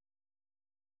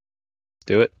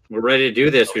Do it. We're ready to do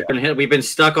this. We've been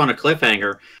stuck on a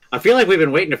cliffhanger. I feel like we've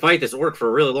been waiting to fight this orc for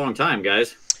a really long time,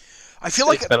 guys.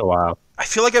 It's been a while. I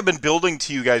feel like I've been building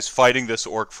to you guys fighting this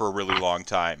orc for a really long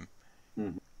time.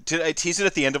 Mhm. Did I tease it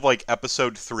at the end of like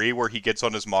episode 3 where he gets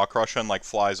on his Maw Crusher and like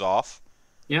flies off?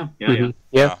 Yeah. Yeah.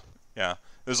 Yeah.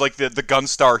 It was like the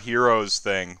Gunstar Heroes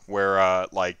thing where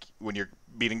like when you're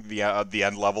beating the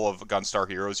end level of Gunstar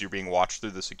Heroes, you're being watched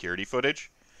through the security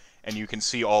footage, and you can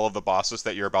see all of the bosses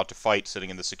that you're about to fight sitting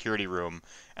in the security room.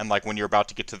 And like when you're about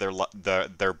to get to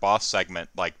their boss segment,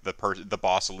 like the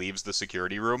boss leaves the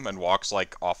security room and walks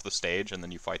like off the stage, and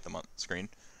then you fight them on screen.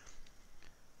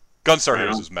 Gunstar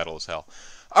Heroes is metal as hell.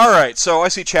 Alright, so I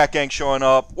see Chat Gang showing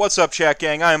up. What's up, Chat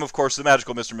Gang? I am, of course, the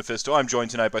magical Mr. Mephisto. I'm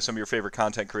joined tonight by some of your favorite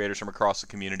content creators from across the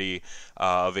community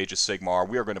of Age of Sigmar.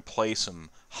 We are going to play some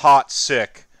hot,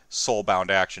 sick,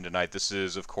 soulbound action tonight. This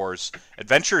is, of course,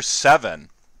 Adventure 7,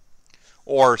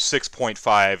 or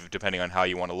 6.5, depending on how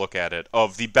you want to look at it,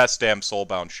 of the best damn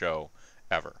soulbound show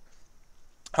ever.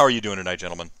 How are you doing tonight,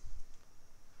 gentlemen?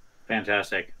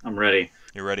 Fantastic. I'm ready.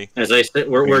 You ready? As I said,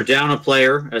 we're down a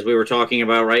player, as we were talking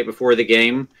about right before the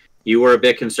game. You were a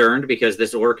bit concerned because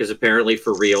this orc is apparently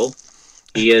for real.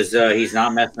 He is. He's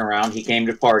not messing around. He came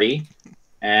to party,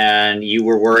 and you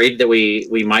were worried that we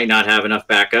might not have enough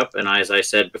backup. And as I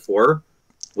said before,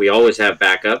 we always have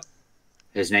backup.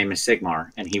 His name is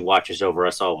Sigmar, and he watches over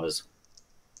us always.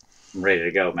 I'm ready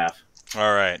to go, Meph.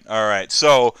 All right.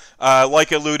 So,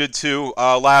 like alluded to,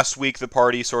 last week the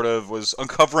party sort of was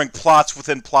uncovering plots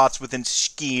within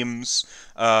schemes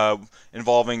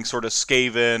involving sort of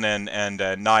Skaven and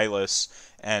Nihilus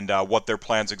and what their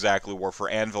plans exactly were for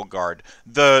Anvilgard.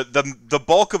 The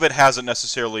bulk of it hasn't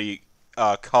necessarily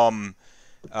come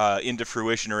into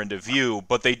fruition or into view,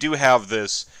 but they do have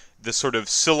this sort of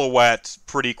silhouette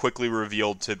pretty quickly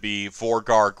revealed to be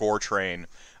Vorgar Gortrain,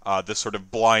 this sort of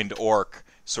blind orc,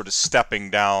 sort of stepping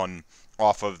down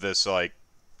off of this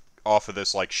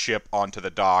ship onto the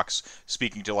docks,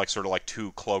 speaking to like sort of like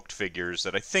two cloaked figures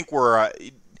that I think were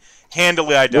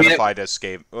handily identified as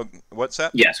Skaven. What's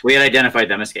that? Yes, we had identified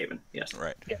them as Skaven. Yes.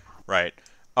 Right. Yeah. Right.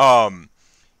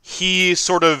 He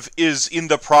sort of is in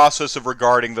the process of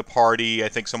regarding the party. I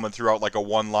think someone threw out like a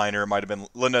one-liner. It might have been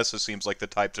Linessa. Seems like the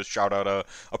type to shout out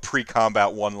a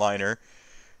pre-combat one-liner.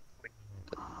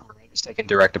 Just taking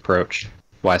direct approach.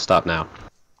 Why stop now?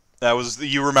 That was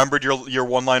you remembered your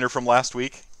one-liner from last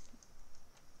week?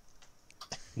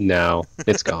 No,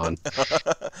 it's gone.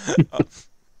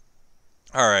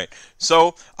 All right.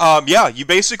 So, yeah, you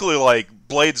basically like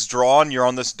blades drawn. You're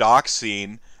on this dock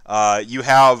scene. You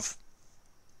have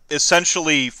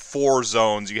essentially 4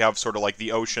 zones. You have sort of like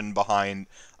the ocean behind.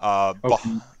 Go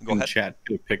ahead. Chat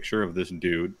a picture of this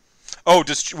dude. Oh,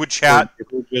 just would chat.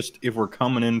 If we're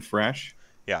coming in fresh.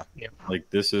 Yeah. Like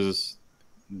this is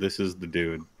the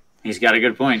dude. He's got a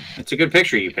good point. It's a good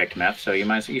picture you picked, Meph, so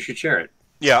you should share it.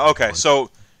 Yeah, okay. So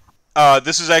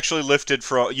this is actually lifted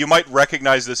from... You might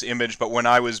recognize this image, but when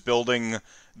I was building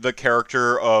the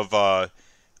character of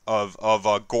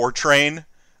Gortrain,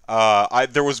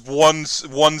 there was one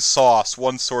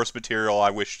source material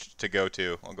I wished to go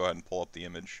to. I'll go ahead and pull up the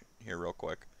image here real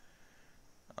quick.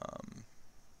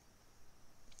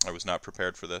 I was not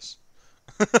prepared for this.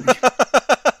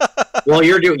 Well,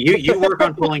 you work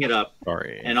on pulling it up.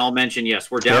 Sorry. And I'll mention, yes,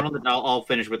 we're down on the... I'll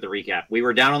finish with the recap. We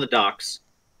were down on the docks,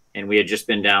 and we had just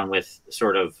been down with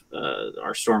sort of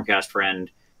our Stormcast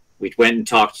friend. We went and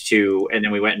talked to... And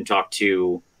then we went and talked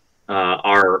to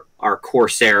our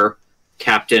Corsair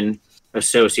captain,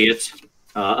 associate,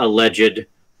 alleged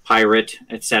pirate,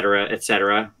 etc.,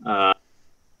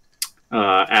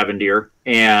 Avendir.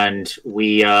 And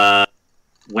we...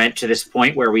 went to this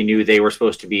point where we knew they were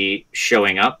supposed to be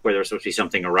showing up, where there was supposed to be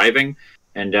something arriving,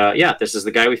 and yeah, this is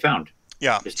the guy we found.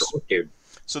 Yeah, Mr. Orc Dude.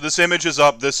 So this image is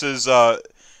up. This is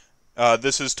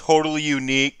totally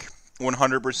unique,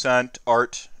 100%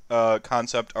 art,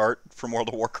 concept art from World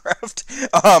of Warcraft.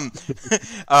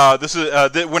 This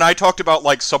is when I talked about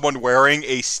like someone wearing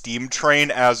a steam train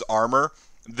as armor.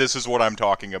 This is what I'm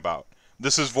talking about.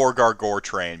 This is Vorgar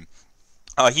Gortrain.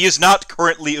 He is not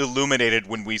currently illuminated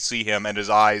when we see him, and his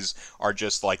eyes are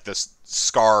just like this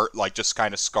scar, like just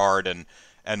kind of scarred and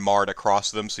marred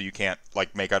across them, so you can't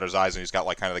like make out his eyes. And he's got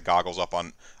like kind of the goggles up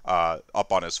on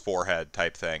his forehead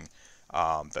type thing.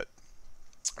 But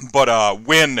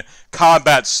when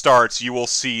combat starts, you will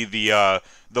see the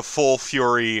full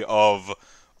fury of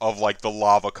like the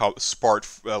lava spark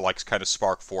kind of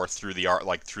spark forth through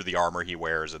the armor he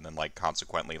wears, and then like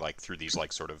consequently like through these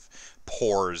like sort of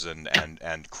pores and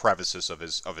crevices of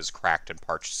his cracked and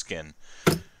parched skin.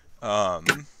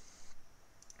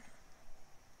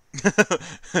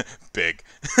 Big.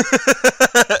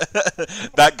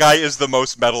 That guy is the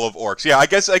most metal of orcs. Yeah, I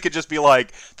guess I could just be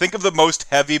like, think of the most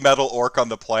heavy metal orc on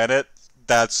the planet.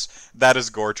 That is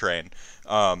Gortrain.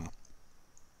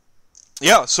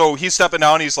 Yeah, so he's stepping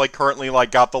out and he's like currently like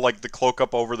got the cloak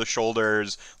up over the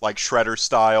shoulders, like Shredder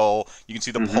style. You can see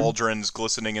the pauldrons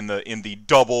glistening in the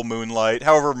double moonlight.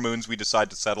 However moons we decide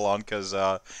to settle on because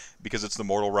it's the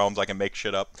mortal realms, I can make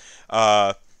shit up.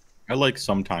 I like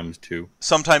sometimes too.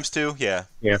 Sometimes too, yeah.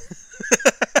 Yeah.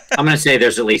 I'm gonna say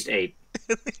there's at least 8.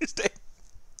 At least 8.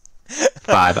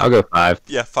 5. I'll go 5.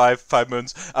 Yeah, five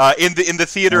moons. In the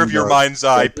theater of your mind's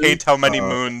eye, paint how many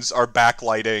moons are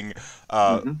backlighting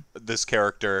this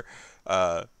character.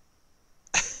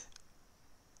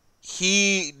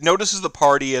 He notices the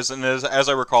party as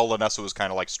I recall, Linessa was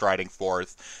kind of like striding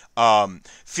forth.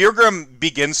 Feargrim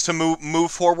begins to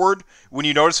move forward when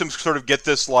you notice him sort of get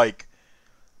this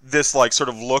sort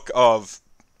of look of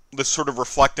this sort of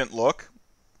reflectant look,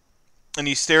 and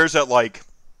he stares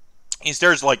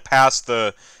past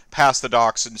the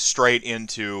docks and straight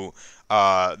into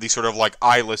the sort of like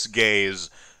eyeless gaze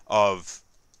of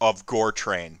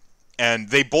Gortrain, and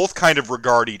they both kind of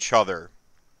regard each other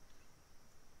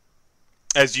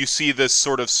as you see this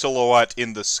sort of silhouette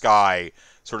in the sky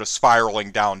sort of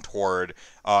spiraling down toward,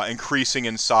 increasing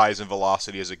in size and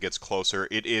velocity as it gets closer.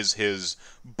 It is his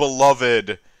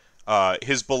beloved Maw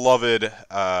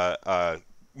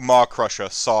Crusher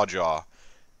Sawjaw,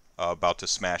 about to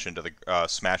smash into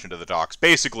the docks,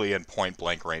 basically in point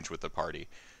blank range with the party.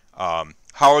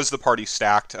 How is the party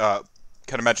stacked?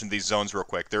 Kind of mentioned these zones real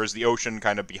quick. There is the ocean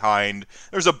kind of behind.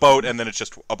 There's a boat, and then it's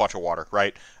just a bunch of water,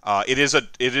 right? It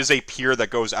is a pier that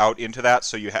goes out into that,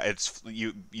 so you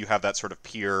have that sort of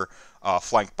pier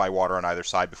flanked by water on either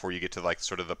side before you get to like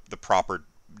sort of the proper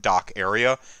dock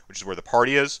area, which is where the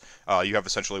party is. You have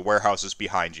essentially warehouses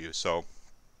behind you, so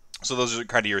those are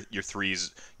kind of your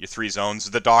three zones.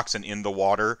 The docks and in the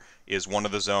water is one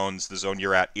of the zones. The zone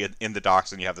you're at in the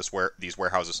docks, and you have these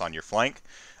warehouses on your flank.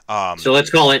 So let's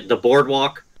call it the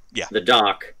boardwalk, yeah, the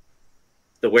dock,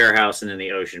 the warehouse, and then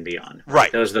the ocean beyond.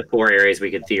 Right. Those are the 4 areas we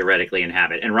could theoretically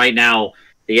inhabit. And right now,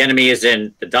 the enemy is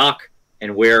in the dock,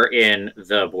 and we're in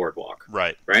the boardwalk.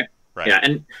 Right. Right? Right. Yeah,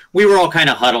 and we were all kind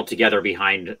of huddled together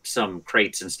behind some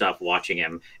crates and stuff watching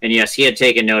him. And yes, he had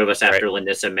taken note of us after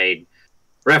Linessa made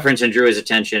reference and drew his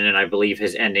attention, and I believe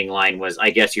his ending line was, "I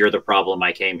guess you're the problem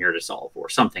I came here to solve," or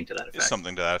something to that effect.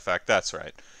 Something to that effect, that's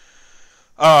right.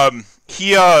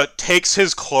 He takes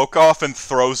his cloak off and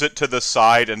throws it to the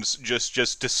side, and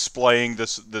just displaying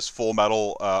this full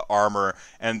metal armor,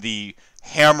 and the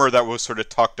hammer that was sort of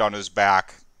tucked on his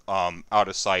back out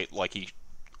of sight, like he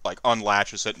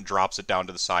unlatches it and drops it down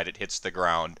to the side. It hits the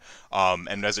ground,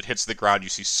 and as it hits the ground, you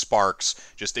see sparks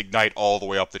just ignite all the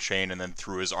way up the chain and then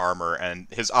through his armor, and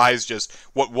his eyes just,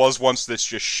 what was once this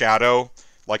just shadow,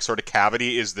 like sort of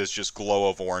cavity, is this just glow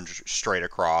of orange straight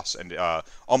across, and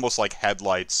almost like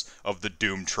headlights of the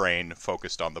Doom train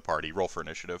focused on the party. Roll for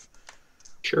initiative.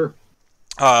 Sure.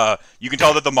 You can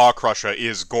tell that the Maw Crusher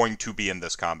is going to be in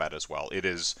this combat as well. It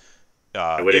is.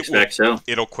 I would expect so.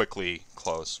 It'll quickly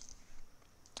close.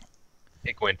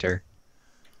 Big Winter.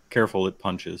 Careful, it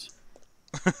punches.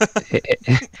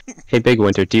 Hey, Big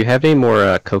Winter, do you have any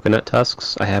more coconut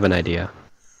tusks? I have an idea.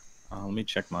 Let me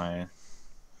check my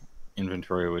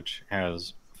inventory, which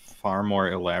has far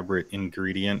more elaborate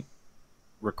ingredient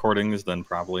recordings than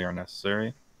probably are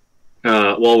necessary.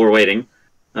 While we're waiting,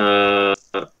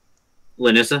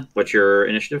 Linessa, what's your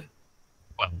initiative?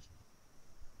 12.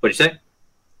 What'd you say?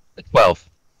 12.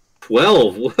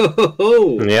 12.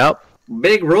 Whoa! Yep.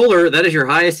 Big roller. That is your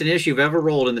highest initiative you've ever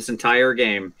rolled in this entire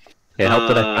game. It helped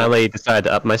that I finally decided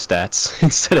to up my stats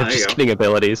instead of just getting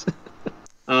abilities.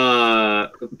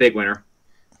 Big winner.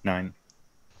 9.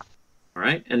 All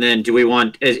right, and then do we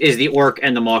want is the orc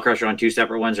and the Maw Crusher on 2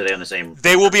 separate ones, or are they on the same?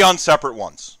 They will be on separate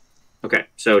ones. Okay,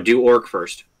 so do orc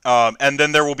first. And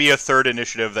then there will be a third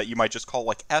initiative that you might just call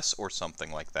like S or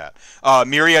something like that.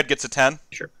 Myriad gets a 10.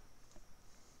 Sure.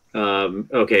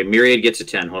 Okay, Myriad gets a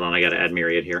 10. Hold on, I got to add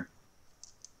Myriad here.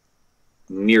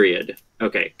 Myriad.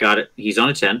 Okay, got it. He's on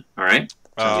a 10. All right.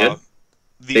 Sounds good.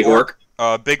 The Big orc.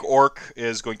 Big orc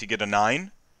is going to get a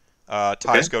 9.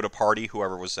 Ties go to party,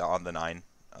 whoever was on the 9.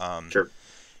 Sure.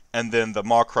 And then the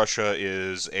Maw Crusher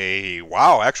is a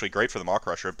actually great for the Maw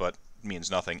Crusher, but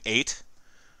means nothing. 8.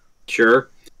 Sure.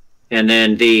 And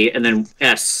then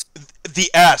S. The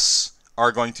S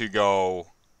are going to go.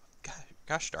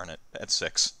 Gosh darn it! At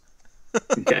 6.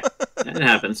 Okay, that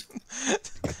happens.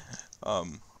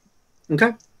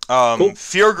 Okay. Cool.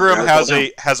 Feargrim has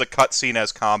a cutscene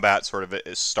as combat sort of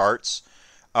it starts.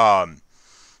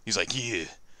 He's like, "Yeah,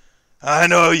 I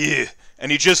know you,"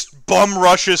 And he just bum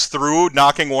rushes through,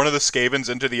 knocking one of the Skavens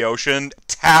into the ocean,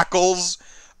 tackles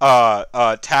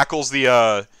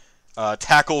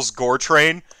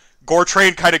Gortrain.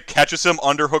 Gortrain kind of catches him,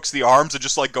 underhooks the arms, and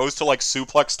just like goes to like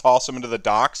suplex toss him into the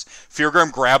docks.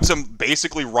 Feargrim grabs him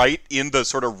basically right in the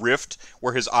sort of rift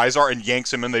where his eyes are and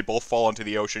yanks him, and they both fall into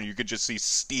the ocean. You could just see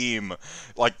steam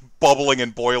like bubbling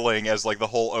and boiling as like the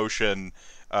whole ocean,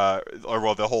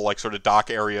 the whole like sort of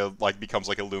dock area like becomes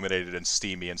like illuminated and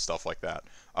steamy and stuff like that.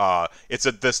 It's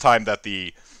at this time that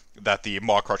the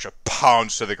Maw Crusher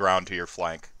pounds to the ground to your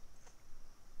flank.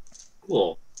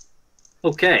 Cool.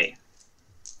 Okay.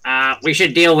 We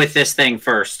should deal with this thing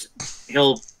first.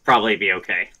 He'll probably be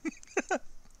okay.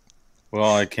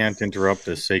 Well, I can't interrupt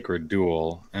a sacred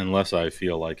duel unless I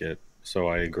feel like it, so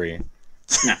I agree.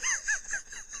 No.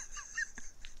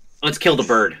 Let's kill the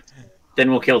bird.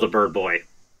 Then we'll kill the bird boy.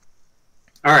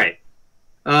 All right.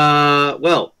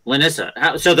 Well,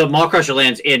 Lanissa. So the Maw Crusher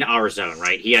lands in our zone,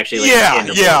 right? He actually lands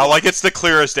in the board. Like it's the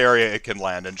clearest area it can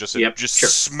land, and just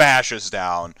smashes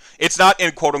down. It's not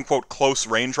in quote unquote close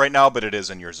range right now, but it is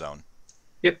in your zone.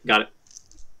 Yep, got it.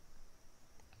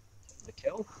 The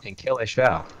kill and kill I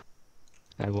shall.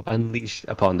 I will unleash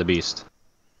upon the beast.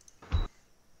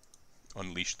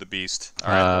 Unleash the beast.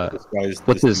 All right.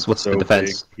 What's the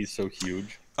defense? Big. He's so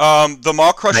huge. The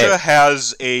Maw Crusher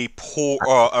has a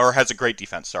has a great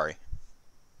defense. Sorry.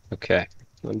 Okay,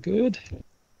 I'm good.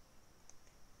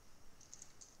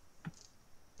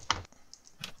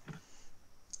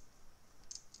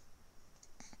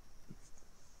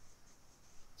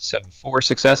 So 4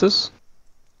 successes.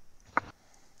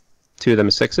 2 of them are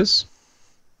 6s.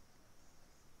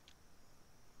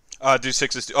 Do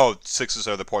 6s? Oh, 6s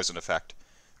are the poison effect,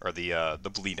 or the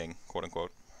bleeding, quote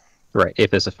unquote. Right.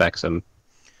 If this affects them.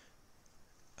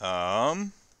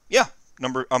 Yeah.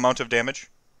 Amount of damage.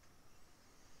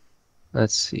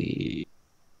 Let's see.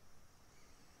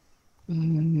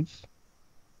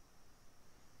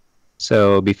 So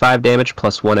it'll be 5 damage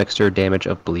plus 1 extra damage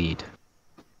of bleed.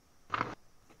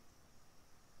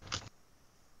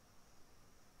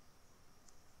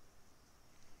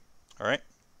 All right.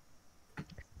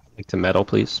 Like to metal,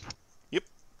 please. Yep.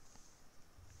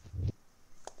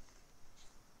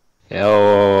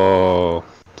 Oh,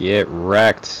 get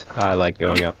wrecked. I like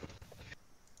going up.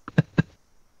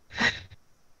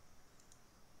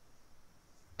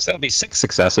 So that'll be 6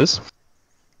 successes.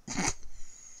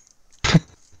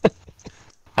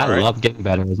 I love getting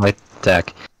better with my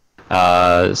attack.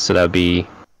 So that would be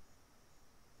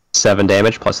 7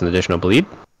 damage plus an additional bleed.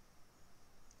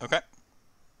 Okay.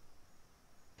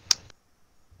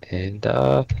 And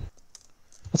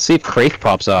let's see if Kraith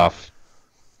pops off.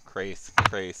 Kraith.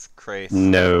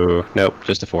 No, nope,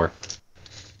 just a 4.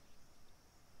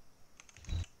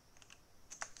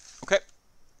 Okay.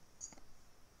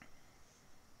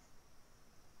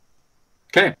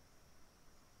 Okay.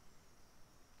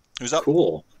 Who's up?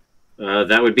 Cool.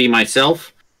 That would be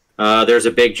myself. There's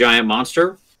a big giant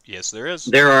monster. Yes, there is.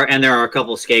 There are a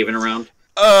couple Skaven around.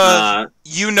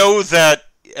 You know that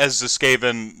as the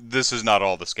Skaven, this is not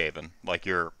all the Skaven. Like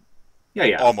you're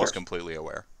almost completely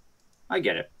aware. I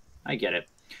get it.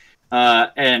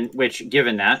 And which,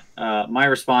 given that, my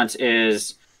response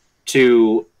is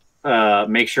to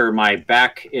make sure my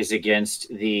back is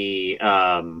against the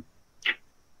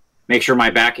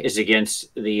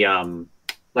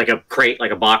like a crate,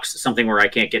 like a box, something where I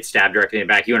can't get stabbed directly in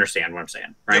the back. You understand what I'm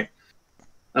saying, right?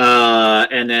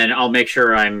 Yep. And then I'll make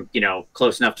sure I'm,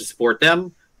 close enough to support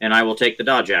them, and I will take the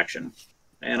dodge action.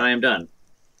 And I am done.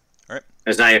 All right.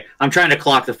 As I'm trying to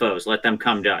clock the foes, let them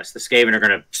come to us. The Skaven are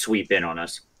going to sweep in on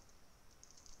us.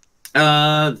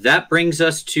 That brings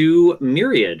us to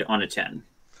Myriad on a 10.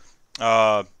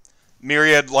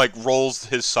 Myriad rolls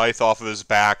his scythe off of his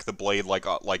back. The blade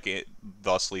it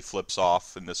thusly flips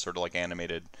off in this sort of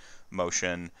animated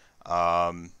motion.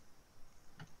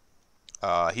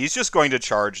 He's just going to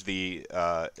charge the.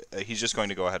 He's just going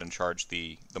to go ahead and charge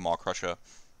the Maw Crusher,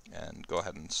 and go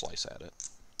ahead and slice at it.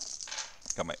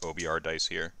 Got my OBR dice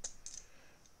here.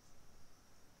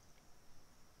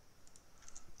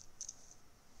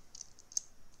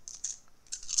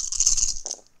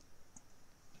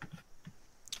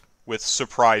 With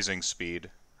surprising speed.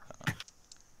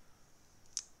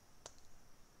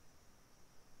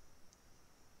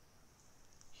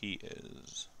 He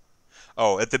is...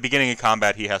 Oh, at the beginning of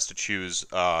combat, he has to choose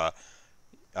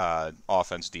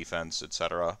offense, defense,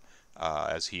 etc.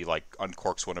 As he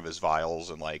uncorks one of his vials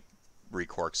and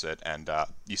recorks it, and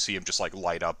you see him just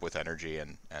light up with energy,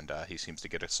 and he seems to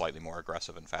get slightly more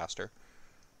aggressive and faster.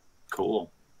 Cool.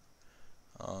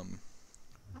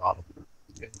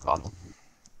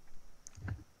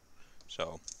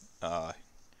 So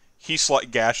He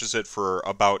gashes it for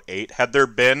about 8. Had there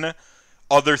been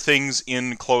other things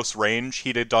in close range,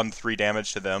 he'd have done 3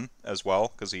 damage to them as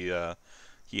well, because he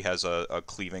has a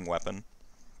cleaving weapon.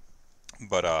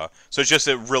 But so it's just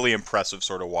a really impressive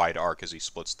sort of wide arc as he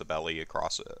splits the belly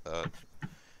across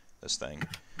this thing.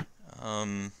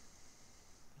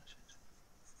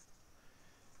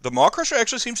 The Maw Crusher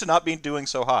actually seems to not be doing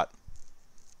so hot.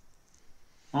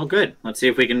 Well, good. Let's see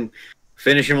if we can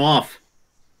finish him off.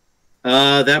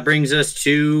 That brings us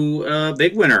to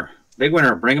Big Winter. Big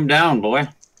Winter, bring him down, boy.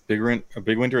 Big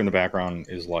Winter in the background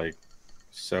is like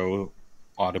so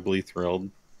audibly thrilled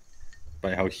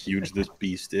by how huge this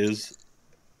beast is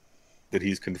that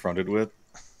he's confronted with.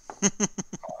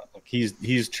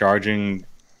 He's charges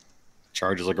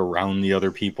like around the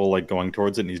other people, like going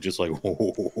towards it, and he's just like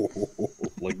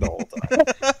like the whole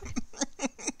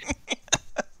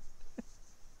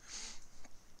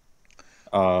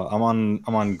time.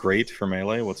 I'm on great for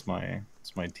melee. What's my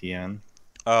TN?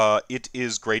 It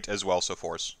is great as well, so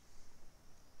force.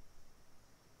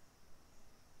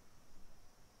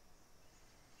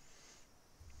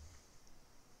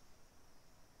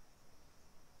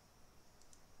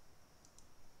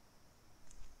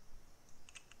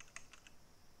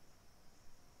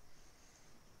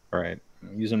 All right,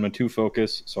 I'm using my 2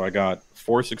 focus, so I got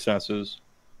 4 successes,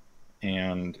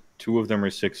 and 2 of them are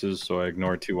 6s, so I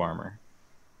ignore 2 armor.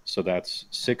 So that's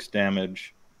 6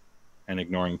 damage, and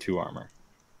ignoring 2 armor.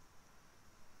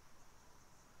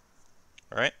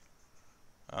 All right.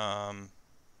 All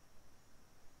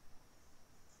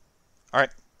right.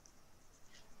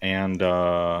 And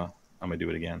I'm gonna do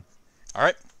it again. All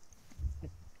right.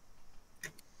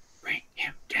 Bring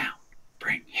him down.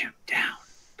 Bring him down.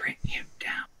 Bring him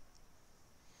down.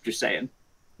 Just saying.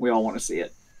 We all want to see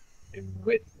it.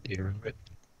 Do it.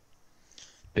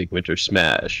 Big Winter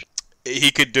smash.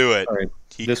 He could do it. All right.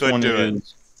 He could do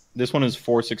it. This one is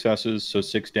 4 successes, so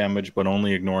 6 damage, but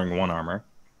only ignoring 1 armor.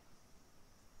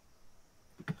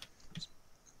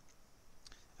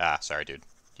 Ah, sorry, dude.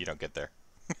 You don't get there.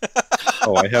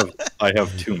 Oh, I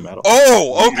have 2 metal.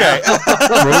 Oh, okay.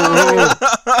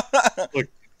 Look,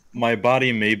 my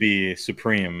body may be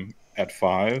supreme at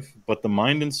 5, but the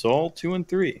mind and soul 2 and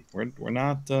 3. We're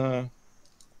no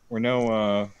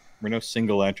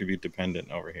single attribute dependent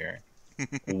over here.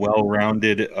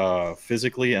 Well-rounded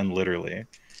physically and literally.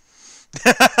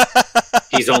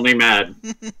 He's only mad.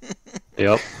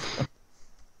 Yep.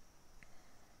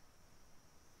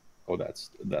 Oh, that's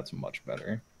much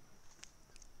better.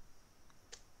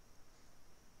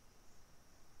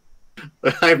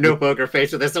 I have no poker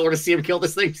face with this. I want to see him kill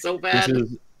this thing so bad. This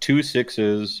is 2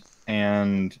 6s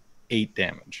and 8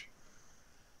 damage.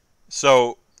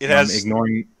 So it has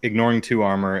ignoring 2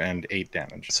 armor and 8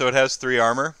 damage. So it has 3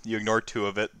 armor. You ignore 2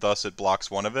 of it, thus it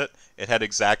blocks 1 of it. It had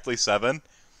exactly 7.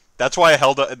 That's why I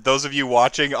held up. Those of you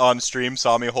watching on stream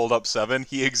saw me hold up 7.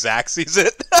 He exactsies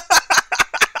it.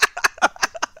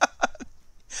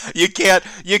 You can't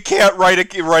write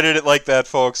it like that,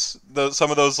 folks.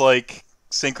 Some of those like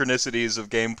synchronicities of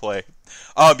gameplay.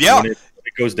 Yeah. When it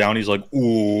goes down, he's like,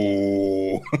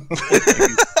 ooh.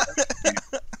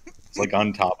 It's like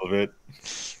on top of it.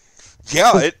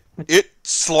 Yeah, it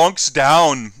slunks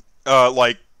down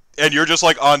like, and you're just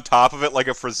like on top of it like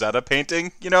a Frazetta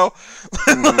painting, you know?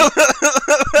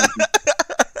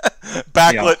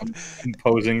 Backlit. Yeah, I'm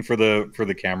posing for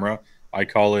the camera. I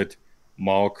call it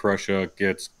Maw Crusher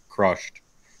gets crushed.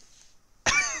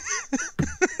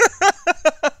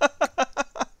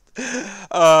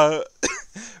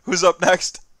 Who's up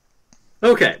next?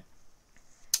 Okay.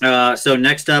 So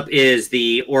next up is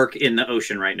the orc in the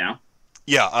ocean right now.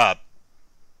 Yeah,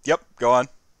 yep, go on.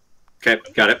 Okay,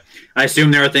 got it. I assume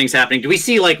there are things happening. Do we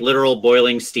see like literal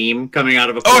boiling steam coming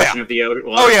out of a portion of the water?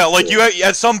 Oh yeah, like you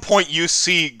at some point you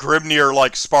see Grimnir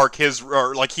like spark his,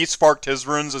 or like he sparked his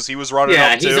runes as he was running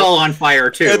up too. Yeah, he's all on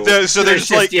fire too. So there's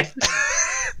just like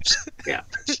yeah.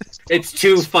 It's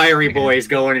 2 fiery boys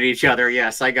going at each other.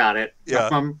 Yes, I got it. Yeah.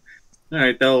 All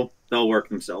right, they'll work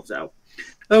themselves out.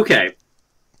 Okay.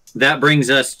 That brings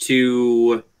us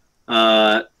to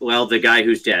the guy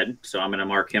who's dead. So I'm going to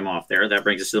mark him off there. That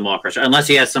brings us to the Maw Crusher. Unless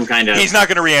he has some kind of... He's not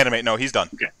going to reanimate. No, he's done.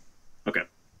 Okay.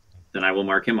 Then I will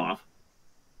mark him off.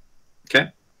 Okay.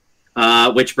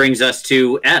 Which brings us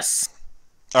to S.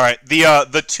 All right.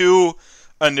 The 2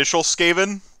 initial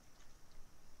Skaven,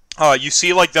 you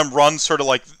see like them run sort of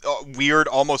like weird,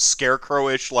 almost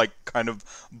scarecrow-ish, like kind of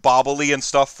bobbly and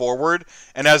stuff forward.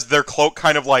 And as their cloak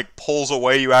kind of like pulls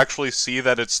away, you actually see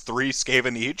that it's 3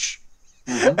 Skaven each.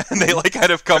 Mm-hmm. And they like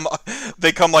kind of come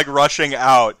like rushing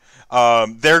out.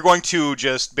 They're going to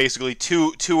just basically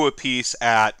two apiece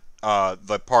at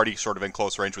the party sort of in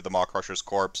close range with the Maw Crusher's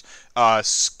corpse.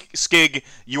 Skig,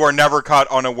 you are never caught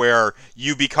unaware.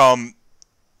 You become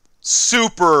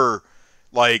super,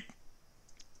 like,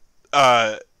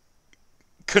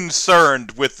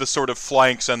 concerned with the sort of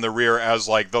flanks and the rear as,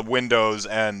 like, the windows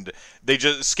and they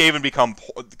just Skaven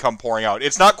come pouring out.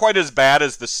 It's not quite as bad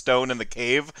as the stone in the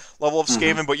cave level of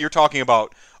Skaven, but you're talking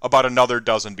about another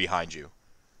dozen behind you.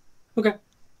 Okay.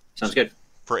 Sounds good.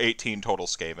 For 18 total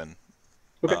Skaven.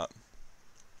 Okay.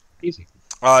 Easy.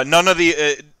 None of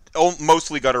the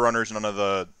mostly gutter runners, none of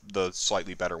the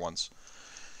slightly better ones.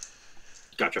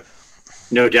 Gotcha.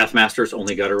 No Death Masters,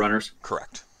 only gutter runners.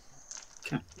 Correct.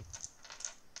 Okay.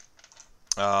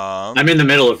 I'm in the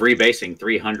middle of rebasing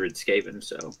 300 Skaven,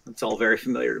 so it's all very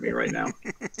familiar to me right now.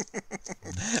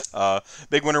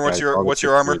 Big Winter, what's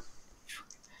your armor?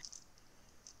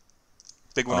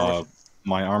 Big Winter.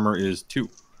 My armor is 2.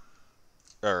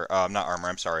 Or not armor.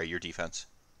 I'm sorry. Your defense.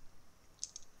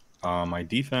 My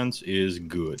defense is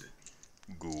good.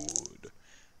 Good.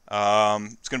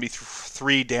 It's gonna be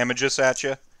 3 damages at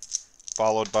you,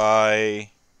 followed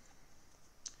by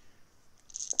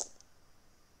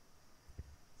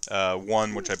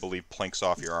 1, which I believe planks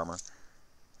off your armor.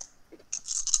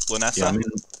 Linessa? Yeah,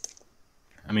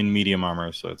 I'm in medium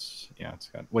armor, so it's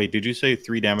got. Wait, did you say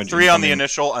 3 damage? 3 on the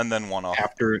initial, and then 1 off.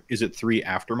 Is it 3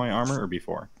 after my armor or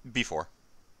before? Before.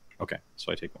 Okay,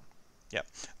 so I take 1. Yeah.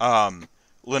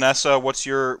 Linessa, what's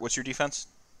your defense?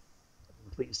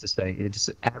 I'm pleased to say it's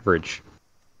average.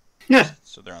 Yeah.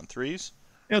 So they're on 3s.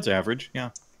 Yeah, it's average. Yeah.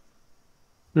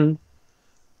 Not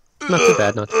too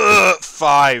bad. Not too bad.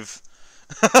 5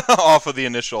 off of the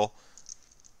initial.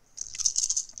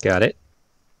 Got it.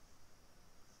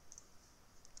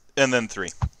 And then 3.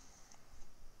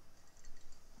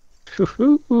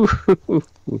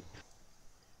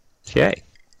 Okay.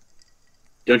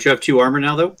 Don't you have 2 armor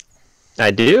now, though?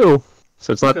 I do.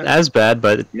 So it's not as bad,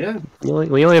 but Yeah.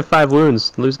 we only have 5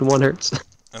 wounds. Losing 1 hurts.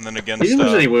 And then You against. didn't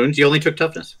lose any wounds. You only took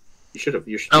toughness. You should have.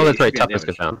 Oh, that's right. Toughness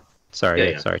goes down.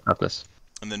 Sorry. Yeah. Sorry. Toughness.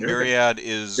 And then You're okay. Myriad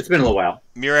is. It's been a little while.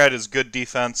 Myriad is good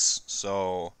defense,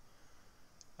 so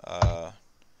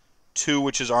 2,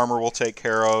 which his armor will take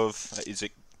care of, as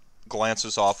it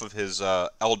glances off of his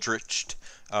Eldritch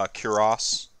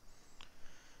Cuirass,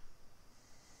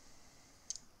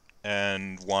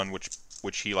 and 1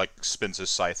 which he like spins his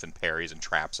scythe and parries and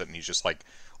traps it, and he just like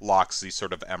locks these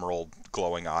sort of emerald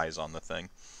glowing eyes on the thing.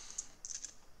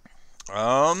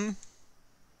 None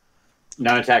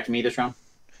attacked me this round.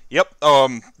 Yep.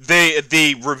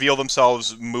 They reveal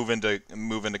themselves, move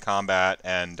into combat,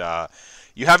 and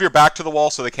you have your back to the wall,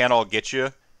 so they can't all get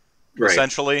you, Right.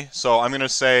 essentially. So I'm gonna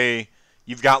say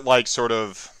you've got like sort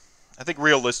of, I think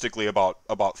realistically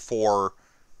about 4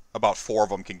 of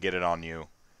them can get it on you.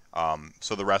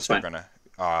 So the rest are Fine.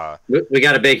 gonna. We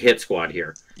got a big hit squad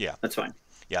here. Yeah. That's fine.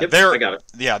 Yeah. Yep, they're I got it.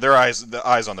 Yeah. The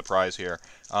eyes on the prize here.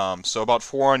 So about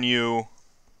 4 on you.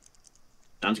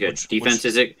 Sounds good. Which- Defense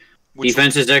which-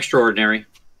 Defense is extraordinary.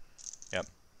 Yep.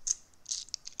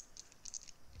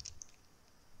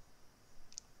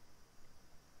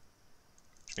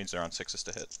 Which means they're on 6s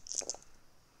to hit.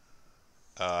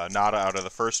 Nada out of the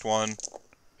first one.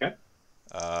 Okay.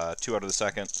 2 out of the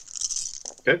second.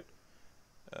 Okay.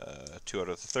 2 out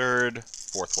of the third.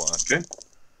 4th one. Okay.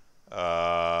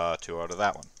 2 out of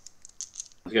that one.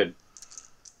 Sounds good.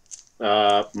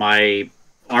 My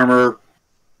armor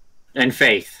and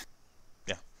faith.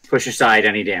 Yeah. Push aside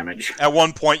any damage. At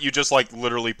one point, you just like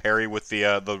literally parry with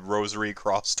the rosary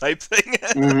cross type thing.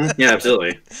 Yeah,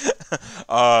 absolutely.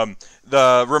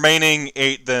 The remaining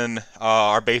 8 then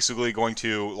are basically going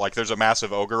to, like, there's a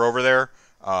massive ogre over there.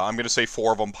 I'm going to say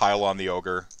 4 of them pile on the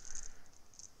ogre.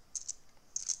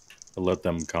 Let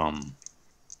them come.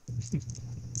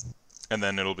 And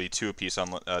then it'll be 2 apiece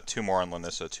on 2 more on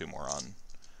Linissa, 2 more on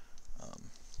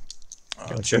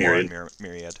 2 more on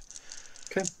Myriad.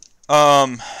 Okay.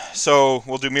 So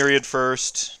we'll do Myriad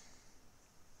first.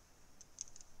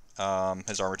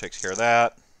 His armor takes care of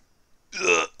that.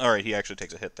 All right, he actually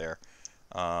takes a hit there.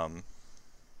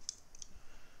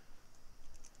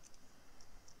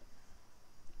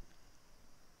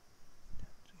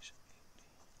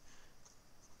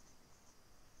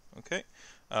 Okay.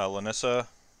 Linissa.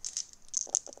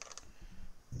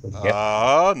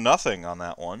 Nothing on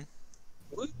that one.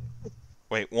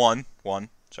 Wait, one.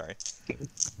 Sorry.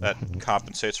 That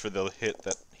compensates for the hit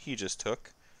that he just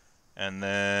took. And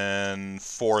then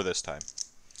 4 this time.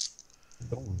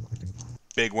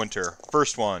 Big Winter.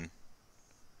 First one.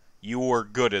 You were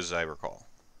good, as I recall.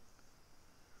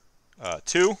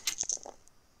 2.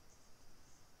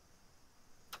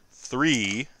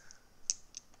 3.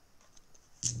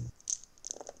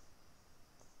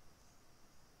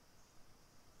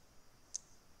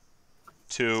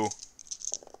 2,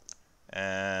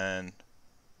 and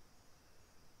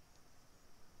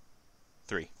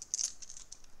 3.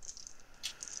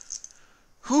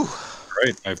 Whew.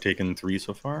 Right, I've taken 3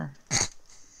 so far.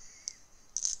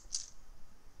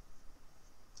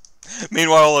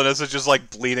 Meanwhile, Lannissa's just like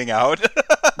bleeding out.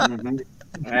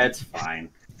 That's fine.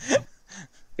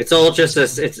 It's all just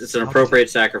it's an appropriate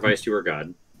sacrifice to her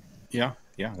god. Yeah,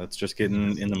 that's just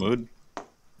getting in the mood.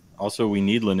 Also, we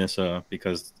need Lanissa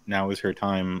because now is her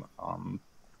time. I'm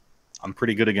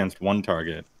pretty good against one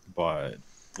target, but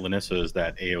Lanissa is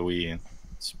that AoE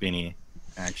spinny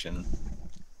action.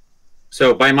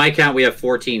 So by my count, we have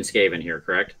 14 Skaven here,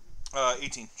 correct?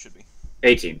 18 should be.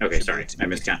 18. Okay, Should be sorry,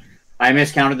 18. I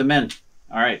miscounted the men.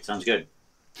 All right, sounds good.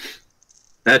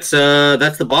 That's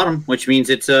the bottom, which means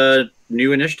it's a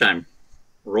new Inish time.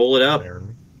 Roll it up.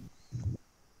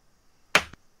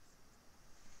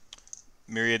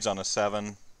 Myriad's on a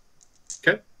 7.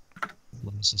 Okay.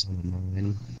 This is on a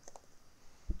 9.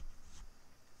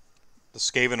 The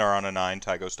Skaven are on a 9.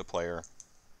 Tie goes to player.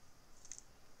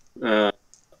 Hold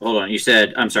on. You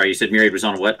said Myriad was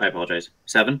on what? I apologize.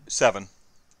 7? 7.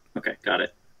 Okay, got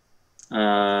it.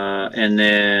 And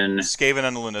then Skaven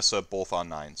and Lanissa both on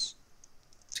 9s.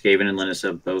 Skaven and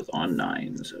Lanissa both on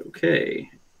 9s.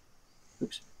 Okay.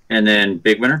 Oops. And then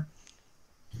big winner?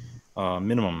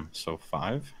 Minimum, so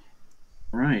 5.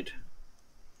 Right.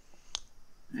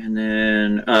 And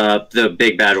then the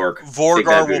big bad orc.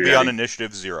 Vorgar will be on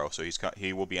initiative 0, so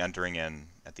he will be entering in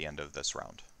at the end of this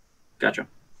round. Gotcha.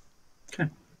 Okay.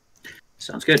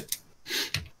 Sounds good.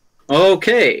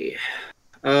 Okay.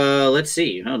 Let's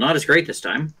see. Oh, not as great this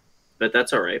time, but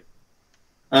that's all right.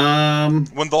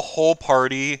 When the whole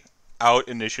party out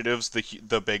initiatives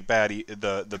the big bad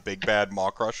the big bad Maw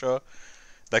Crusher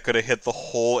that could have hit the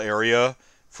whole area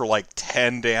for like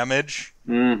 10 damage.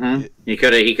 Mm-hmm. He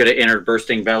could have entered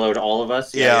bursting bellow to all of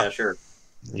us. Yeah, sure.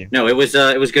 Yeah. No, it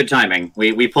was good timing.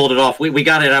 We pulled it off. We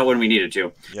got it out when we needed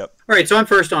to. Yep. All right, so I'm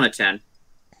first on a 10.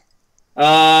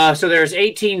 So there's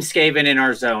 18 Skaven in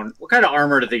our zone. What kind of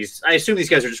armor do these? I assume these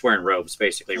guys are just wearing robes,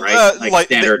 basically, right? Like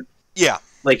standard. Yeah.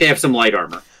 Like they have some light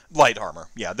armor. Light armor.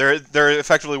 Yeah, they're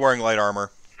effectively wearing light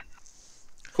armor.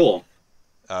 Cool.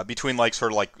 Between like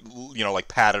sort of like like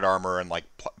padded armor and like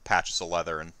patches of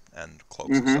leather and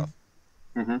cloaks and stuff.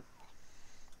 Mm-hmm.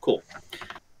 Cool.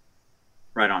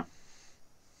 Right on.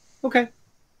 Okay.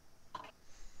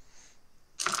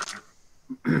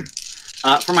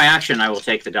 For my action, I will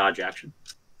take the dodge action.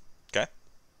 Okay.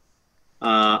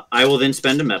 I will then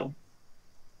spend a medal.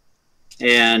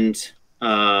 And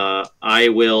I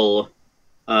will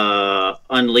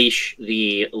unleash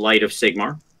the Light of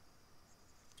Sigmar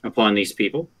upon these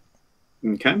people.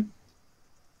 Okay.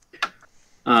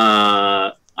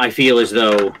 I feel as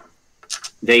though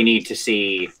they need to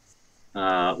see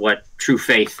what true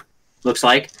faith looks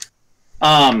like.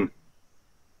 I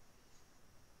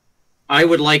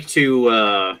would like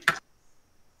to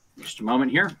just a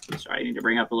moment here. Sorry, I need to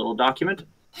bring up a little document.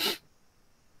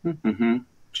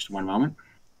 Just one moment.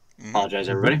 Apologize,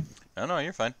 everybody. No,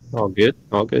 you're fine. All good.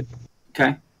 All good.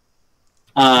 Okay.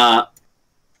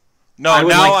 No, I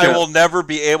would now like to- I will never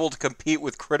be able to compete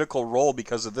with Critical Role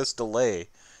because of this delay.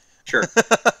 Sure.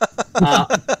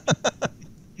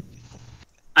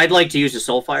 I'd like to use a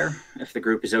Soulfire, if the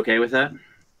group is okay with that.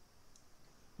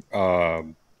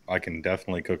 I can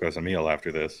definitely cook us a meal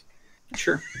after this.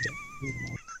 Sure.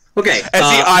 Okay.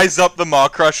 As he eyes up the Maw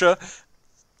Crusher.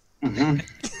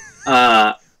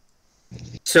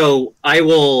 So I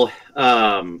will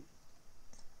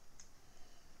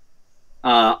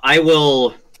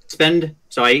spend.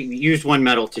 So I used one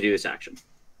medal to do this action.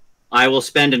 I will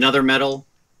spend another medal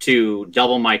to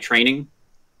double my training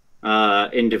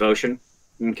in devotion.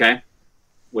 Okay,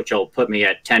 which will put me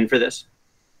at 10 for this.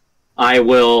 I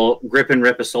will grip and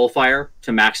rip a Soulfire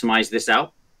to maximize this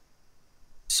out.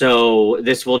 So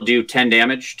this will do 10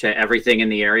 damage to everything in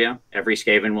the area. Every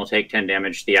Skaven will take 10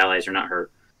 damage. The allies are not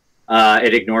hurt.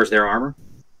 It ignores their armor.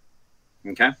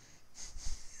 Okay.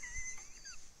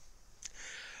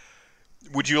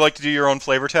 Would you like to do your own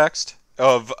flavor text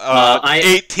of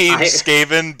 18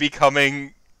 Skaven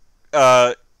becoming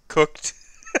cooked?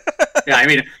 Yeah, I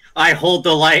mean, I hold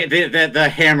the light, the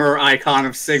hammer icon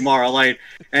of Sigmar Light,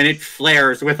 and it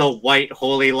flares with a white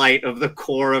holy light of the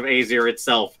core of Aesir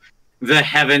itself. The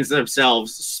heavens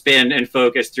themselves spin and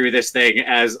focus through this thing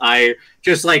as I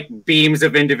just like beams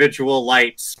of individual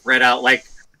light spread out like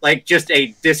just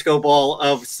a disco ball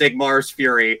of Sigmar's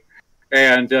fury,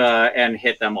 and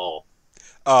hit them all.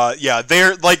 Yeah,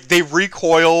 they're like they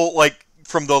recoil like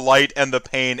from the light and the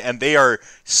pain, and they are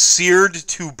seared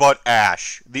to but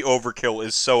ash. The overkill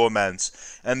is so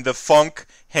immense, and the funk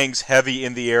hangs heavy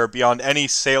in the air beyond any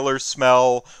sailor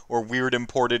smell or weird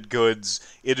imported goods.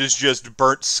 It is just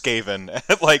burnt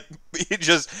Skaven. Like, it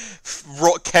just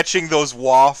catching those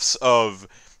wafts of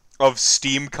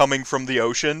steam coming from the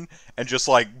ocean and just,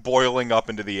 like, boiling up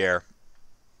into the air.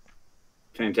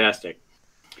 Fantastic.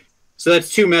 So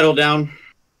that's 2 metal down.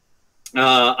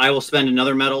 I will spend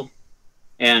another metal,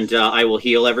 and I will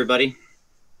heal everybody.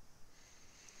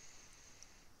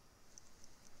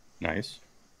 Nice.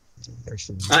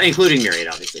 Including Myriad,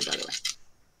 obviously, by the way.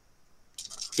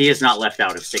 He is not left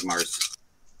out of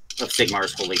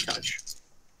Sigmar's Holy Touch.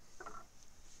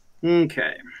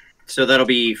 Okay. So that'll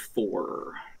be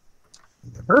 4.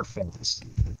 Perfect.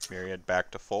 Myriad back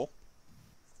to full.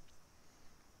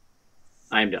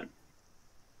 I am done.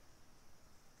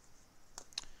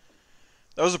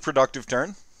 That was a productive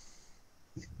turn.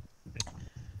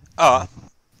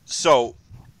 So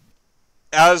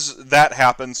as that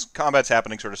happens, combat's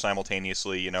happening sort of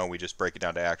simultaneously. You know, we just break it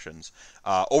down to actions.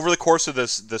 Over the course of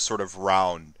this sort of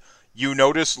round, you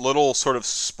notice little sort of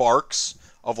sparks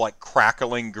of like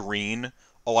crackling green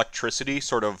electricity,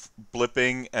 sort of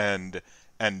blipping and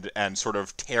sort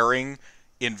of tearing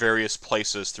in various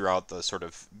places throughout the sort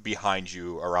of behind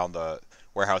you around the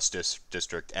warehouse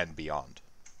district and beyond.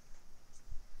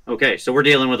 Okay, so we're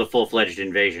dealing with a full-fledged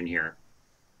invasion here.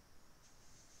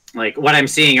 Like, what I'm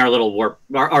seeing are little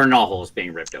our gnaw holes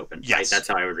being ripped open. Yes. Right? That's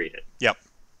how I would read it. Yep.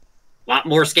 A lot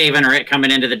more Skaven are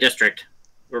coming into the district.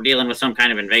 We're dealing with some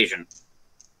kind of invasion.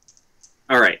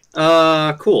 All right.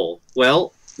 Cool.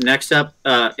 Well, next up,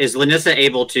 is Linissa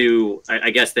able to... I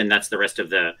guess then that's the rest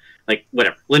of the... Like,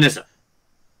 whatever. Linissa.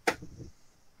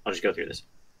 I'll just go through this.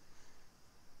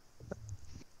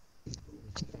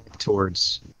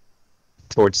 Towards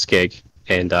Skig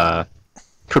and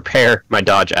prepare my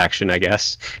dodge action, I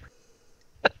guess.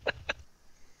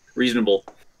 Reasonable.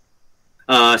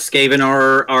 Skaven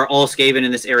are all Skaven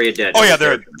in this area dead? Oh yeah,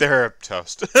 they're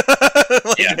toast.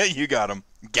 Like, Yeah. You got them.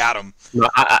 Got them. No,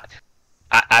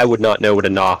 I would not know what a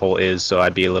gnaw hole is, so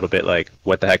I'd be a little bit like,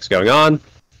 what the heck's going on?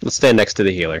 Let's stand next to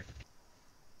the healer.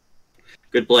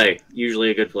 Good play. Usually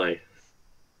a good play.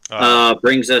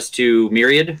 Brings us to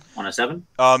Myriad on a 7.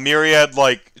 Myriad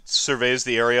like surveys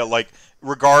the area, like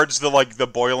regards the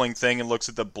boiling thing and looks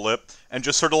at the blip and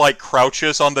just sort of like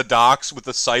crouches on the docks with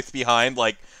the scythe behind,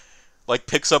 like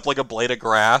picks up like a blade of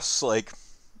grass, like,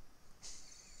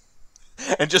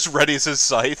 and just readies his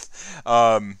scythe.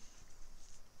 Right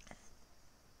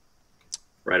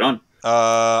on.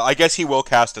 I guess he will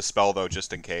cast a spell though,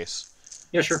 just in case.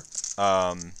 Yeah, sure.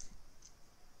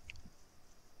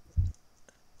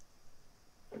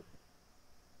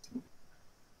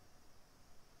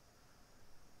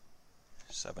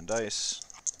 7 dice.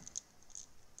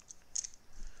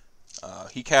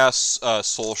 He casts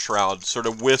Soul Shroud, sort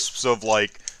of wisps of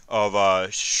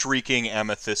shrieking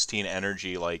amethystine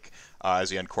energy, like as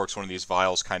he uncorks one of these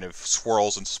vials, kind of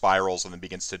swirls and spirals, and then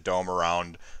begins to dome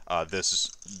around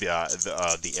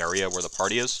the area where the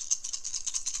party is.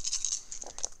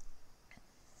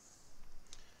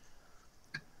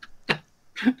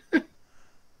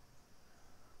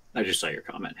 I just saw your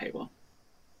comment. Hey, well.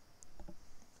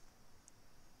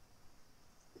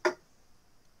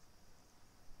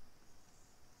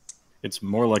 It's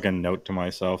more like a note to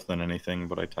myself than anything,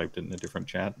 but I typed it in a different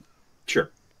chat.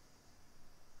 Sure.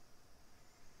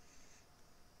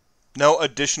 No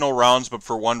additional rounds, but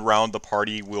for 1 round, the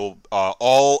party will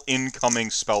all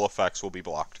incoming spell effects will be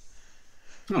blocked.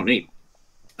 Oh, neat.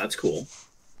 That's cool.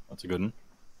 That's a good one.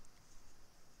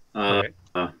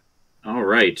 All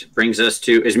right. Brings us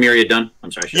to... Is Myriad done?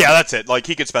 I'm sorry. Yeah, that's it. Like,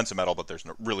 he could spend some metal, but there's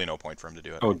really no point for him to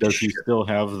do it. Oh, does he still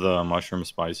have the mushroom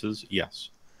spices? Yes.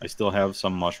 I still have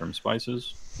some mushroom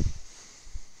spices.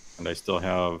 And I still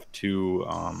have 2...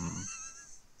 I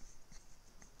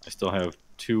still have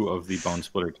 2 of the bone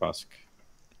splitter tusk.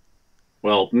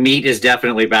 Well, meat is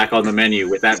definitely back on the menu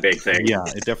with that big thing. Yeah,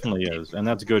 it definitely is. And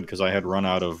that's good, because I had run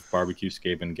out of barbecue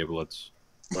Skaven giblets.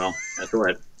 Well, that's all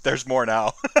right. There's more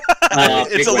now. Big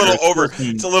It's a little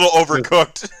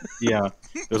overcooked. Yeah,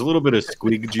 there's a little bit of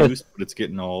squig juice, but it's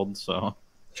getting old, so...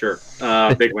 Sure.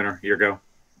 Big winner. Your go.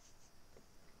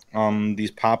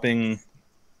 These popping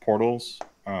portals,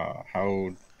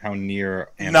 how near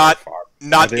and Not- how far?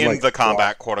 Not Are they, in like, the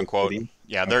combat, across quote the unquote. city?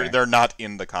 Yeah, Okay. they're not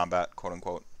in the combat, quote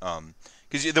unquote.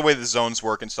 Because the way the zones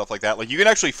work and stuff like that, like you can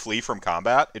actually flee from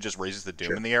combat. It just raises the doom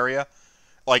Sure. in the area.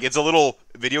 Like it's a little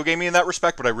video gamey in that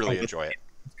respect, but I really enjoy it.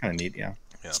 It's kind of neat, yeah.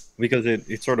 Yeah. Because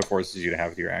it sort of forces you to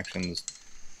have your actions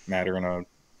matter in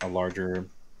a larger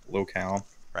locale.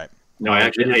 No,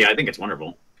 I think it's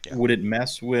wonderful. Yeah. Would it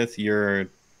mess with your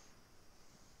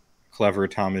clever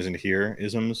Tom isn't here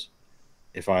isms?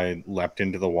 if I leapt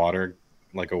into the water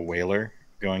like a whaler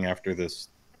going after this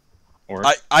orc?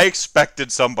 I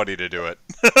expected somebody to do it.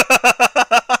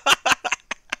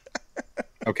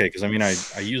 Okay, because I mean, I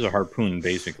use a harpoon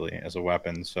basically as a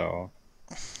weapon, so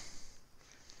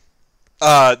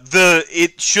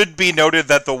It should be noted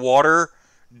that the water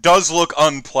does look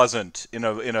unpleasant in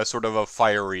a sort of a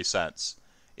fiery sense.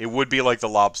 It would be like the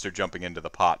lobster jumping into the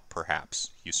pot,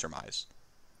 perhaps, you surmise.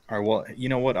 all right. Well, you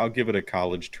know what? I'll give it a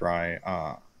college try.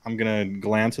 I'm gonna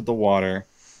glance at the water,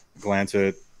 glance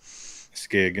at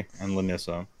Skig and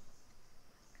Lanissa,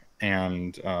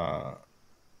 and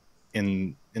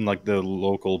in like the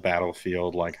local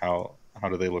battlefield, like how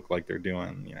do they look like they're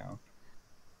doing? You know,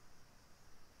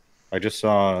 I just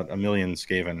saw a million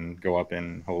Skaven go up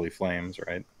in holy flames,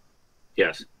 right?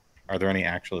 Yes. Are there any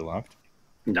actually left?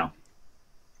 No.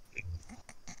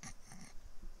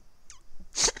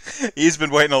 He's been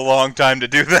waiting a long time to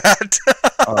do that.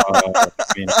 I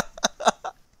mean,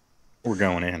 we're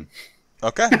going in.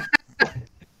 Okay.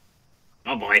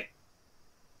 Oh boy.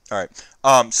 All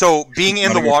right. So being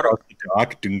in the water. Across the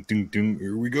dock, ding, ding, ding,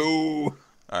 here we go.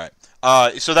 All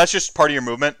right. So that's just part of your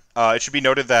movement. It should be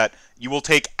noted that you will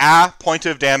take a point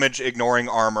of damage ignoring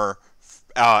armor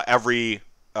every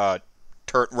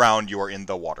round you are in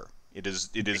the water. It is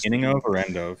Beginning of or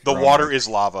end of? the water is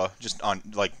lava just on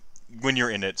like when you're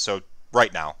in it. So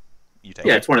right now you take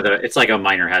Yeah, it. it's one of the. It's like a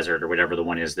minor hazard or whatever the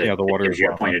one is that the water gives is you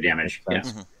a lava. point of damage. Yeah.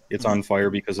 Makes sense. It's on fire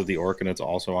because of the orc, and it's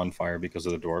also on fire because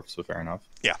of the dwarf. So fair enough.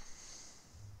 Yeah.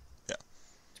 Yeah.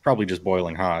 It's probably just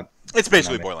boiling hot. It's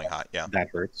basically I mean, boiling hot. Yeah. That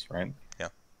hurts, right? Yeah.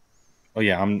 Oh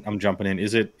yeah, I'm jumping in.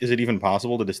 Is it even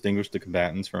possible to distinguish the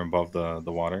combatants from above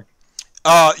the water?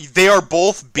 They are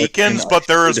both beacons, but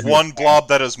there is one blob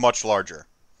that is much larger.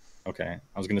 Okay,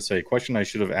 I was gonna say question I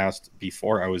should have asked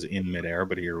before I was in midair,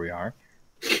 but here we are.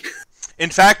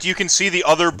 In fact, you can see the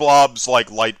other blobs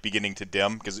like light beginning to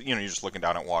dim because you're just looking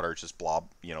down at water. It's just blob,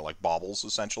 like baubles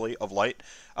essentially of light.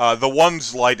 The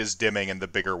one's light is dimming, and the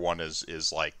bigger one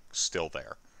is like still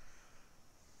there.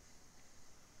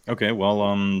 Okay,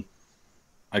 well,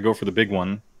 I go for the big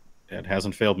one. It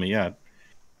hasn't failed me yet.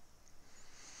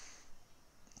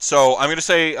 So I'm gonna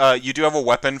say you do have a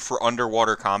weapon for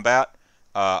underwater combat.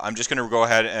 I'm just gonna go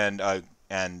ahead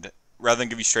and rather than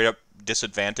give you straight up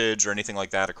disadvantage or anything like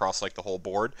that across like the whole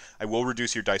board, I will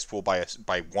reduce your dice pool by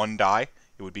one die.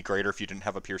 It would be greater if you didn't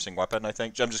have a piercing weapon, I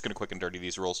think. I'm just going to quick and dirty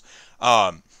these rules.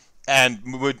 And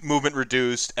movement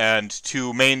reduced, and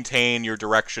to maintain your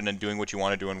direction and doing what you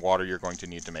want to do in water, you're going to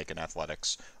need to make an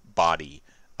athletics body.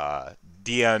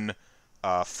 DN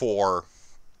 4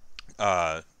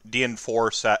 DN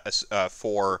 4 set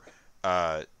 4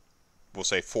 we'll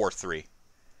say 4-3.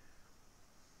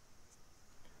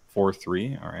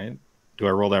 4-3. All right. Do I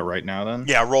roll that right now then?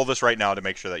 Yeah, roll this right now to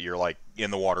make sure that you're like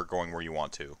in the water going where you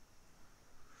want to.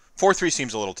 4-3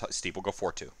 seems a little steep. We'll go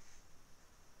 4-2.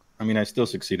 I mean, I still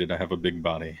succeeded. I have a big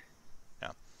body.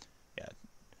 Yeah.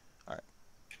 All right.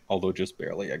 Although just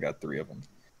barely. I got 3 of them.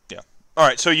 Yeah. All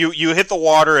right. So you hit the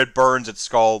water. It burns. It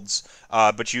scalds.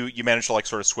 But you manage to like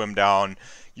sort of swim down.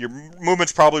 Your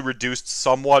movement's probably reduced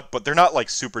somewhat, but they're not like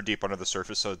super deep under the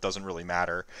surface, so it doesn't really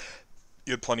matter.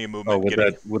 You had plenty of movement.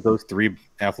 Oh, with those 3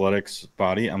 athletics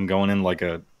body, I'm going in like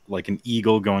an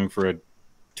eagle going for a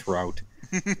trout.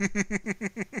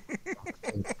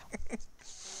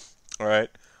 All right.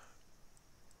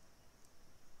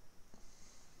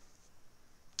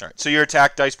 All right. So your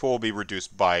attack dice pool will be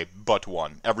reduced by but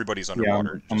 1. Everybody's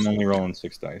underwater. Yeah, I'm only rolling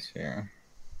 6 dice here.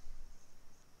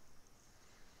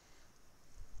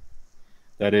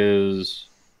 That is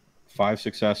 5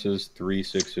 successes, 3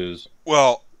 sixes.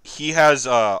 Well, he has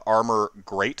armor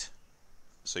great,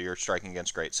 so you're striking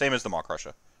against great. Same as the Maw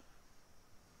Crusher.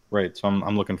 Right, so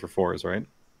I'm looking for 4s, right?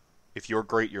 If you're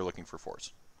great, you're looking for 4s.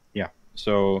 Yeah,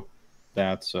 so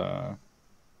that's 5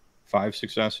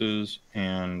 successes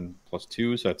and plus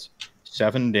 2, so that's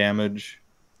 7 damage,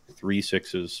 3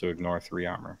 sixes, so ignore 3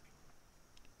 armor.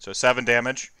 So 7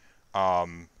 damage.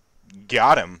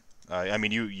 Got him. I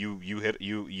mean,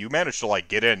 you managed to like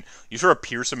get in. You sort of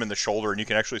pierce him in the shoulder, and you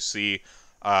can actually see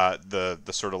the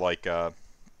sort of like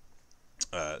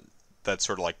that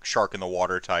sort of like shark in the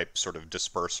water type sort of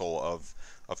dispersal of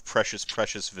precious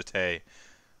vitae.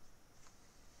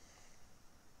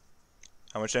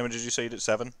 How much damage did you say you did?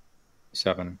 7?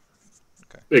 7.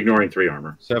 Okay. Ignoring 3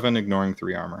 armor. 7, ignoring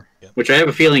 3 armor. Which I have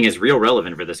a feeling is real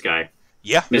relevant for this guy.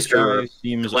 Yeah. Mr.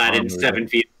 Seems Clad in armored. 7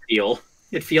 feet of steel.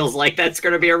 It feels like that's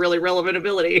going to be a really relevant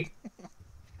ability.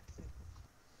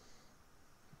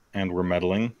 And we're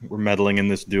meddling. We're meddling in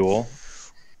this duel.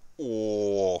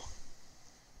 Oh.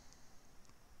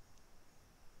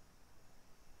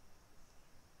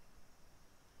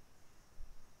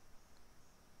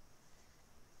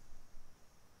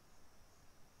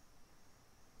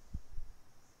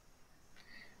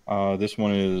 This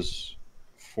one is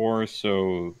 4,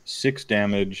 so 6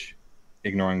 damage,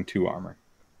 ignoring 2 armor.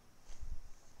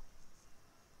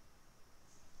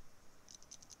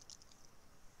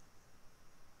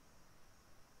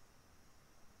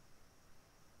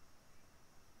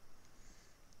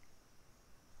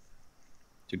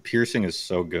 Dude, piercing is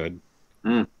so good.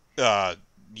 Yeah.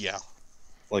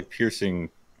 Like, piercing,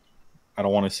 I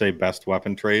don't want to say best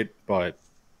weapon trait, but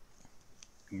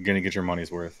you're going to get your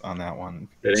money's worth on that one.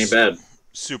 It ain't bad.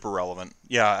 Super relevant.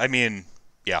 Yeah, I mean,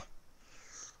 yeah.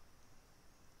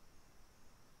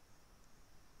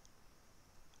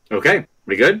 Okay,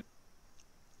 we good?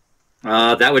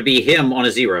 That would be him on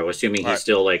a 0, assuming he's Right.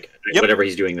 still like Yep. whatever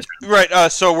he's doing this round.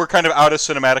 Right, so we're kind of out of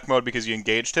cinematic mode because you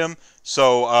engaged him.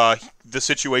 So the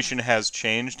situation has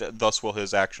changed, thus will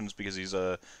his actions, because he's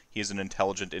an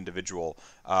intelligent individual.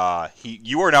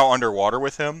 You are now underwater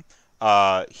with him.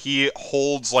 He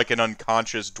holds like an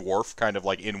unconscious dwarf, kind of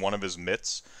like in one of his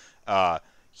mitts.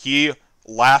 He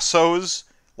lassos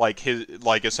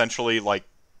essentially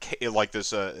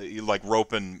this like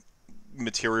rope and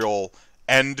material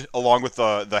end along with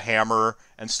the hammer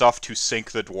and stuff to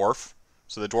sink the dwarf.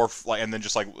 So the dwarf and then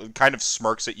just like kind of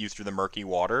smirks at you through the murky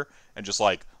water and just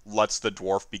like lets the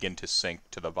dwarf begin to sink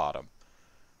to the bottom.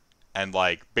 And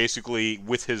like basically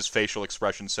with his facial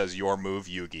expression says your move,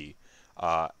 Yugi,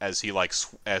 as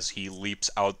he leaps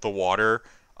out the water,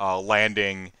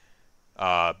 landing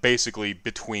basically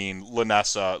between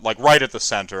Linessa, like right at the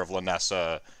center of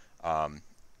Linessa.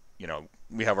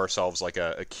 We have ourselves like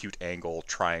a cute angle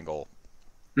triangle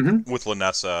with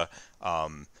Linessa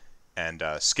and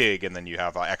Skig, and then you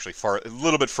have actually a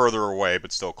little bit further away,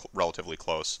 but still relatively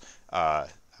close,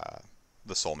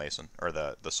 the Soul Mason or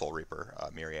the Soul Reaper,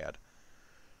 Myriad.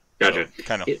 Gotcha. So,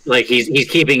 kind of like he's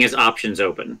keeping his options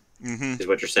open. Is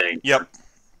what you're saying. Yep.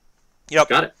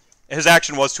 Got it. His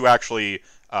action was to actually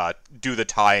do the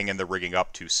tying and the rigging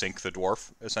up to sink the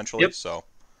dwarf, essentially. Yep. So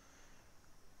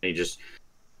He just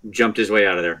jumped his way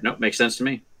out of there. Nope, makes sense to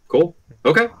me. Cool.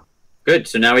 Okay. Good.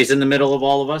 So now he's in the middle of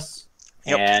all of us.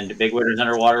 Yep. And Big Winter's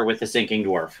underwater with the sinking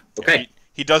dwarf. Okay.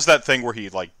 He does that thing where he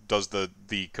like does the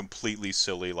completely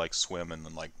silly like swim and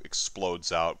then like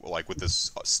explodes out like with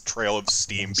this trail of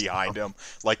steam behind him,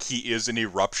 like he is an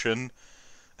eruption.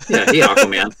 Yeah, he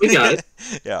Aquaman. We got it.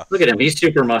 Yeah. Look at him. He's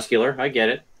super muscular. I get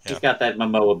it. He's got that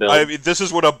Momoa build. I mean, this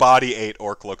is what a body 8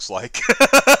 orc looks like.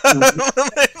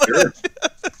 Sure.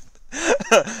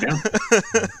 Yeah.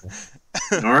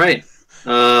 All right.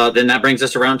 Then that brings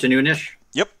us around to Noonish.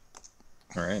 Yep.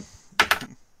 All right.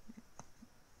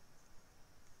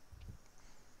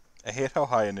 I hate how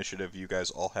high initiative you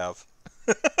guys all have.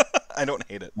 I don't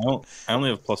hate it. Well, I only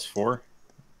have +4,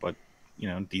 but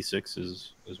D6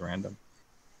 is random.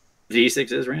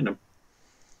 D6 is random.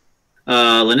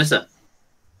 Linissa,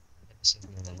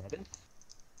 11.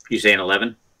 you saying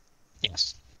 11?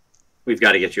 Yes. We've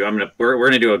got to get you. We're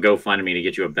gonna do a GoFundMe to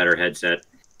get you a better headset.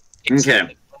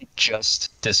 Okay.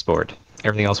 Just Discord.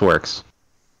 Everything else works.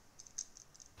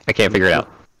 I can't figure it out.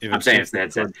 If I'm saying it's the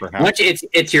headset. perhaps. Once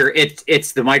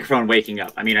it's the microphone waking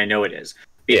up. I mean, I know it is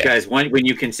because when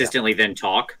you consistently then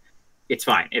talk, it's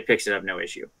fine. It picks it up, no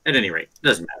issue. At any rate, it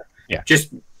doesn't matter. Yeah.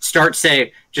 Just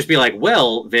just be like,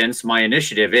 well, Vince, my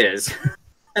initiative is,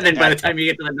 and then by the time you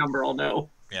get to the number, I'll know.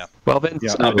 Yeah. Well, then,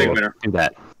 Yeah. Big winner. do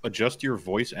that. Adjust your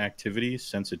voice activity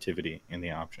sensitivity in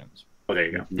the options. Oh, there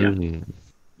you go. Yeah. Mm.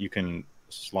 You can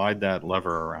slide that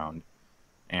lever around,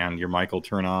 and your mic will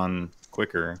turn on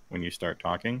quicker when you start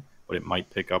talking, but it might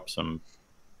pick up some,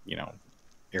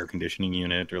 air conditioning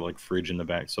unit or like fridge in the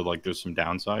back. So like there's some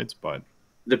downsides, but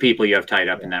The people you have tied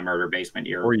up in that murder basement,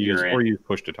 or use in.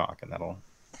 push to talk, and that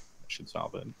should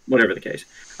solve it. Whatever the case.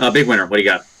 Big winner. What do you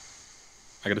got?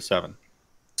 I got a 7.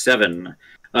 7.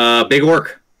 Big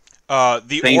orc.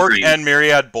 The Pain orc Train. and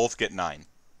Myriad both get 9.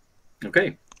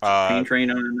 Okay. Pain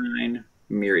Train on a 9.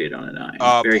 Myriad on a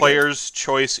 9. Very Player's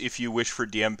choice if you wish for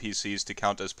DMPCs to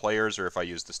count as players, or if I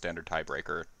use the standard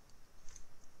tiebreaker.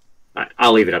 good.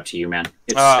 I'll leave it up to you, man.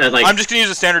 It's I'm just going to use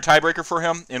a standard tiebreaker for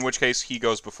him, in which case he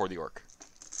goes before the orc.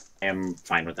 I am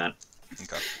fine with that.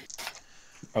 Okay.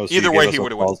 Oh, so Either you way, gave us he a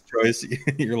would've won. false choice.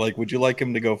 You're like, would you like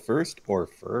him to go first or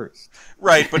first?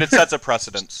 Right, but it sets a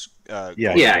precedence.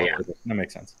 Yeah. That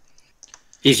makes sense.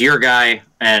 He's your guy,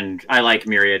 and I like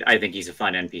Myriad. I think he's a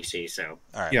fun NPC, so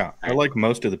All right. Yeah, I like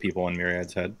most of the people in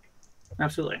Myriad's head.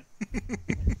 absolutely.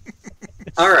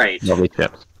 All right. Lovely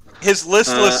tips. His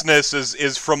listlessness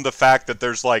is from the fact that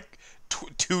there's like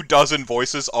 24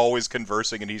 voices always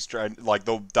conversing, and he's trying like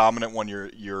the dominant one.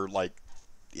 You're like,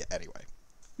 yeah. Anyway.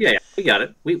 Yeah, we got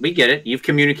it. We get it. You've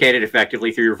communicated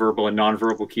effectively through your verbal and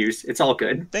nonverbal cues. It's all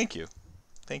good. Thank you.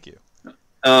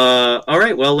 All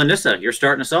right. Well, Lanissa, you're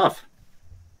starting us off.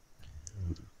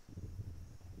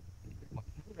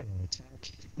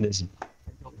 This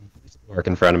work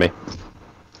in front of me.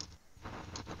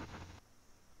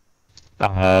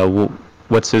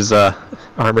 What's his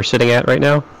armor sitting at right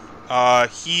now?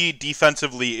 He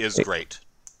defensively is great.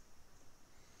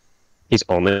 He's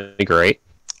only great.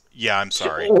 Yeah, I'm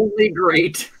sorry. Only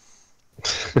great.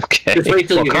 Okay. Just wait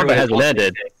till Well, you hear combat what hasn't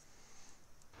ended.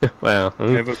 Well,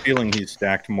 I have a feeling he's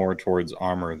stacked more towards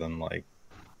armor than like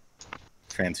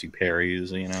fancy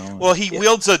parries, you know. Well, he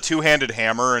wields a two-handed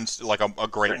hammer and like a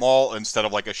great maul instead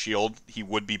of like a shield. He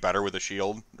would be better with a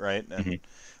shield, right? And,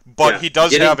 But he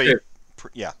does have a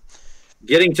yeah.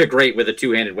 Getting to great with a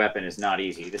two-handed weapon is not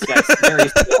easy. This guy's very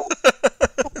skill.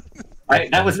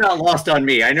 That was not lost on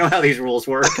me. I know how these rules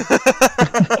work.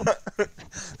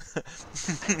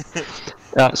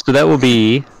 So that will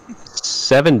be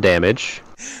 7 damage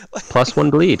plus 1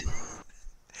 bleed.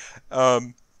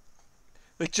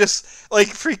 Like just like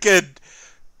freaking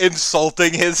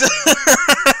insulting his.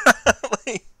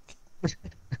 Like...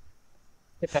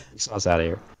 Get that sauce out of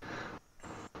here.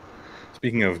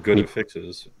 Speaking of good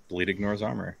fixes, bleed ignores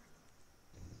armor.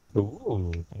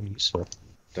 Ooh, useful.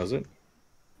 Does it?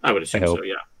 I would assume so,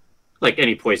 yeah. Like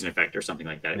any poison effect or something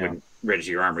like that, it wouldn't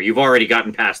register your armor. You've already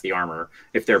gotten past the armor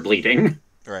if they're bleeding.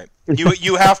 Right.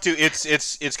 You have to.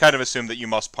 It's kind of assumed that you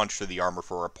must punch through the armor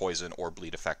for a poison or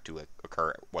bleed effect to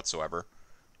occur whatsoever.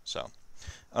 So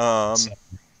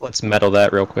let's metal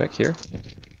that real quick here.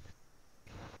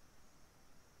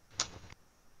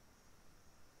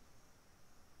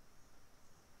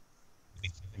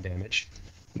 Damage.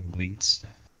 No bleeds.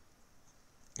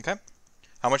 Okay.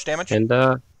 How much damage? And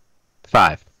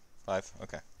 5. 5.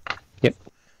 Okay. Yep.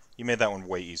 You made that one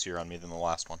way easier on me than the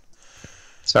last one.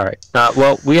 Sorry.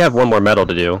 Well, we have one more metal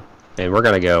to do, and we're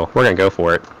gonna go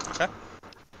for it. Okay.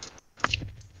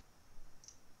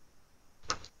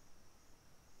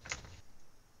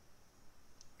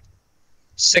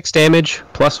 Six damage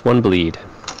plus 1 bleed.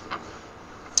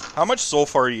 How much soul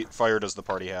fire does the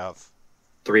party have?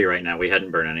 3 right now. We hadn't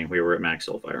burned any. We were at max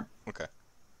soulfire. Okay.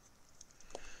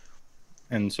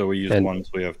 And so we use 1,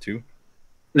 so we have 2.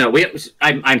 No,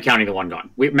 I'm counting the one gone.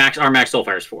 Our max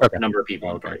soulfire is 4. Okay. Number of people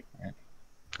in the party. Right.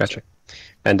 Gotcha.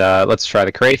 And let's try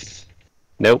the Kraith.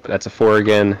 Nope, that's a 4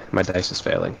 again. My dice is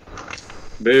failing.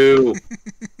 Boo.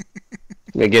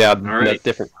 I'm gonna get out All right.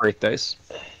 different Kraith dice.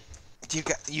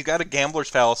 You got a gambler's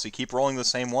fallacy. Keep rolling the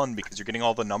same one because you're getting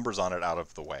all the numbers on it out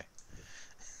of the way.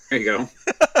 There you go.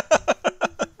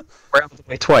 We're out of the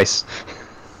way twice.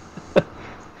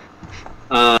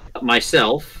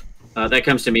 Myself, that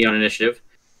comes to me on initiative.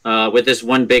 With this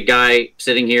one big guy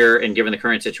sitting here and given the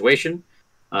current situation,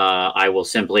 I will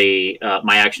simply,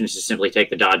 my action is to simply take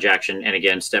the dodge action and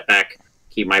again step back,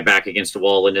 keep my back against the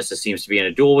wall. Lanissa seems to be in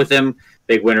a duel with him.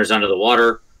 Big winner's under the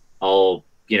water. I'll,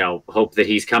 hope that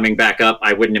he's coming back up.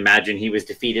 I wouldn't imagine he was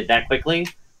defeated that quickly.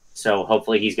 So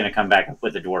hopefully he's going to come back up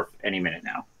with the dwarf any minute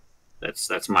now.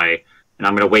 That's my, and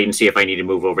I'm going to wait and see if I need to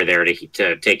move over there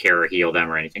to take care or heal them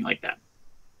or anything like that.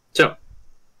 So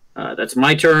that's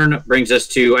my turn. Brings us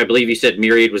to, I believe you said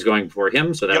Myriad was going before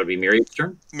him, so that would be Myriad's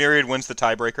turn. Myriad wins the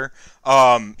tiebreaker.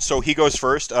 So he goes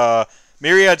first.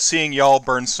 Myriad, seeing y'all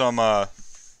burn some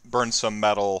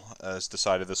metal, has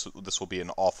decided this will be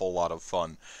an awful lot of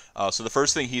fun. So the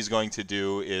first thing he's going to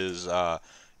do is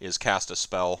cast a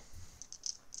spell.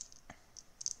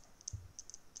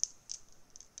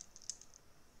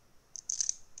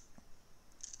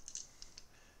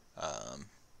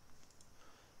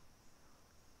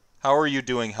 How are you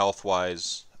doing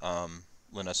health-wise,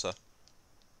 Lanissa?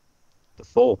 The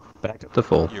full. Back up to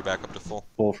full. You're back up to full.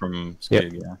 Full from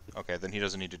Skig, yeah. Okay, then he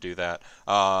doesn't need to do that.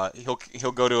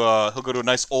 He'll go to a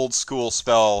nice old school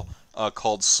spell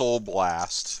called Soul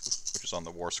Blast, which is on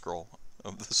the War Scroll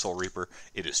of the Soul Reaper.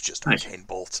 It is just Arcane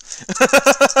Bolt.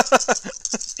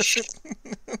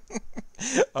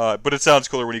 But it sounds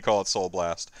cooler when you call it Soul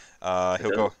Blast.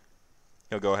 He'll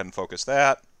go ahead and focus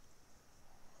that.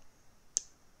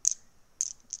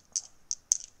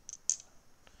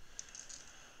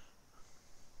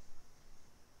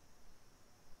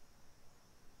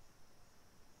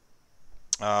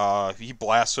 He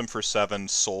blasts him for 7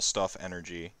 soul stuff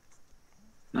energy.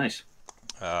 Nice.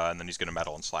 And then he's going to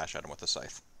metal and slash at him with a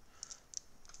scythe.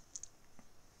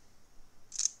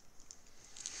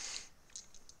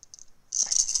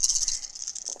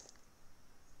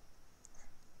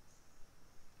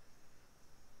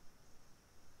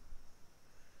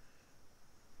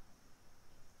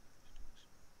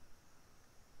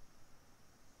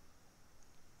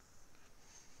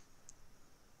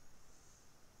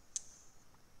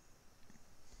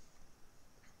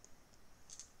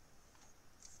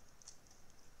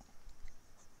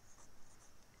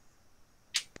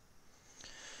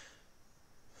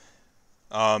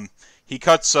 He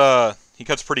cuts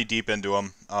pretty deep into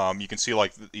him. You can see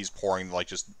like he's pouring like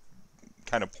just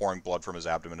kind of pouring blood from his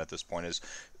abdomen at this point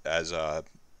as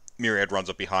Myriad runs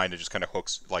up behind and just kind of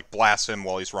blasts him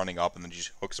while he's running up, and then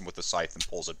just hooks him with the scythe and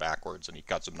pulls it backwards, and he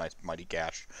cuts a nice mighty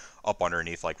gash up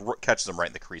underneath, like catches him right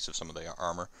in the crease of some of the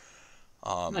armor.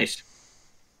 Nice.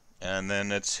 And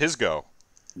then it's his go.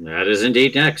 That is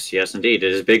indeed next. Yes, indeed.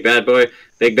 It is Big Bad Boy,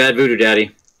 Big Bad Voodoo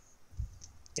Daddy.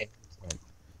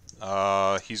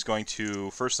 He's going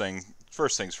to first things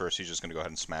first. He's just going to go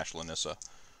ahead and smash Lanissa.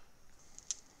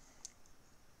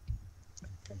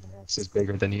 Axe is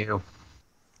bigger than you.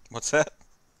 What's that?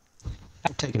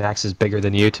 I'm taking axes bigger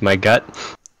than you to my gut.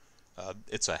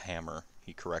 It's a hammer.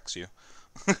 He corrects you.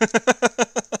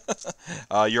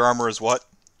 Your armor is what?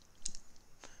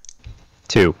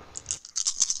 2.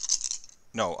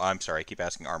 No, I'm sorry. I keep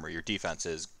asking armor. Your defense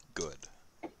is good.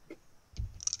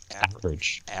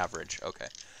 Average. Average. Okay.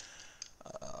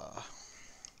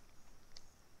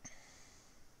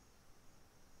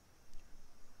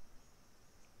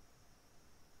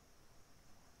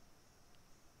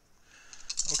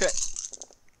 Okay.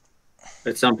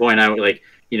 At some point, I would like,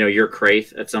 you're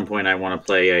Kraith. At some point, I want to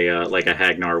play a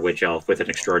Hagnar Witch Elf with an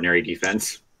extraordinary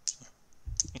defense.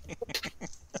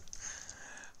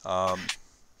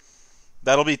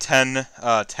 That'll be 10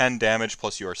 damage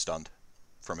plus you are stunned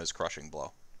from his crushing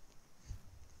blow.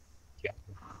 Yeah.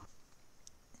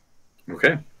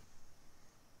 Okay.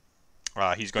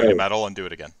 He's going to metal and do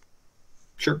it again.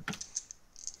 Sure.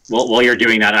 Well, while you're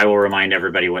doing that, I will remind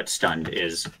everybody what stunned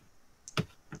is.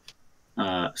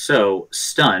 So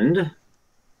stunned,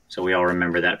 so we all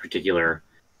remember that particular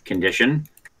condition,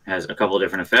 has a couple of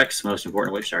different effects, most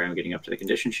important of which, sorry, I'm getting up to the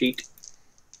condition sheet.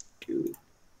 Here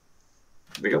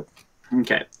we go.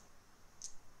 Okay.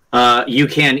 You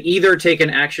can either take an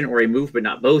action or a move, but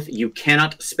not both. You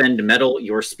cannot spend metal.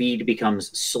 Your speed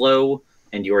becomes slow,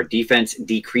 and your defense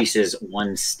decreases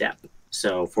 1 step.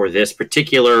 So for this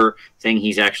particular thing,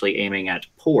 he's actually aiming at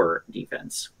poor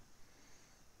defense.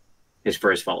 His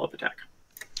first follow-up attack.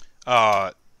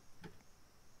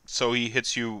 So he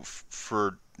hits you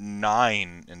for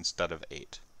 9 instead of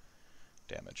 8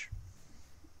 damage.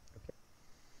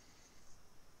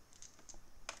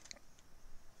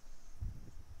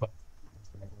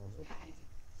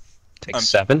 Take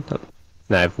 7.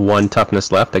 And I have 1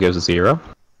 toughness left. That goes to 0.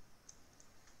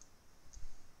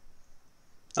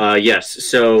 Yes.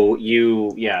 So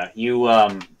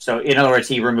so in other words,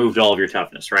 he removed all of your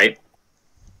toughness, right?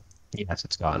 Yes,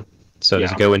 it's gone. So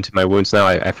does it go into my wounds now?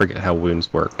 I forget how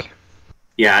wounds work.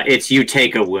 Yeah, it's you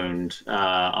take a wound.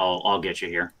 I'll get you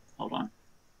here. Hold on.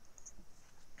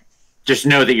 Just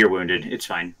know that you're wounded. It's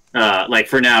fine. Like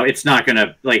for now, it's not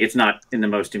gonna it's not in the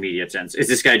most immediate sense. Is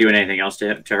this guy doing anything else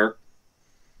to her?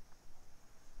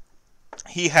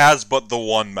 He has but the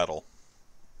 1 metal.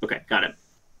 Okay, got it.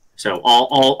 So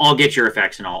I'll get your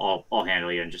effects and I'll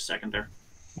handle you in just a second there.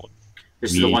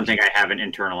 This is the one thing I haven't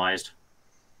internalized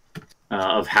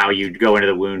of how you go into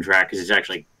the wound track, because it's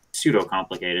actually pseudo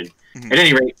complicated. Mm-hmm. At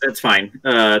any rate, that's fine.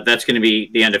 That's going to be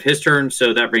the end of his turn,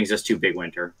 so that brings us to Big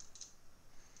Winter.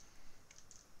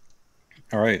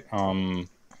 All right. I'm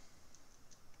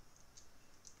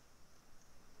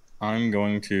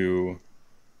going to...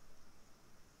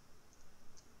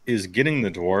 Is getting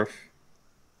the dwarf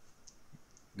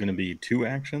going to be 2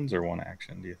 actions or 1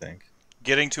 action, do you think?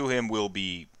 Getting to him will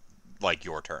be, like,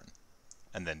 your turn.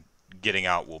 And then getting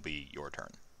out will be your turn.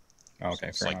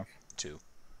 Okay, so fair enough. 2.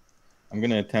 I'm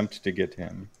going to attempt to get to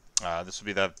him. This will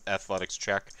be the athletics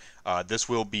check. This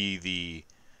will be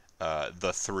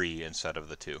the 3 instead of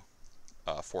the 2.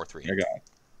 4-3. I got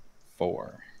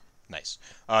 4. Nice.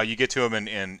 You get to him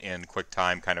in quick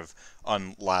time, kind of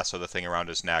unlasso the thing around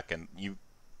his neck, and you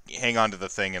hang on to the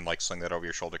thing and like sling that over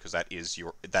your shoulder, because that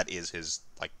is his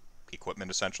like equipment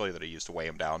essentially that he used to weigh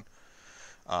him down.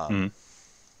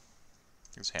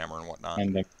 His hammer and whatnot.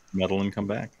 And then metal and come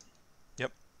back.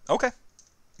 Yep. Okay.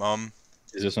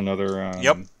 Is this another?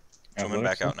 Yep. Coming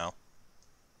back out now.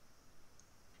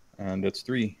 And that's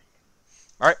 3.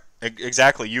 All right.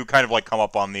 Exactly. You kind of like come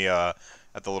up on the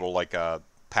at the little like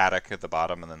paddock at the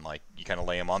bottom, and then like you kind of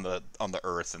lay him on the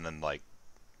earth, and then like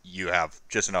you have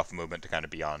just enough movement to kind of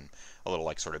be on a little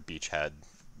like sort of beachhead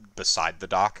beside the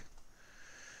dock.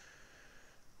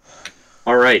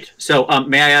 All right. So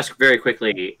may I ask very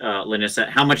quickly, Lanissa,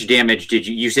 how much damage did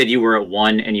you said you were at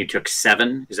 1 and you took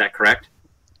 7? Is that correct?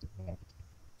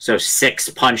 So 6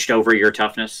 punched over your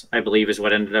toughness, I believe, is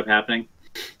what ended up happening.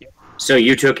 Yep. So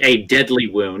you took a deadly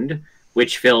wound,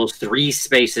 which fills 3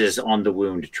 spaces on the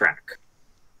wound track.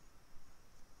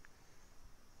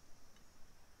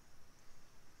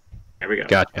 There we go.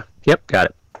 Gotcha. Yep, got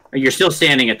it. You're still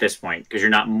standing at this point because you're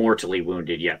not mortally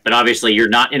wounded yet, but obviously you're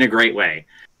not in a great way.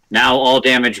 Now all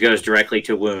damage goes directly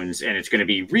to wounds, and it's going to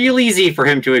be real easy for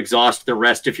him to exhaust the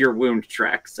rest of your wound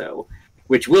track,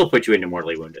 which will put you into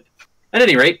mortally wounded. At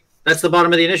any rate, that's the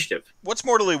bottom of the initiative. What's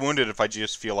mortally wounded if I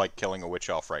just feel like killing a witch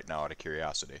elf right now out of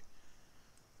curiosity?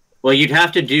 Well, you'd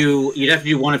have to do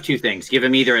one of two things. Give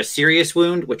him either a serious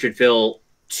wound, which would fill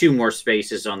 2 more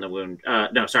spaces on the wound.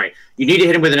 No, sorry. You need to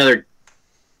hit him with another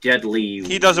deadly...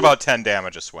 He does about 10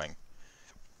 damage a swing.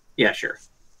 Yeah, sure.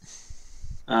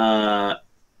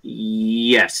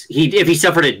 Yes. If he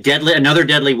suffered another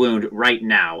deadly wound right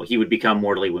now, he would become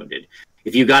mortally wounded.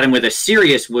 If you got him with a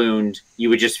serious wound, you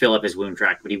would just fill up his wound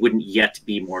track, but he wouldn't yet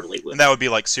be mortally wounded. And that would be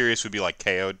like serious would be like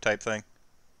KO'd type thing?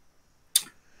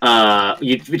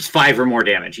 It's 5 or more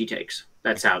damage he takes.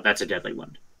 That's a deadly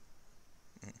wound.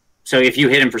 So if you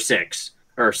hit him for 6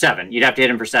 or 7, you'd have to hit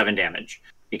him for 7 damage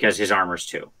because his armor's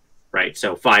 2, right?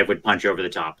 So 5 would punch over the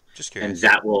top. Just curious.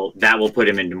 And that will put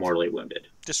him into mortally wounded.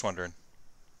 Just wondering.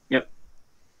 Yep.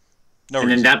 No and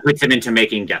reason. then that puts him into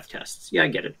making death tests. Yeah, I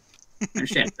get it. I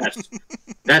understand.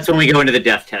 That's when we go into the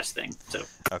death test thing. So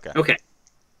okay.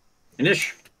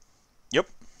 Inish. Yep.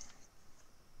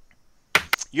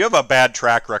 You have a bad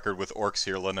track record with orcs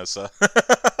here, Lanissa.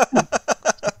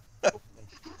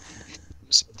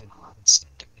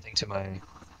 Everything to my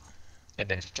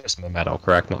Inish, just my metal,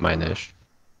 correct? Not my Inish.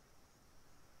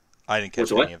 I didn't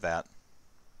catch What? any of that.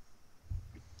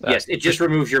 Yes, it just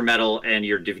removes your metal and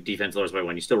your defense lowers by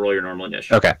 1. You still roll your normal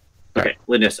Inish. Okay. Okay,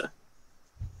 Lanissa.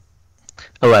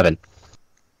 11.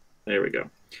 There we go.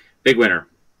 Big winner.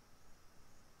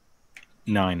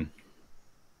 9.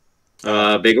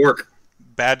 Big orc.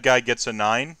 Bad guy gets a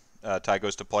 9. Tie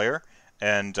goes to player.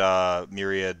 And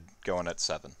Myriad going at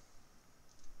 7.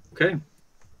 Okay.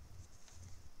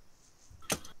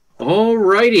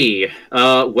 Alrighty.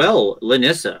 Well,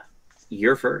 Lanissa,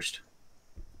 you're first.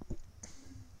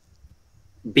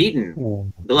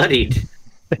 Beaten, bloodied,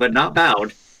 but not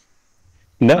bowed.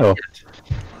 No,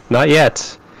 not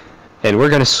yet. And we're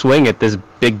gonna swing at this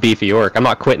big beefy orc. I'm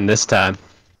not quitting this time.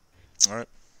 All right.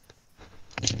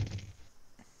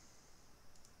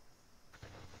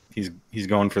 He's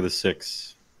going for the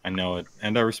 6. I know it,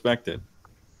 and I respect it.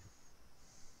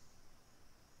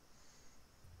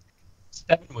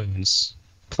 7 wounds,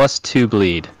 plus 2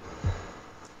 bleed.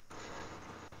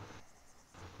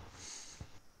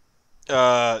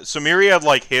 So Myriad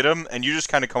like hit him, and you just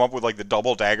kind of come up with like the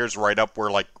double daggers right up where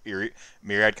like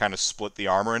Myriad kind of split the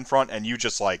armor in front, and you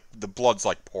just like the blood's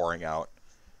like pouring out.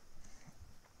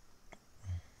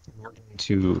 We're going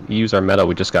to use our metal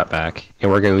we just got back, and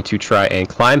we're going to try and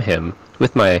climb him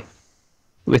with my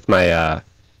what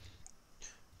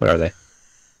are they?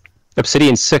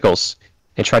 Obsidian sickles,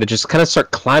 and try to just kind of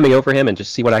start climbing over him and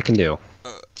just see what I can do.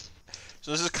 So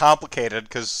this is complicated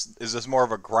because is this more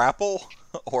of a grapple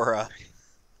or a?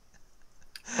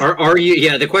 Are you?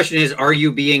 Yeah. The question is, are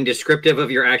you being descriptive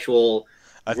of your actual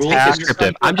rules? Attack?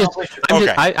 Descriptive. I'm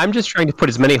Okay. just trying to put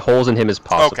as many holes in him as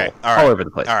possible. Okay, all right. All over the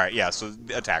place. All right, yeah. So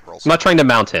attack rolls. I'm not trying to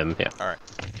mount him. Yeah. All right.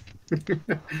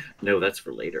 No, that's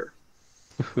for later.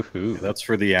 Yeah, that's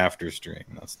for the after stream.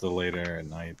 That's the later at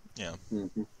night. Yeah.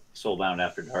 Mm-hmm. Soulbound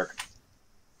After Dark.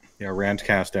 Yeah,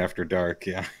 Rantcast after dark.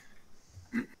 Yeah.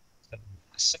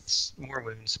 6 more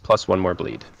wounds plus 1 more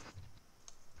bleed.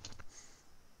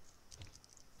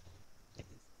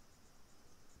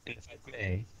 And if I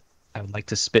may, I would like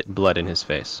to spit blood in his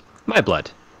face. My blood.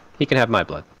 He can have my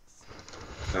blood.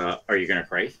 Are you gonna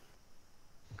pray?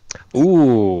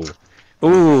 Ooh.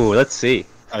 Ooh, let's see.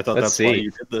 I thought Let's that's why see. you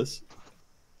did this.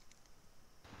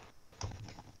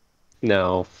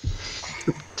 No.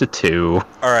 To 2.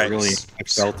 All right. Really, I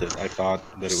felt it. I thought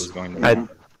that it was going to.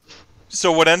 So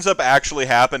what ends up actually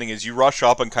happening is you rush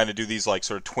up and kind of do these like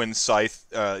sort of twin scythe,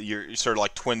 you're sort of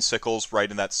like twin sickles right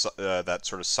in that that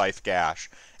sort of scythe gash,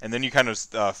 and then you kind of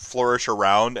flourish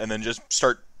around and then just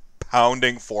start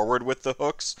pounding forward with the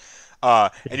hooks,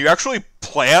 and you actually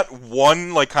plant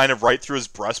one like kind of right through his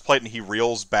breastplate, and he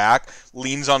reels back,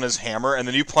 leans on his hammer, and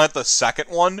then you plant the second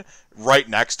one right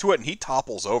next to it, and he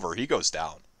topples over. He goes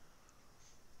down.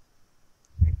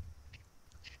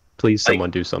 Please, someone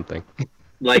do something.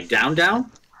 Like down?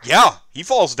 Yeah, he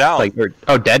falls down. Like,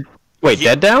 dead? Wait,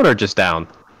 dead down or just down?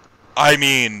 I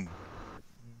mean,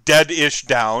 dead-ish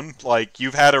down. Like,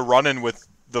 you've had a run-in with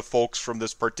the folks from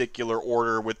this particular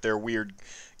order with their weird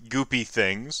goopy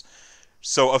things.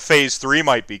 So a phase 3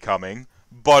 might be coming.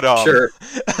 But, Sure.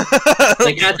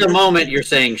 Like, at the moment, you're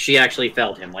saying she actually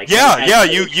felt him. Like, you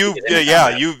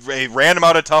ran him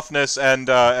out of toughness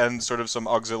and sort of some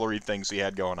auxiliary things he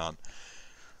had going on.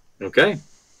 Okay.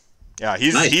 Yeah,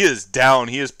 Nice. he is down.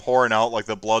 He is pouring out like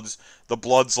the blood's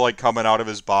like coming out of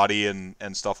his body and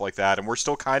stuff like that. And we're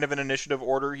still kind of in initiative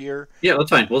order here. Yeah,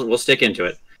 that's fine. We'll stick into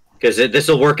it because this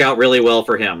will work out really well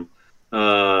for him.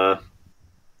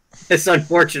 It's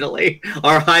unfortunately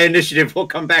our high initiative will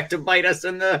come back to bite us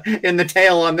in the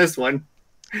tail on this one.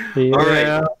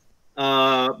 Yeah.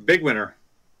 All right, big winner.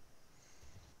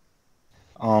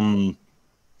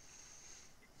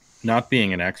 Not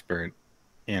being an expert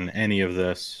in any of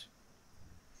this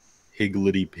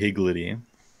higgledy-piggledy,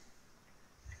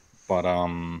 but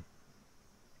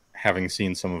having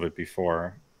seen some of it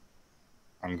before,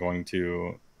 I'm going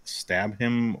to stab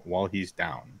him while he's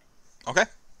down. Okay.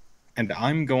 And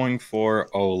I'm going for,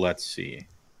 let's see.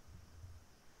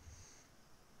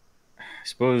 I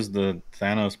suppose the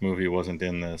Thanos movie wasn't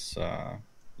in this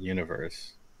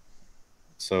universe.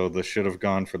 So this should have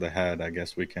gone for the head. I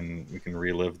guess we can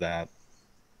relive that.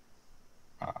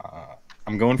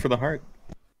 I'm going for the heart.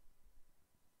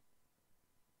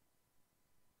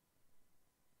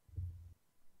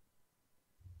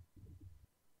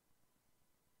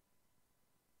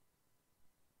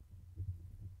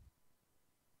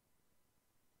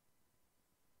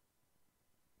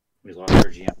 We lost our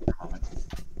GM for a moment.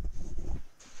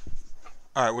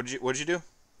 All right. What'd you do?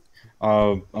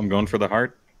 I'm going for the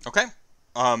heart. Okay.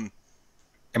 Am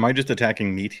I just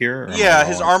attacking meat here? Yeah,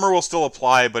 his armor will still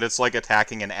apply, but it's like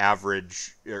attacking an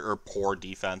average or poor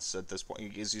defense at this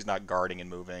point because he's not guarding and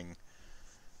moving.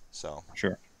 So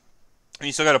Sure. and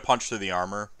you still got to punch through the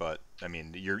armor, but I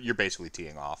mean you're basically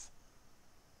teeing off.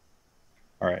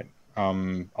 All right.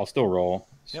 I'll still roll.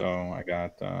 Yep. So I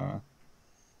got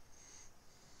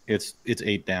it's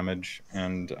 8 damage,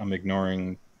 and I'm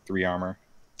ignoring 3 armor.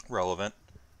 Relevant.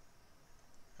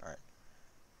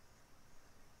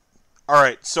 All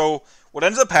right. So what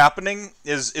ends up happening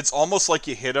is it's almost like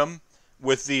you hit him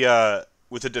with the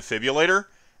defibrillator,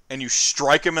 and you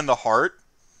strike him in the heart,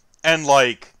 and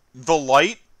like the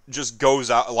light just goes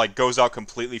out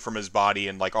completely from his body,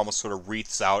 and like almost sort of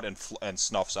wreaths out and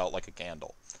snuffs out like a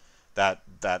candle. That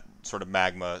sort of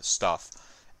magma stuff,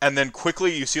 and then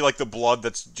quickly you see like the blood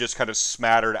that's just kind of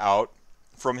smattered out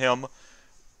from him,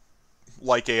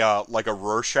 like a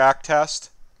Rorschach test,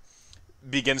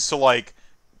 begins to like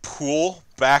pool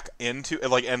back into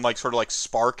and sort of like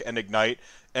spark and ignite,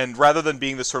 and rather than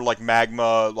being this sort of like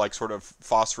magma like sort of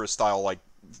phosphorus style like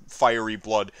fiery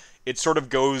blood, it sort of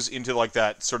goes into like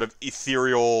that sort of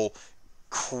ethereal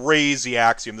crazy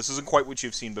axiom. This isn't quite what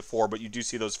you've seen before, but you do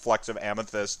see those flecks of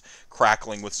amethyst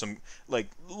crackling with some like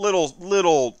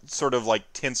little sort of like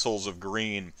tinsels of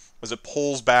green as it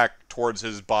pulls back towards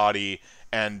his body,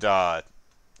 and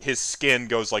his skin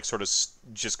goes like sort of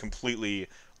just completely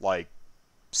like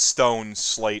stone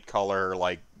slate color,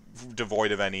 like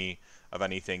devoid of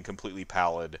anything, completely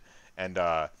pallid, and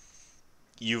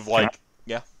you've like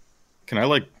Can I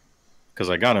like, because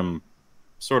I got him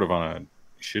sort of on a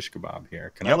shish kebab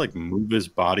here. Can I like move his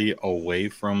body away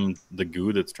from the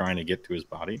goo that's trying to get to his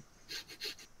body?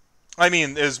 I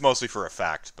mean, it's mostly for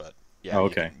effect, but yeah,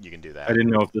 okay, you can do that. I didn't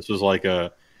know if this was like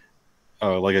a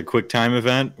quick time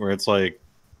event where it's like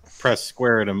press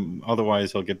square to him,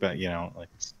 otherwise he'll get back. You know, like.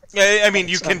 Yeah, I mean,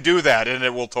 you can do that, and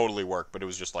it will totally work, but it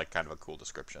was just, like, kind of a cool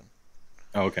description.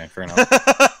 Oh, okay, fair enough.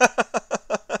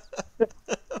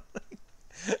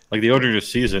 Like, the odor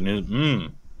just sees it and is,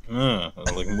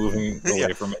 like, moving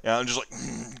away from it. Yeah, I'm just like,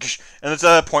 and it's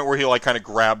at that point where he, like, kind of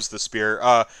grabs the spear.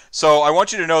 So I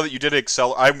want you to know that you did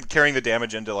I'm carrying the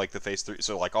damage into, like, the phase 3,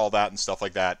 so, like, all that and stuff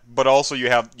like that. But also you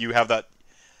have that,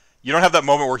 you don't have that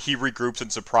moment where he regroups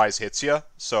and surprise hits you,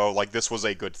 so, like, this was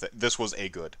a good this was a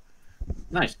good.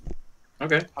 Nice.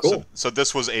 Okay, cool. So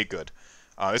this was a good.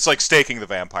 It's like staking the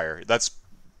vampire. That's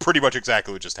pretty much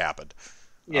exactly what just happened.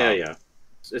 Yeah.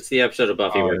 It's the episode of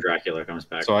Buffy where Dracula comes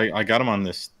back. So I got him on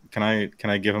this. Can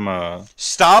I give him a...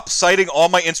 Stop citing all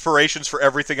my inspirations for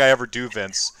everything I ever do,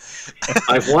 Vince.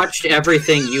 I've watched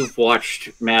everything you've watched,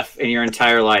 Meth, in your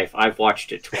entire life. I've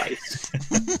watched it twice.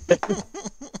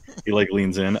 He like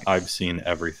leans in. I've seen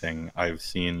everything. I've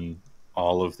seen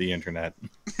all of the internet.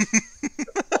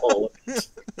 All of it.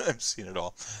 I've seen it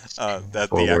all.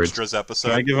 The extras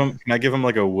episode. Can I give him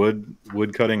like a wood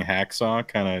cutting hacksaw,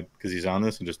 kind of, because he's on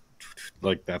this, and just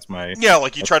like that's my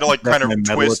like you try to like kind of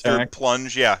twist attack. or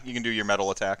plunge. Yeah, you can do your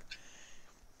metal attack.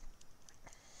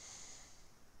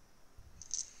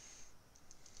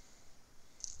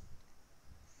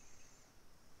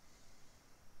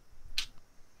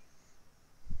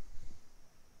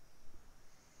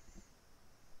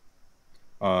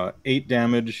 Uh, 8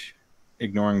 damage,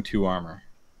 ignoring 2 armor.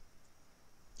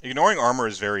 Ignoring armor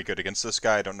is very good against this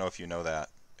guy. I don't know if you know that.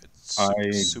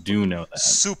 I Super- do know that.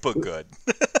 Super good.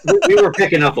 We were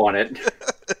picking up on it.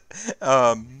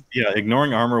 Yeah,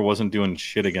 ignoring armor wasn't doing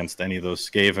shit against any of those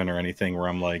Skaven or anything where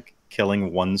I'm like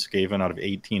killing one Skaven out of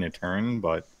 18 a turn,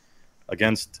 but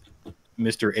against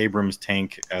Mr. Abrams'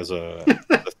 tank as a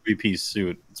three-piece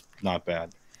suit, it's not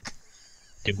bad.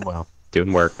 Doing well.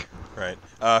 Doing work. Right.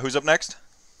 Who's up next?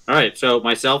 All right, so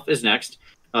myself is next.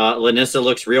 Lanissa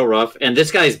looks real rough, and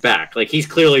this guy's back. Like, he's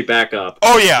clearly back up.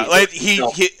 Oh yeah, He's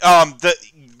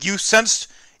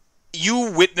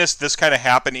you witnessed this kind of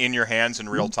happen in your hands in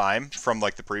real time from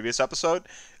like the previous episode.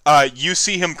 You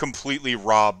see him completely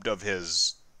robbed of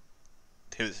his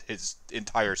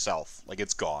entire self. Like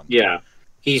it's gone. Yeah,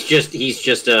 he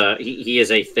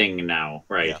is a thing now,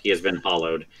 right? Yeah. He has been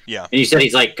hollowed. Yeah. And you said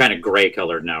he's like kind of gray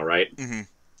colored now, right? Mm-hmm.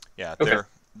 Yeah. Okay.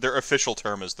 Their official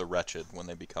term is the wretched when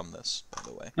they become this. By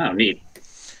the way. Oh, neat.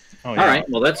 Oh, All right,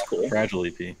 well that's cool. Fragile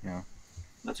EP, yeah.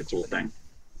 That's a cool thing.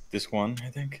 This one, I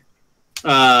think.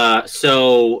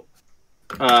 So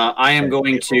I am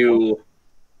going to.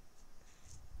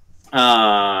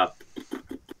 We're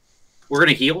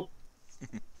gonna heal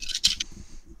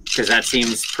because that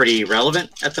seems pretty relevant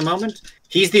at the moment.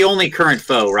 He's the only current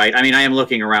foe, right? I mean, I am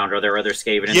looking around. Are there other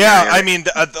Skaven in Yeah, there? I mean,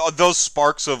 those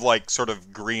sparks of like sort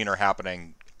of green are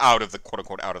happening out of the quote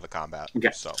unquote out of the combat. Okay.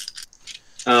 So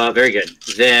Very good.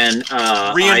 Then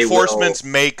reinforcements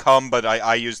may come, but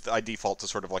I default to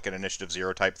sort of like an initiative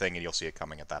 0 type thing, and you'll see it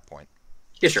coming at that point.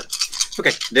 Yeah, sure.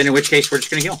 Okay, then in which case we're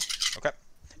just gonna heal. Okay.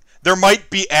 There might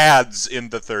be ads in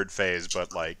the third phase,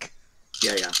 but like.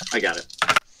 Yeah, I got it.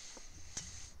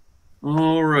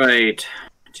 All right.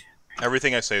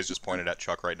 Everything I say is just pointed at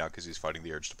Chuck right now because he's fighting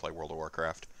the urge to play World of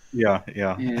Warcraft. Yeah,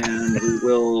 yeah. And we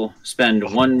will spend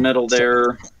 1 medal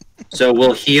there. So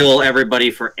we'll heal everybody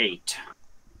for 8.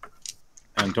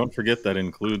 And don't forget that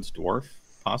includes Dwarf,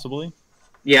 possibly.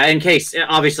 Yeah, in case,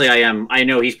 obviously I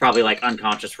know he's probably like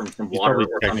unconscious from He's water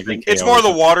probably or technically something. It's more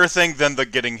the water thing than the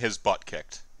getting his butt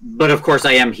kicked. But of course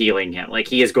I am healing him. Like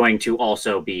he is going to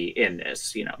also be in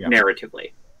this, Yeah.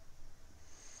 narratively.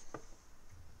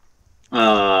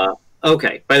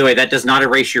 Okay. By the way, that does not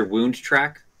erase your wound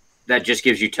track. That just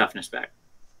gives you toughness back,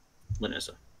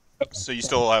 Lanissa. So you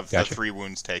still have Gotcha. the 3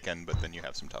 wounds taken, but then you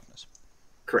have some toughness.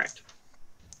 Correct.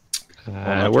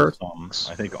 Well, Work.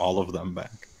 I think all of them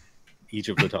back. Each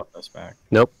of the toughness back.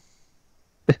 Nope.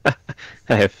 I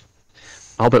have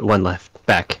all but 1 left.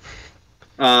 Back.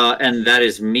 And that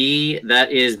is me.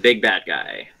 That is Big Bad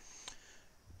Guy.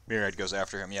 Myriad goes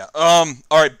after him, yeah.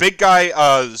 Alright, big guy,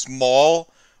 Maul.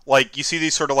 Like, you see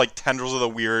these sort of, like, tendrils of the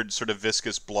weird, sort of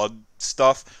viscous blood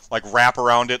stuff, like, wrap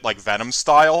around it, like, Venom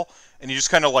style, and he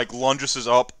just kind of, like, lunges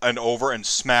up and over and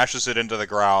smashes it into the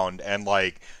ground, and,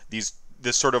 like, this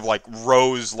sort of, like,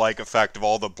 rose-like effect of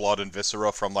all the blood and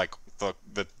viscera from, like,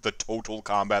 the total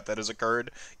combat that has occurred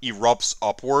erupts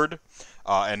upward,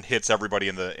 and hits everybody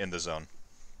in the zone.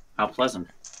 How pleasant.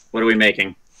 What are we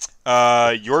making?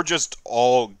 You're just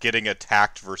all getting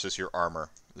attacked versus your armor.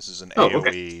 This is an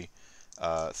AoE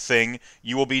thing.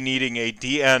 You will be needing a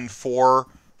DN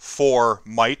for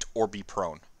might or be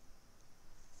prone.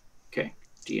 Okay.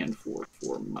 DN4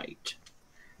 for might.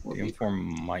 The for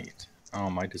might. Oh,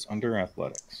 might is under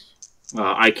athletics.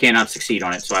 I cannot succeed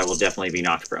on it, so I will definitely be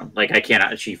knocked prone. Like, I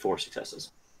cannot achieve 4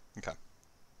 successes. Okay.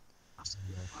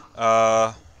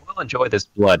 I will enjoy this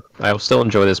blood. I will still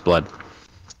enjoy this blood.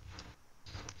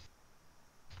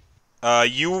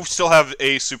 You still have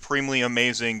a supremely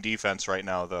amazing defense right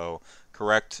now, though.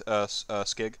 Correct,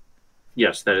 Skig?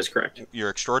 Yes, that is correct. You're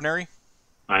extraordinary?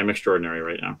 I'm extraordinary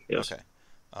right now. Yes. Okay.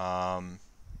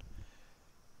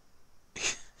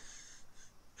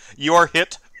 You are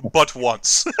hit but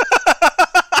once.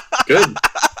 Good.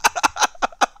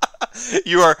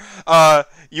 You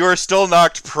are still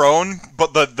knocked prone,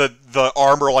 but the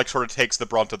armor like sort of takes the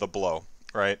brunt of the blow,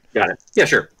 right? Got it. Yeah,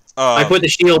 sure. I put the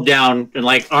shield down and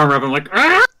like armor up. I'm like,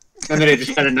 ah! And then it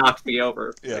just kind of knocks me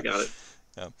over. Yeah. I got it.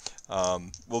 Yeah.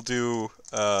 We'll do.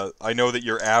 I know that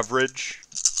you're average.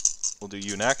 We'll do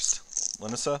you next,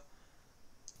 Lanissa.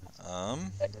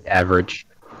 Average.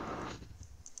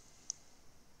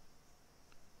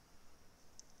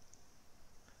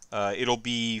 It'll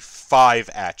be 5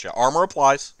 at you. Armor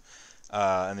applies,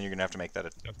 and then you're gonna have to make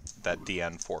that that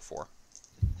DN 4/4.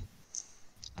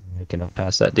 I cannot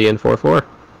pass that DN4/4.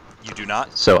 You do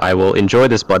not. So I will enjoy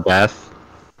this bloodbath.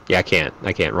 Yeah, I can't.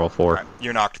 I can't roll 4. Right.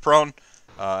 You're knocked prone,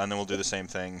 and then we'll do the same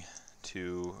thing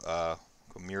to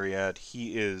Myriad.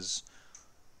 He is.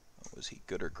 Was he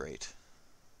good or great?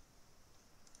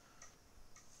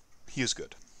 He is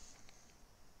good,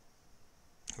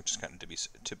 which is kind of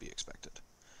to be expected.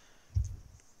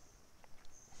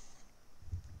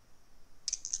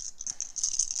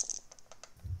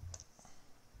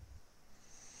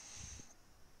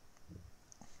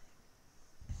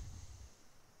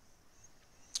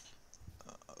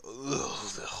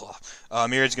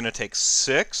 Myriad's going to take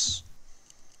 6.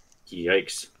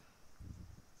 Yikes.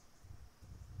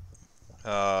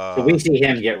 Uh, We see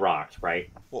him get rocked, right?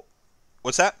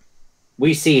 what's that?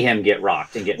 We see him get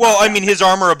rocked and get. Well, knocked I out. mean, his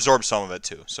armor absorbs some of it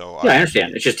too. So Yeah, I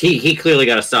understand. It's just he clearly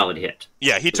got a solid hit.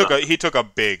 yeah, he took a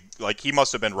big, like, he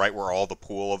must have been right where all the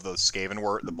pool of the Skaven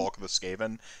were, the bulk of the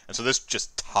Skaven, and so this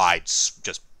just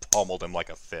just pummeled him like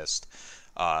a fist.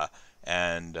 Hang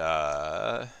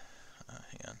on,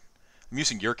 I'm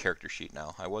using your character sheet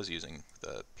now. I was using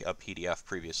a PDF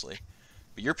previously,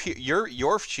 but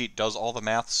your sheet does all the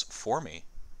maths for me.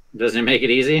 Doesn't it make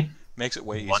it easy? Makes it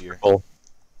way easier. Wonderful.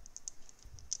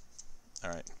 All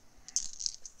right.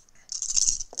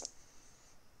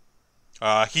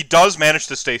 He does manage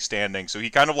to stay standing, so he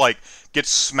kind of like gets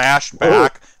smashed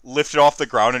back, lifted off the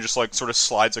ground, and just like sort of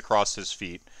slides across his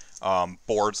feet.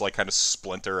 Boards like kind of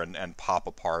splinter and pop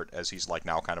apart as he's like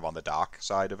now kind of on the dock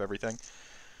side of everything.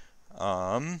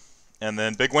 And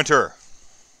then Big Winter.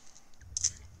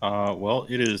 Well,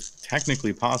 it is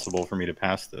technically possible for me to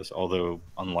pass this, although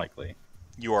unlikely.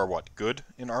 You are what? Good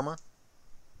in armor?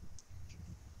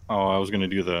 Oh, I was going to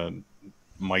do the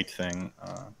might thing.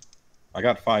 I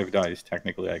got 5 dice.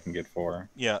 Technically, I can get 4.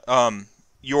 Yeah.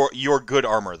 Your good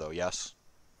armor though, yes.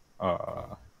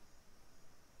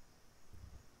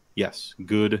 Yes,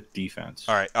 good defense.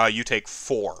 All right. You take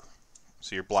 4,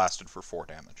 so you're blasted for 4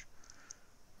 damage.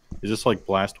 Is this like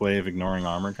blast wave, ignoring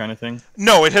armor kind of thing?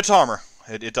 No, it hits armor.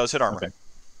 It does hit armor. Okay.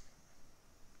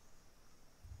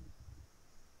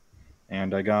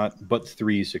 And I got but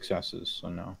 3 successes, so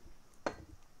no.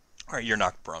 All right, you're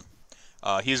knocked prone.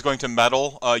 He's going to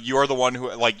metal. You are the one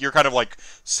who, like, you're kind of like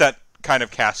set, kind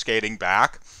of cascading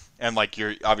back, and like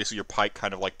obviously your pike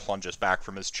kind of like plunges back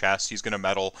from his chest. He's going to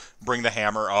metal, bring the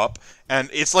hammer up, and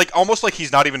it's like almost like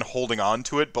he's not even holding on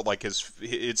to it, but like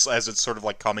it's as it's sort of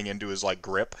like coming into his like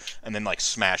grip, and then like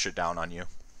smash it down on you.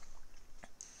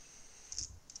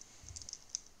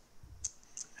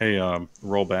 Hey,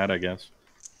 roll bad, I guess.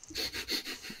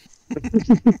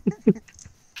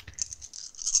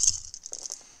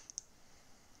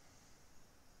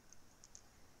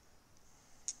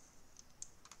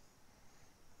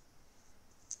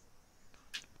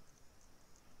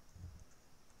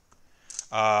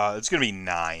 It's going to be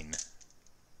 9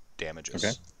 damages.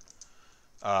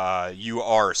 Okay. You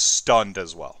are stunned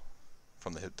as well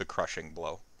from the crushing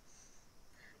blow.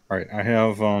 All right, I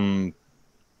have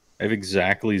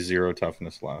exactly 0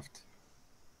 toughness left.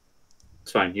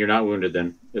 It's fine. You're not wounded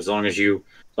then. As long as you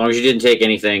didn't take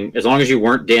anything, as long as you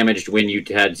weren't damaged when you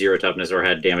had 0 toughness or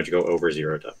had damage go over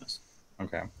 0 toughness.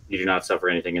 Okay. You do not suffer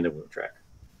anything in the wound track.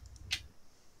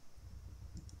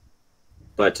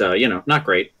 But not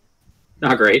great.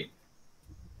 Not great.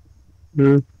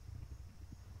 I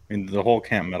mean, the whole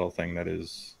camp metal thing,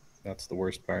 that's the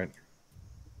worst part.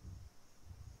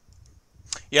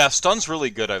 Yeah, stun's really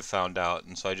good, I've found out,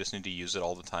 and so I just need to use it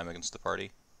all the time against the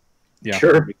party. Yeah,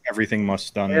 Sure. everything must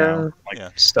stun now. Like, Yeah.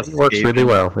 Stuff works really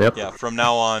well. Yep. Yeah, from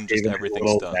now on, just even everything's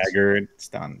little stuns. dagger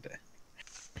stunned.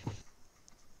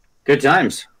 Good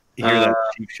times. You hear that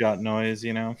cheap shot noise,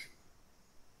 you know?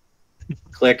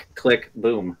 Click, click,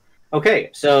 boom. Okay,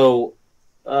 so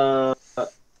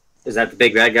is that the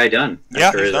big bad guy done? Yeah,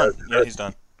 After he's his- done. Yeah, he's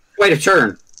done. Quite a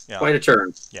turn. Yeah. Quite a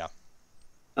turn. Yeah.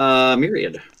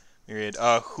 Myriad. Myriad.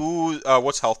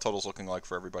 What's health totals looking like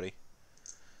for everybody?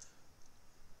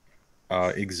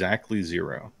 Exactly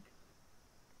 0.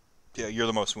 Yeah, you're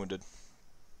the most wounded.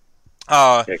 Okay,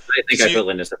 I think so I put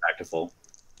Lindis back to full.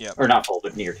 Yeah. Or not full,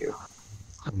 but near to.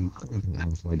 I'm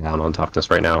halfway down on toughness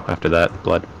right now after that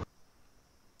blood.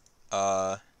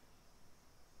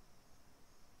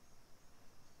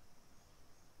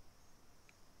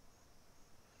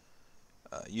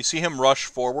 You see him rush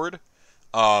forward,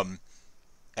 and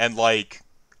like,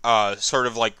 sort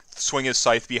of like swing his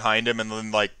scythe behind him, and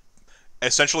then like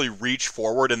essentially reach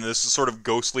forward, and this sort of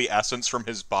ghostly essence from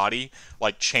his body,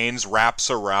 like chains wraps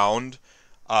around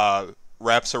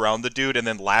the dude, and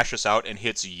then lashes out and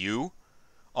hits you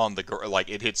on the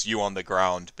it hits you on the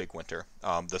ground, Big Winter.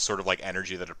 The sort of like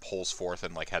energy that it pulls forth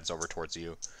and like heads over towards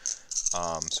you.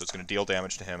 So it's going to deal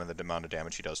damage to him, and the amount of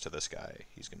damage he does to this guy,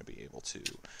 he's going to be able to.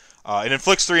 It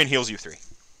inflicts 3 and heals you 3.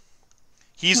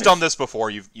 He's Nice. done this before.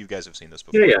 You guys have seen this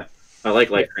before. Yeah. I like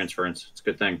life transference. It's a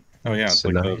good thing. Oh, yeah, it's So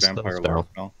like now the he's still vampire spell.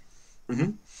 lore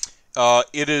spell.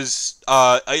 It is.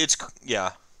 It's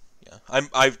yeah.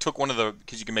 I took one of the,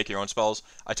 because you can make your own spells.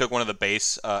 I took one of the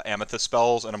base amethyst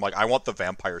spells, and I'm like, I want the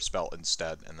vampire spell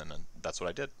instead, and then that's what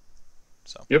I did.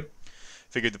 So. Yep.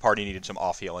 Figured the party needed some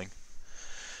off healing.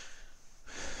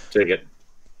 Take it.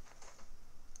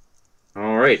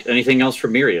 All right. Anything else for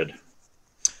Myriad?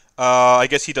 I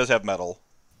guess he does have metal.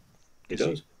 He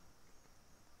does.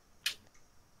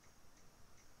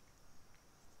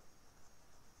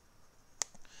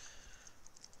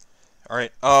 All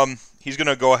right. He's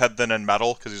gonna go ahead then and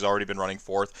metal because he's already been running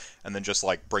fourth, and then just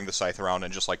like bring the scythe around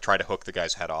and just like try to hook the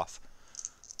guy's head off.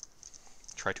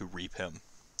 Try to reap him.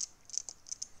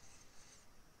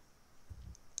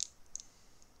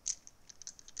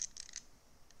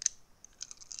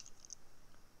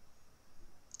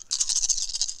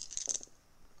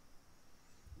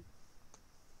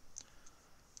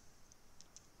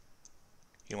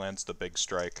 He lands the big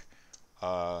strike.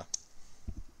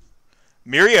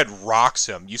 Myriad rocks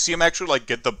him. You see him actually like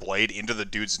get the blade into the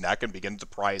dude's neck and begin to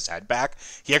pry his head back.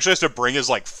 He actually has to bring his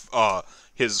like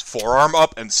his forearm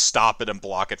up and stop it and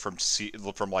block it from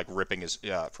like ripping his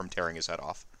from tearing his head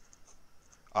off.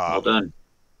 Well done.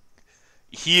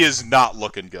 He is not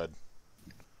looking good.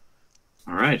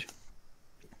 All right.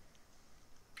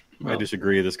 I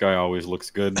disagree. This guy always looks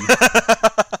good.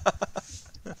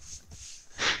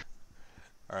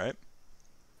 All right.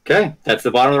 Okay, that's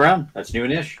the bottom of the round. That's new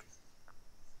and ish.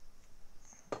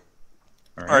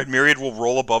 All right. Myriad will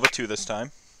roll above a 2 this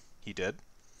time. He did.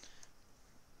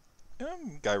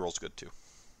 Guy rolls good too.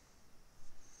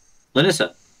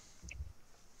 Linissa.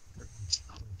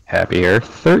 Happy here.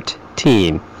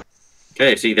 13.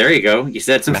 Okay, see, there you go. You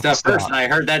said some stuff first, and I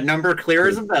heard that number clear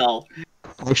as a bell.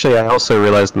 Actually, I also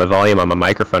realized my volume on my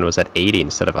microphone was at 80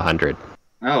 instead of 100.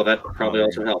 Oh, that probably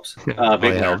also helps. Big Really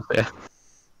winner. helped, yeah.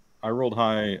 I rolled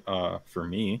high for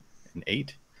me, an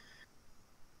 8.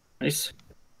 Nice.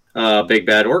 Big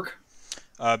bad orc.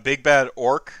 Big bad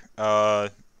orc.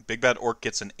 Big bad orc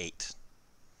gets an 8.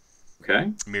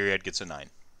 Okay. Myriad gets a 9.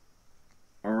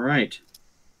 All right.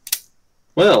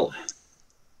 Well,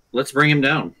 let's bring him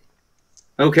down.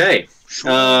 Okay.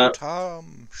 Shoot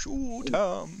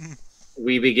him.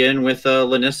 We begin with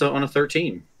Lanissa on a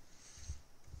 13.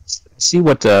 See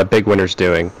what Big Winner's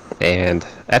doing, and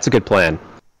that's a good plan.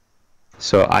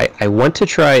 So I want to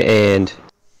try and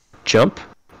jump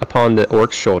upon the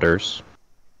orc's shoulders,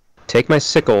 take my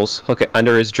sickles, hook it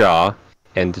under his jaw,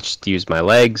 and just use my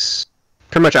legs.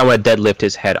 Pretty much I want to deadlift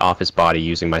his head off his body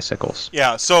using my sickles.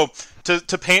 Yeah, so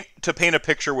to paint a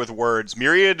picture with words,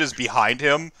 Myriad is behind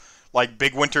him, like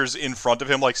Big Winter's in front of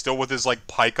him, like still with his like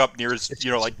pike up near his,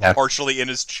 like partially in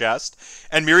his chest,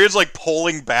 and Myriad's like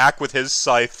pulling back with his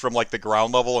scythe from like the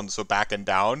ground level and so back and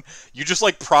down. You just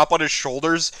like prop on his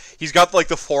shoulders. He's got like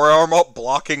the forearm up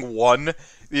blocking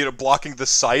blocking the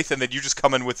scythe, and then you just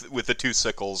come in with the 2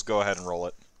 sickles. Go ahead and roll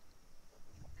it.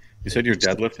 You said you're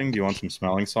deadlifting. Do you want some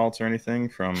smelling salts or anything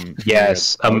from?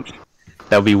 Yes, that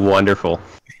would be wonderful.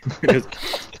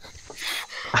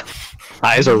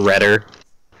 Eyes are redder,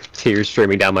 tears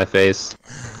streaming down my face.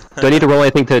 Do I need to roll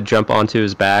anything to jump onto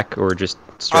his back, or just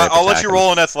straight up I'll let attack you him?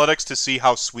 roll in athletics to see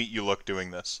how sweet you look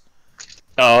doing this.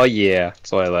 Oh yeah,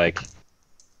 that's what I like.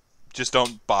 Just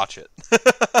don't botch it.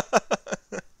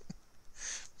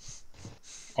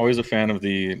 Always a fan of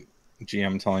the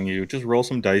GM telling you, just roll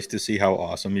some dice to see how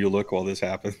awesome you look while this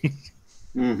happens.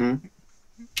 Mm-hmm.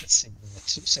 2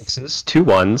 6s, 2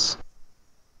 1s,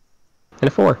 and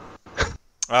a 4.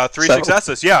 3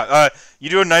 successes. Yeah, you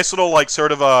do a nice little like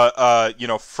sort of a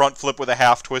front flip with a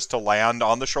half twist to land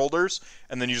on the shoulders,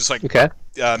 and then you just like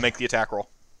make the attack roll.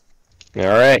 All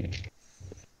right.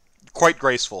 Quite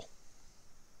graceful.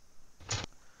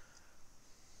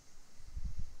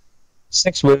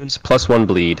 6 wounds plus 1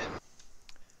 bleed.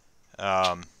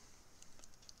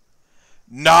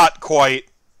 Not quite.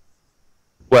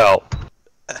 Well,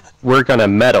 we're gonna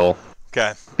metal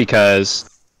Okay.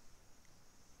 because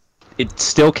it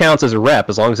still counts as a rep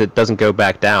as long as it doesn't go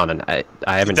back down, and I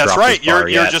haven't. That's dropped right. this far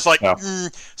You're yet. just like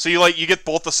so you get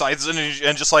both the sides in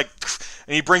and just like,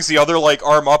 and he brings the other like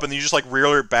arm up, and then you just like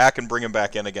reel it back and bring him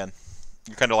back in again.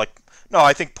 You're kind of like, no,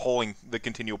 I think pulling the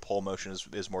continual pull motion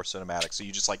is more cinematic. So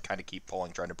you just like kind of keep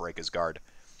pulling, trying to break his guard.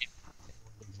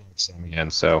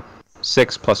 And so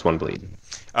 6 plus 1 bleed.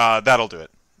 That'll do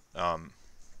it.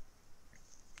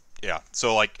 Yeah.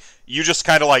 So like you just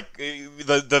kind of like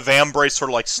the vambrace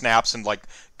sort of like snaps and like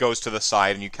goes to the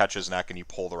side, and you catch his neck and you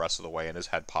pull the rest of the way, and his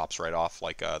head pops right off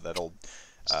like that old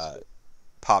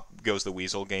pop goes the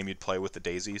weasel game you'd play with the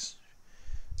daisies.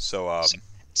 So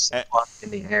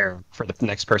in the air for the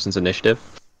next person's initiative.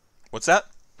 what's that?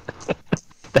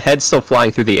 The head's still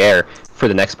flying through the air for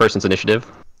the next person's initiative.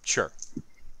 Sure.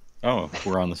 Oh,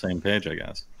 we're on the same page, I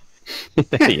guess.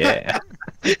 Yeah.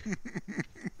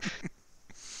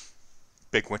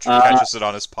 Big Winter catches it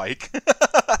on his pike.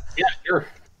 Yeah, sure.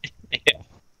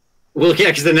 Well, yeah,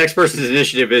 because the next person's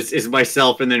initiative is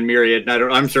myself and then Myriad,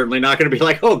 and I'm certainly not going to be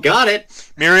like, oh, got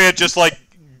it. Myriad just like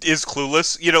is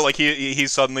clueless. You know, like he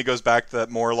suddenly goes back to that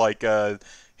more like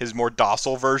his more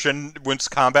docile version once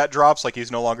combat drops. Like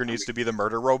he's no longer needs to be the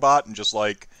murder robot and just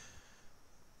like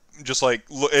it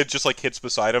just like hits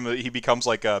beside him. He becomes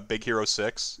like a Big Hero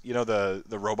 6. You know, the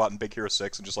robot in Big Hero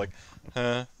 6, and just like,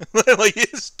 like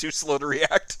he's too slow to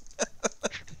react.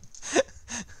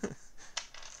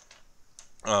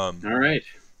 All right.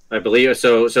 I believe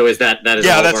so. So is that is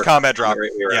yeah, all that's of our combat drop.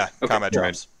 Yeah. Okay. Combat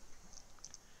drops.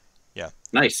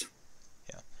 Nice.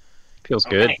 Feels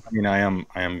good. Okay. I mean, I am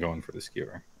going for the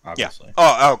skewer, obviously. Yeah.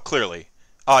 Oh, clearly.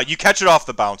 You catch it off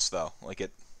the bounce though. Like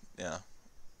it. Yeah.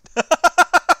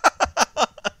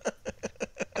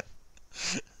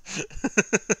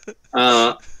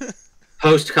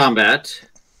 Post combat,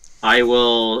 I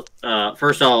will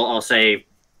first. I'll say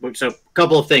so. A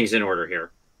couple of things in order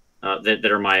here that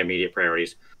are my immediate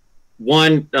priorities.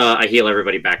 One, I heal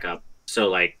everybody back up. So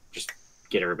like, just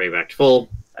get everybody back to full.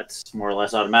 That's more or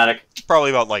less automatic. Probably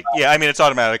about like I mean it's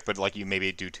automatic, but like you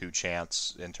maybe do 2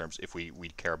 chance in terms if we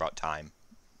care about time.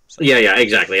 So. Yeah,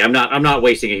 exactly. I'm not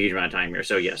wasting a huge amount of time here.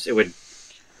 So yes, it would.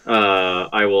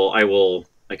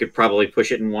 I could probably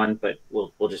push it in 1, but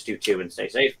we'll just do 2 and stay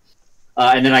safe.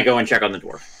 And then I go and check on the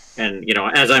dwarf. And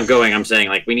as I'm going, I'm saying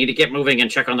like we need to get moving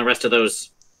and check on the rest of those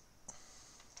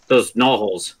null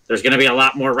holes. There's going to be a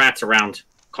lot more rats around,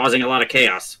 causing a lot of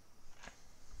chaos.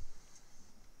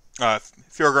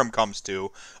 Fjorgrim comes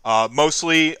too.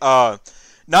 Mostly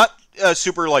not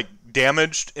super like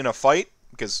damaged in a fight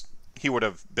because he would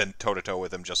have been toe to toe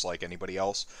with him just like anybody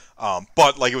else.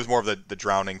 But like it was more of the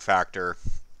drowning factor.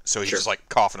 So he's just like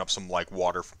coughing up some like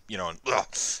water, and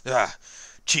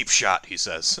cheap shot, he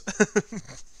says.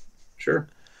 Sure.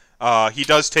 He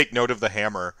does take note of the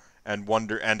hammer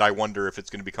and I wonder if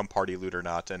it's going to become party loot or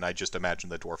not. And I just imagine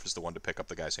the dwarf is the one to pick up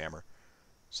the guy's hammer.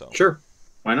 So sure,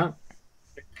 why not?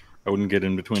 I wouldn't get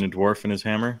in between a dwarf and his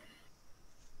hammer.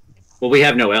 Well, we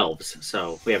have no elves,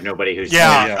 so we have nobody who's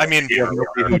I mean,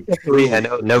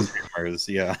 no. Hammers,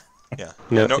 yeah. Yeah.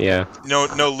 No,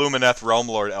 No Lumineth Realm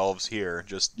Lord elves here.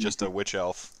 Just a witch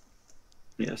elf.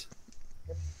 Yes.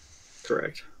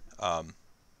 Correct.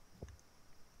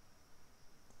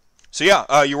 So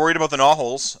yeah, you're worried about the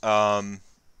gnawholes.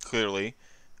 Clearly,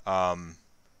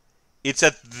 it's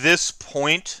at this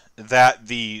point that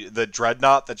the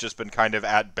dreadnought that's just been kind of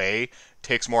at bay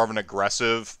takes more of an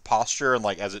aggressive posture, and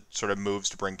like as it sort of moves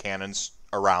to bring cannons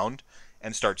around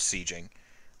and starts sieging.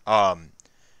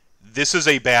 This is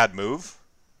a bad move,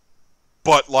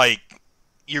 but like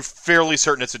you're fairly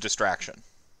certain it's a distraction.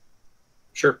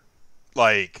 Sure.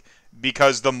 Like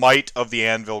because the might of the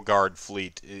Anvil Guard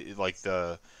fleet, like it's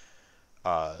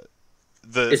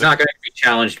not going to be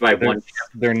challenged by one.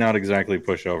 They're not exactly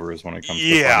pushovers when it comes to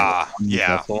yeah.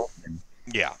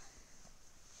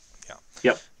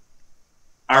 Yep.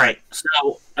 All right.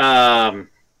 So,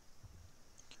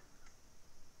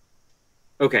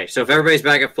 okay. So if everybody's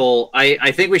back at full,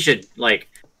 I think we should like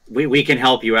we can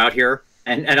help you out here,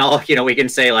 and I'll we can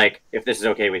say like if this is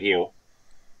okay with you,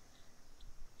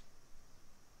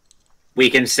 we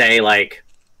can say like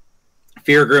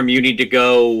Fjorgrim, you need to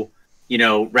go.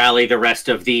 Rally the rest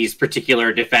of these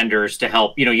particular defenders to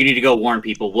help. You need to go warn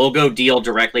people. We'll go deal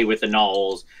directly with the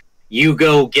gnolls. You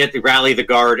go rally the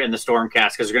guard and the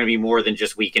Stormcast because they're going to be more than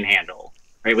just we can handle.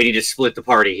 Right? We need to split the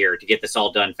party here to get this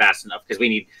all done fast enough because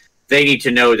they need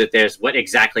to know that there's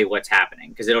what's happening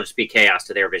because it'll just be chaos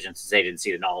to their vision since they didn't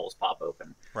see the gnolls pop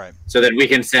open. Right. So then we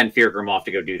can send Fjorgrim off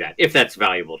to go do that if that's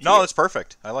valuable to you. No, that's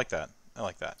perfect. I like that.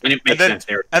 And it makes sense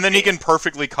there. And then he can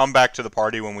perfectly come back to the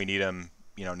party when we need him.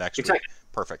 Next week.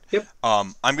 Perfect. Yep.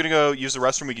 I'm gonna go use the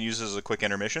restroom. We can use this as a quick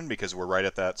intermission because we're right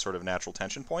at that sort of natural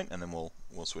tension point, and then we'll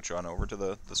switch on over to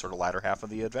the sort of latter half of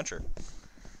the adventure.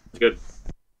 Good.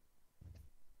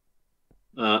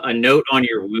 A note on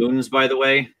your wounds, by the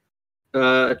way.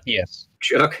 Yes.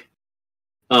 Chuck.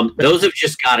 Those have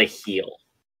just got to heal.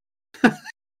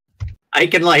 I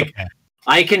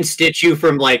can stitch you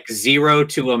from like 0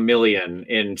 to 1,000,000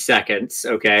 in seconds.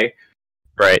 Okay.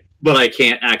 Right. But I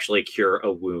can't actually cure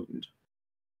a wound.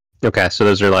 Okay, so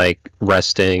those are like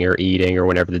resting or eating or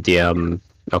whenever the DM.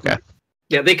 Okay.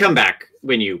 Yeah, they come back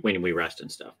when we rest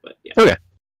and stuff. But yeah. Okay.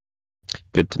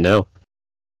 Good to know.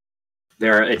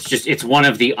 It's one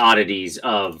of the oddities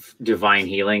of divine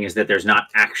healing is that there's not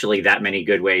actually that many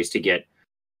good ways to get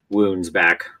wounds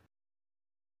back.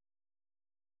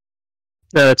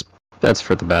 No, that's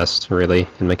for the best, really,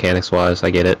 in mechanics wise. I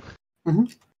get it. Mm-hmm.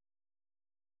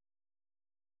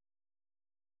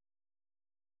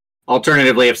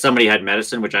 Alternatively, if somebody had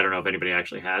medicine, which I don't know if anybody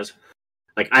actually has,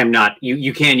 like I'm not,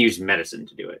 you can use medicine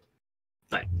to do it,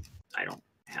 but I don't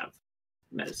have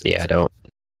medicine. Yeah, I don't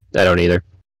either.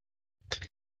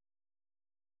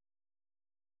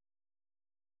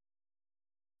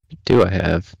 do I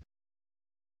have?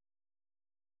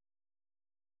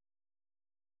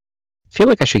 I feel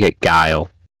like I should get Guile.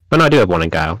 Oh no, I do have one in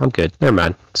Guile. I'm good. Never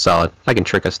mind. Solid. I can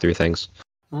trick us through things.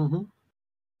 Mm-hmm.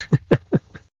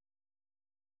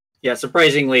 Yeah,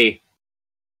 surprisingly,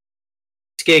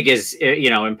 Skig is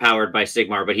empowered by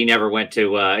Sigmar, but he never went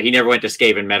to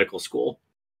Skaven medical school.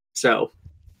 So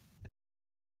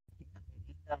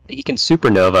he can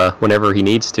supernova whenever he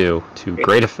needs to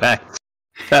great effect.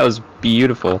 That was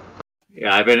beautiful.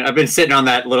 Yeah, I've been sitting on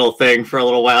that little thing for a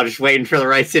little while, just waiting for the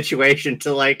right situation to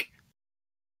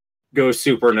go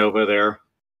supernova there.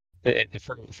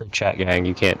 For chat gang,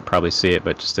 you can't probably see it,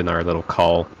 but just in our little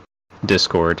call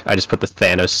Discord, I just put the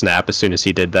Thanos snap as soon as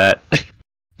he did that.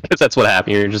 Because that's what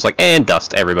happened. You're just like, and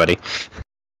dust everybody.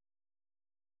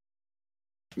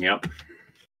 Yep.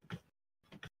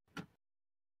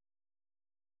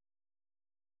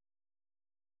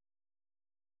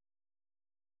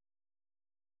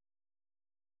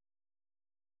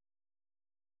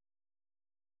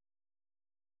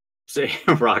 So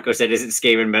Rocco said, isn't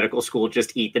Skaven medical school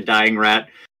just eat the dying rat?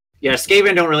 Yeah,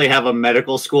 Skaven don't really have a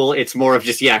medical school. It's more of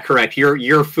just, yeah, correct.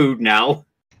 You're food now.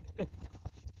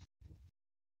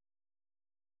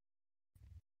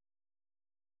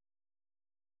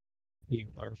 You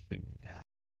are food.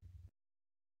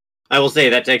 I will say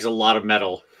that takes a lot of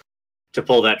metal to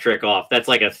pull that trick off. That's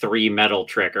like a 3 metal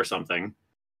trick or something.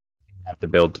 You have to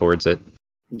build towards it.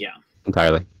 Yeah.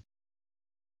 Entirely.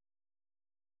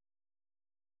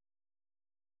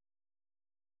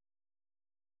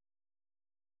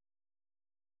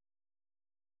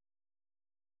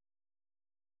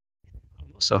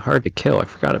 So hard to kill. I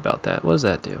forgot about that. What does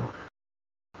that do?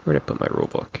 Where did I put my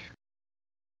rulebook?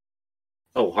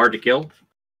 Oh, hard to kill?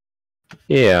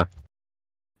 Yeah.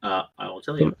 I will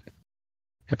tell you.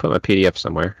 I put my PDF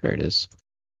somewhere. There it is.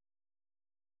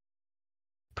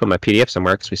 Put my PDF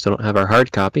somewhere because we still don't have our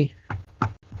hard copy.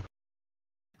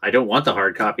 I don't want the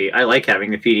hard copy. I like having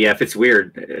the PDF. It's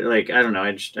weird. I don't know.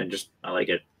 I like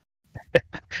it.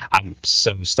 I'm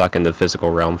so stuck in the physical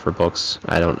realm for books.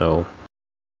 I don't know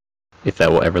if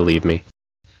that will ever leave me.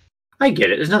 I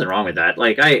get it. There's nothing wrong with that.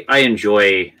 I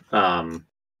enjoy.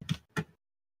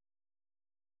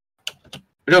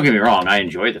 Don't get me wrong. I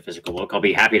enjoy the physical book. I'll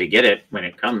be happy to get it when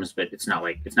it comes, but it's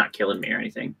not killing me or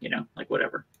anything.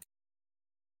 Whatever.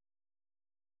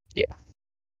 Yeah.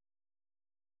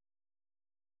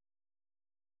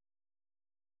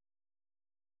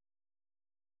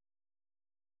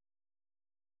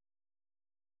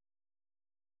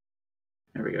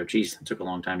 There we go. Jeez, that took a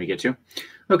long time to get to.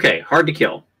 Okay, hard to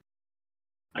kill.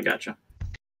 I gotcha.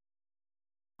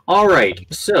 All right,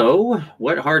 so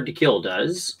what hard to kill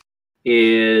does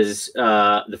is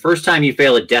the first time you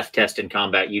fail a death test in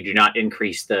combat, you do not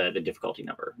increase the difficulty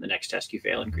number. The next test you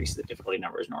fail, increase the difficulty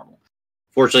number as normal.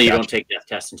 Fortunately, you don't take death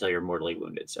tests until you're mortally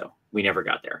wounded, so we never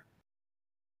got there.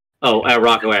 Oh,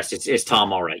 Rocco asked, is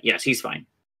Tom all right? Yes, he's fine.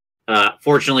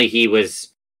 Fortunately,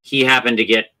 he happened to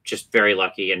get just very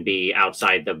lucky and be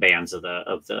outside the bands of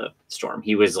the storm.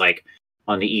 He was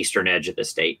on the eastern edge of the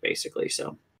state, basically.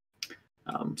 So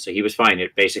he was fine.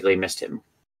 It basically missed him.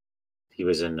 He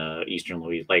was in eastern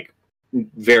Louisiana,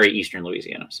 very eastern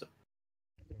Louisiana. So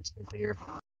it's clear.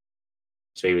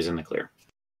 So he was in the clear.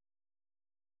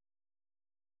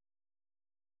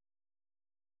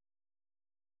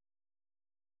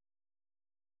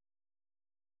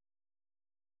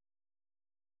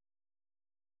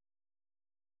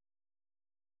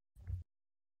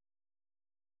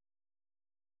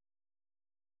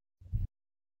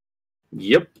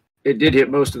 Yep, it did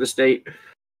hit most of the state.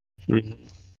 Mm-hmm.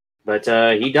 But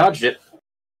he dodged it.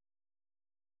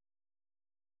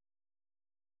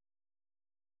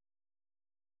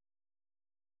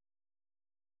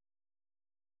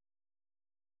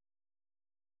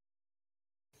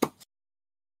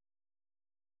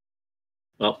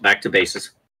 Well, back to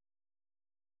bases.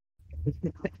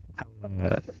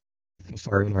 How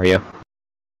far in are you?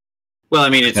 Well, I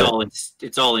mean, it's all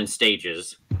in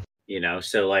stages,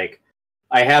 So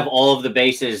I have all of the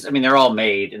bases. I mean, they're all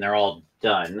made and they're all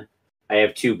done. I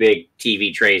have 2 big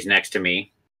TV trays next to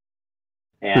me,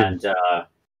 and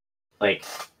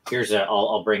here's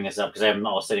I'll bring this up because I have them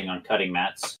all sitting on cutting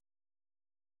mats.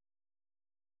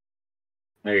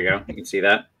 There you go. You can see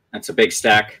that. That's a big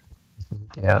stack.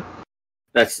 Yeah.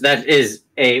 That is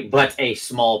a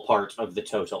small part of the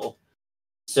total.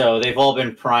 So they've all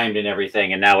been primed and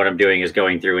everything, and now what I'm doing is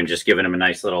going through and just giving them a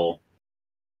nice little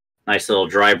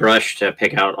dry brush to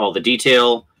pick out all the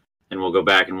detail, and we'll go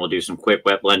back and we'll do some quick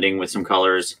wet blending with some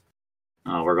colors.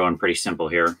 We're going pretty simple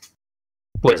here.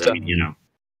 What's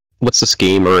the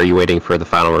scheme, or are you waiting for the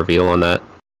final reveal on that?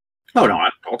 Oh no,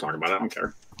 I'll talk about it. I don't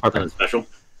care. Okay. Nothing special.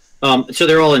 So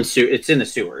they're all it's in the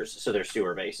sewers, so they're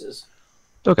sewer bases.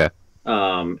 Okay.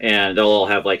 And they'll all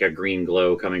have like a green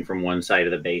glow coming from one side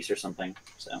of the base or something.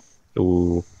 So.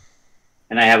 Ooh.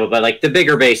 And I have but like the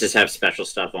bigger bases have special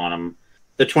stuff on them.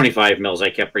 The 25 mils I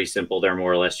kept pretty simple. They're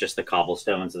more or less just the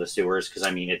cobblestones of the sewers because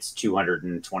I mean it's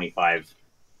 225,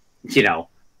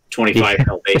 25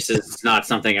 mil bases. It's not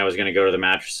something I was going to go to the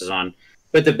mattresses on.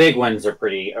 But the big ones are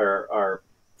are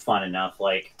fun enough,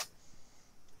 like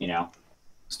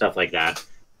stuff like that,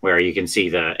 where you can see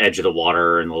the edge of the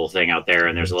water and the little thing out there,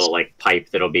 and there's a little like pipe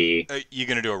that'll be. You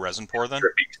gonna do a resin pour then?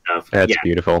 Stuff. That's Yeah.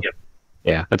 beautiful. Yep.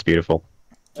 Yeah, that's beautiful.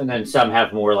 And then some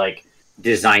have more like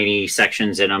designy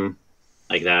sections in them,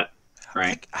 like that,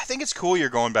 right? I think it's cool you're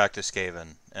going back to Skaven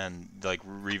and like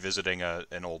revisiting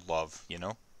an old love.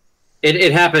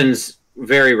 It happens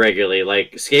very regularly.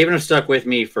 Like Skaven have stuck with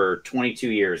me for 22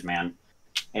 years, man,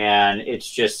 and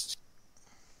it's just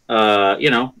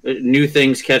new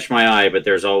things catch my eye, but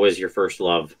there's always your first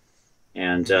love.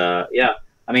 And yeah,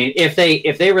 I mean, if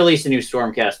they release a new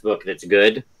Stormcast book that's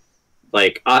good,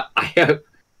 like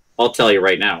I'll tell you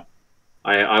right now,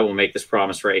 I will make this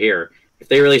promise right here. If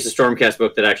they release a Stormcast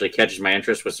book that actually catches my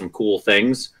interest with some cool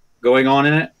things going on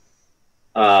in it,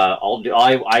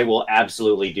 I will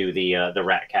absolutely do the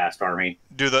Ratcast army.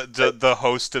 Do the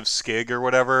host of Skig or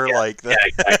whatever, Yeah, like the, yeah,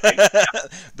 exactly.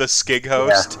 the Skig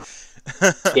host.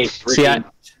 See,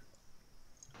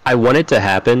 I want it to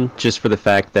happen just for the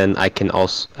fact then I can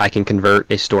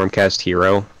convert a Stormcast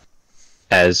hero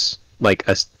as like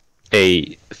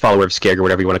a follower of Skig or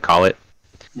whatever you want to call it,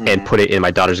 and put it in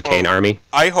my Daughters of Cain army.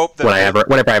 I hope that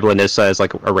whenever I have Lanissa as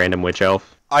like a random witch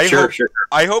elf. I hope Sure.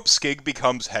 Skig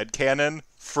becomes headcanon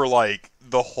for like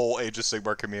the whole Age of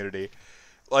Sigmar community.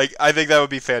 Like I think that would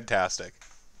be fantastic.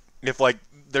 If like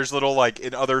there's little like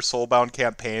in other Soulbound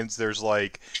campaigns, there's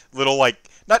like little like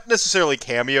not necessarily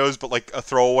cameos, but like a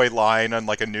throwaway line on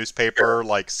like a newspaper,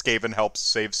 like Skaven helps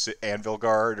save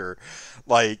Anvilgard, or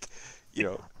like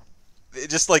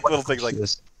just like little things like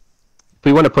this. If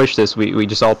we want to push this, we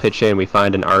just all pitch in. We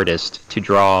find an artist to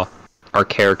draw our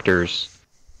characters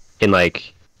in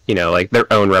like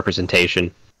their own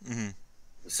representation. Mm-hmm.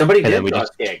 Somebody And did then we draw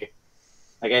just- Skig.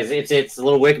 Like it's a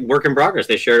little work in progress.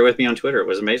 They shared it with me on Twitter. It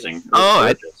was amazing. It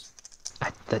was gorgeous.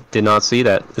 I did not see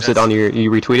that. Is it on you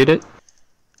retweeted it?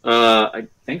 I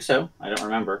think so. I don't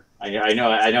remember. I know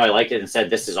I liked it and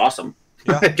said this is awesome.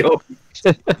 Yeah. Go.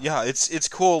 Yeah, it's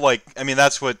cool. Like I mean,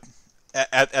 that's what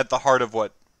at the heart of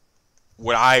what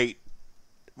I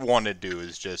want to do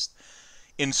is just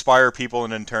inspire people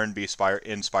and in turn be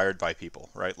inspired by people,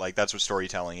 right? Like that's what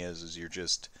storytelling is you're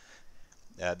just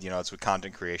it's what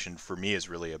content creation for me is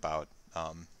really about.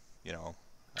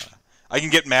 I can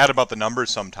get mad about the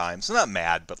numbers sometimes. Not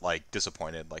mad, but like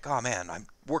disappointed. Like, oh man, I'm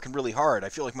working really hard. I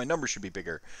feel like my numbers should be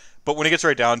bigger. But when it gets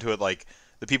right down to it, like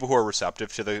the people who are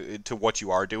receptive to what you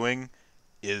are doing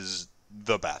is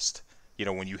the best.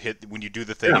 When you do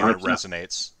the thing and it 100%.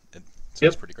 resonates. It's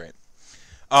Yep. pretty great.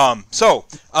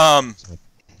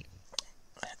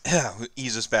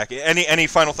 Ease us back. Any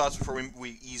final thoughts before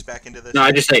we ease back into this? No,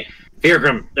 I just say,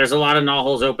 Feargrim, there's a lot of knot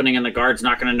opening and the guard's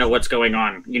not going to know what's going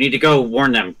on. You need to go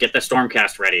warn them. Get the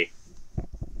Stormcast ready.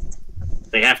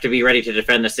 They have to be ready to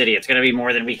defend the city. It's going to be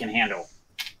more than we can handle.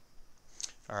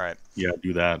 All right. Yeah,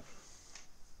 do that.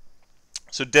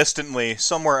 So distantly,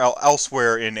 somewhere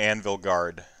elsewhere in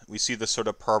Anvilgard, we see the sort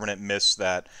of permanent mists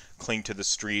that cling to the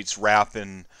streets, wrap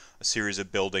in a series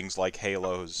of buildings like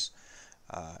halos.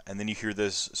 And then you hear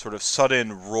this sort of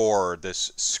sudden roar,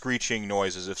 this screeching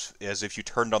noise, as if you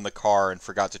turned on the car and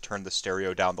forgot to turn the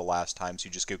stereo down the last time, so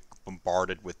you just get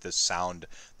bombarded with this sound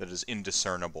that is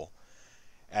indiscernible,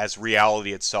 as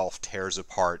reality itself tears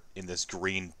apart in this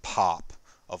green pop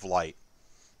of light,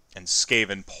 and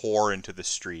Skaven pour into the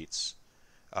streets.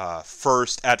 At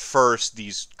first,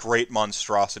 these great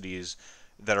monstrosities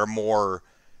that are more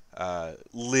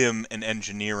limb and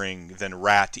engineering than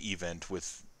rat even,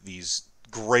 with these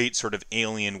great sort of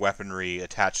alien weaponry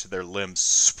attached to their limbs,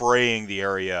 spraying the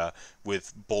area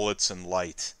with bullets and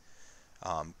light.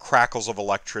 Crackles of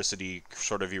electricity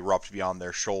sort of erupt beyond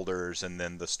their shoulders, and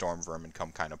then the storm vermin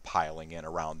come kind of piling in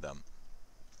around them.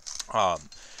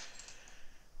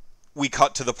 We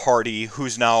cut to the party,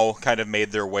 who's now kind of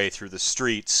made their way through the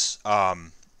streets,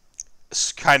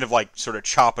 kind of like sort of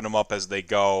chopping them up as they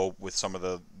go, with some of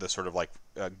the sort of like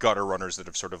gutter runners that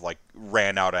have sort of like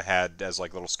ran out ahead as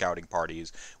like little scouting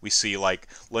parties. We see like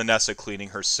Lanessa cleaning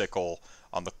her sickle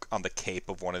on the cape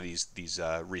of one of these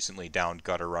recently downed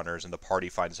gutter runners, and the party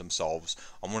finds themselves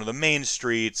on one of the main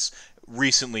streets,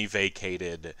 recently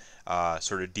vacated,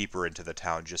 sort of deeper into the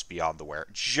town, just beyond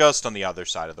just on the other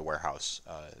side of the warehouse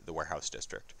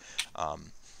district.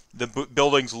 The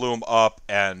buildings loom up,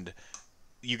 and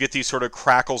you get these sort of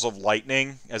crackles of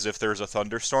lightning, as if there's a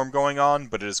thunderstorm going on,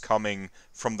 but it is coming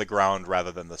from the ground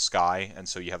rather than the sky, and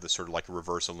so you have this sort of like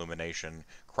reverse illumination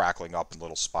crackling up in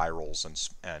little spirals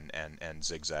and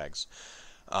zigzags.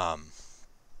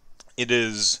 It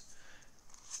is.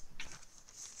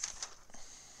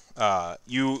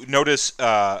 You notice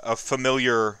a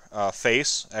familiar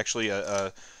face, actually,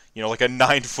 like a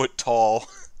 9-foot tall,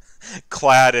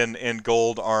 clad in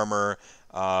gold armor.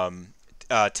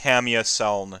 Tamia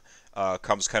Seln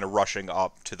comes kind of rushing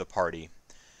up to the party.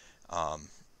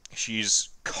 She's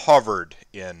covered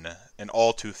in an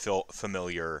all too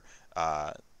familiar,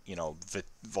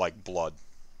 like blood.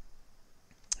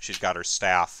 She's got her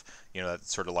staff, that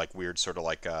sort of like weird, sort of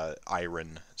like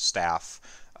iron staff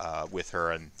with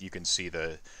her, and you can see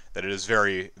that it is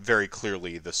very, very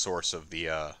clearly the source of the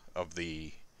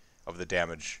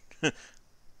damage.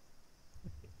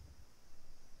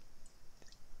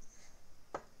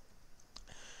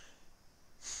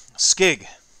 Skig,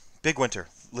 Big Winter,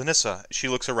 Linissa. She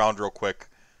looks around real quick,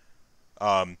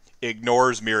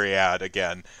 ignores Myriad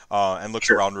again, and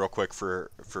looks around real quick for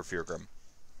Feargrim.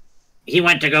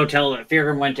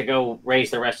 Feargrim went to go raise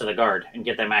the rest of the guard and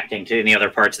get them acting in the other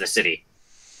parts of the city.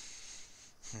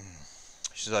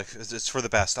 She's like, it's for the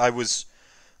best. I was,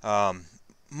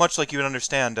 much like you would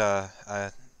understand,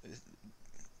 the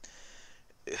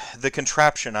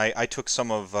contraption, I took some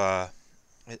of, I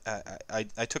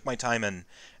took my time and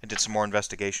did some more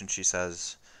investigation, she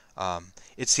says.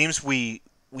 It seems we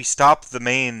stopped the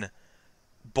main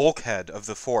bulkhead of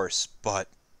the force, but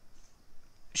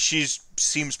she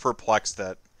seems perplexed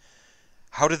that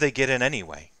how did they get in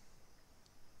anyway?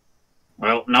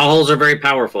 Well, Nahulls are very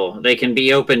powerful. They can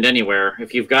be opened anywhere.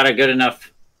 If you've got a good enough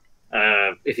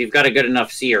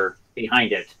seer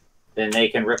behind it, then they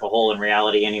can rip a hole in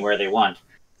reality anywhere they want.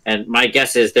 And my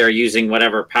guess is they're using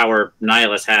whatever power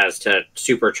Nihilus has to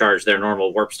supercharge their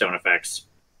normal warpstone effects.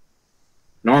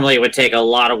 Normally it would take a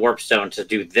lot of warpstone to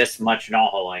do this much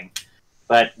Nahulling,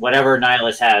 but whatever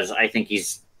Nihilus has, I think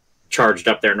he's charged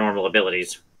up their normal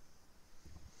abilities.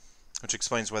 Which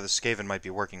explains why the Skaven might be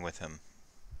working with him.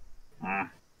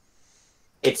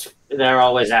 They're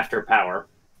always after power.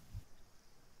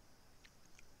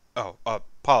 Oh,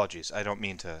 apologies. I don't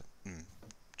mean to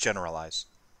generalize.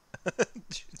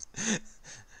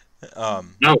 No,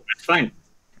 that's fine.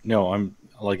 No, I'm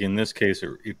like in this case,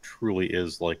 it truly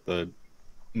is like the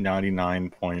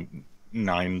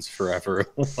 99.9s forever.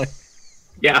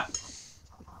 Yeah.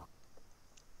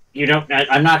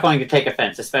 I'm not going to take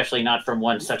offense, especially not from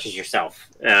one such as yourself.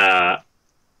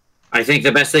 I think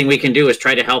the best thing we can do is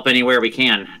try to help anywhere we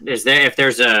can.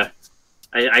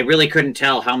 I really couldn't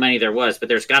tell how many there was, but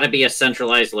there's got to be a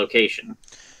centralized location.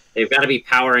 They've got to be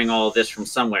powering all of this from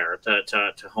somewhere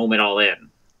to home it all in.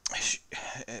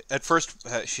 At first,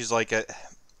 she kind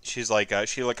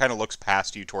of looks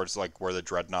past you towards like where the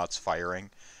dreadnought's firing.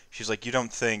 She's like, you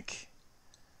don't think?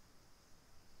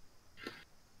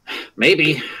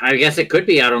 Maybe. I guess it could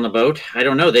be out on the boat. I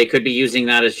don't know. They could be using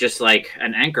that as just like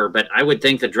an anchor, but I would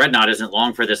think the dreadnought isn't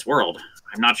long for this world.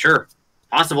 I'm not sure.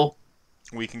 Possible.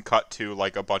 We can cut to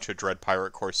like a bunch of Dread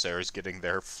Pirate Corsairs getting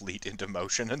their fleet into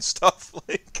motion and stuff.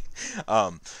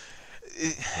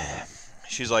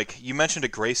 She's like, you mentioned a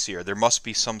Greyseer. There must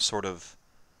be some sort of.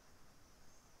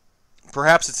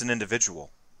 Perhaps it's an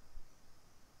individual.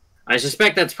 I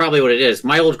suspect that's probably what it is.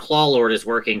 My old Claw Lord is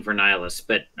working for Nihilus,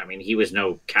 but I mean, he was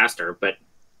no caster. But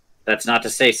that's not to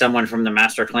say someone from the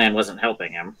Master Clan wasn't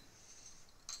helping him.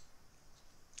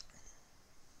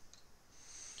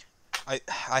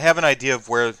 I have an idea of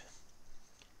where,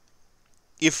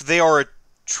 if they are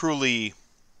truly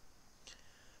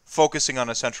focusing on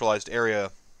a centralized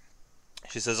area,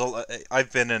 she says,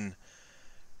 I've been in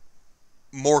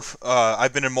more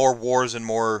wars and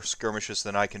more skirmishes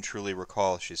than I can truly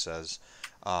recall, she says.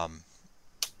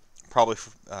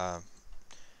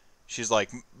 She's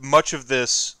like, much of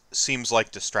this seems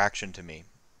like distraction to me,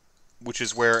 which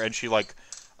is where, and she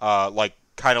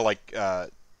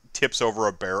tips over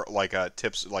a barrel,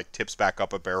 tips back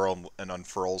up a barrel and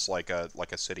unfurls like a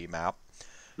city map.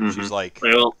 Mm-hmm. She's like,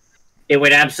 well, it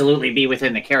would absolutely be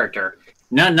within the character.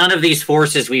 None of these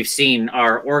forces we've seen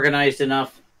are organized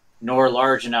enough nor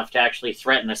large enough to actually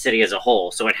threaten the city as a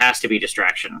whole, so it has to be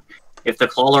distraction. If the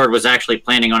Clawlord was actually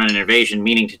planning on an invasion,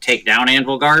 meaning to take down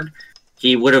Anvilgard,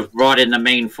 he would have brought in the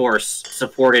main force,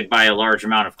 supported by a large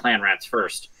amount of clan rats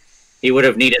first. He would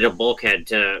have needed a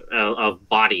bulkhead of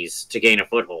bodies to gain a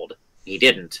foothold. He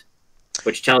didn't,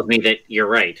 which tells me that you're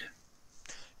right.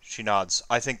 She nods.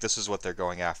 I think this is what they're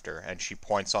going after, and she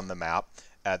points on the map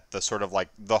at the sort of like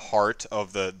the heart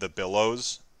of the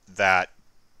billows that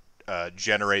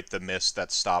generate the mist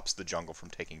that stops the jungle from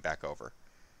taking back over.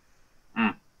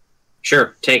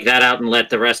 Sure, take that out and let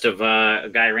the rest of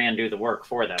Gairan do the work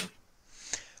for them.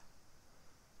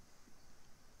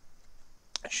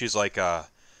 She's like,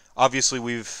 obviously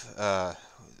we've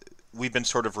been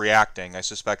sort of reacting. I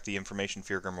suspect the information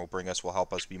Feargrim will bring us will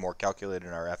help us be more calculated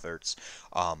in our efforts.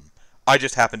 I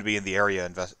just happen to be in the area,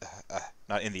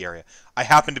 not in the area. I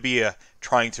happen to be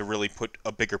trying to really put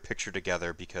a bigger picture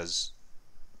together because,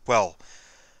 well,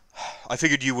 I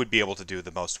figured you would be able to do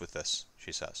the most with this,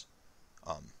 she says.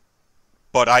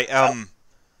 But I am,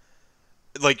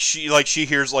 she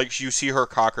hears, like, you see her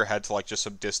cock her head to, like, just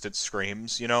some distant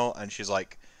screams, you know, and she's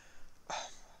like,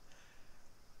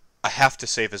 I have to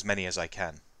save as many as I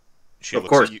can. She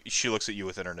looks at you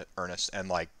with an earnest and,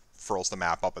 like, furls the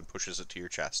map up and pushes it to your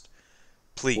chest.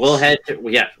 Please. We'll head to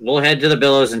the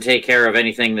billows and take care of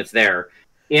anything that's there.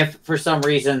 If for some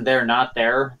reason they're not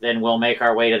there, then we'll make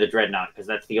our way to the Dreadnought, because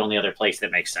that's the only other place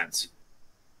that makes sense.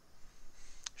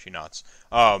 She nods.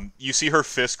 You see her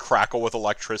fist crackle with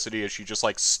electricity as she just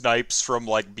like snipes from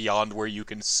like beyond where you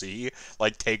can see,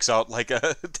 like takes out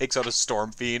a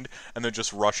storm fiend and then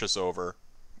just rushes over.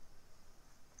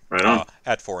 Right on.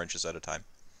 At 4 inches at a time.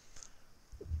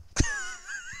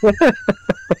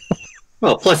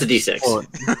 Well, plus a d6.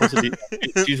 Plus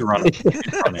a she's running.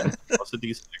 Plus a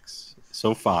d6.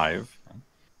 So 5.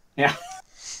 Yeah.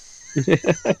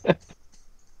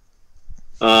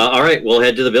 All right, we'll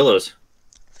head to the billows.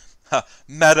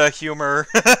 Meta humor.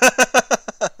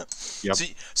 Yep.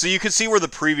 So you can see where the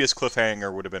previous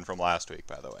cliffhanger would have been from last week,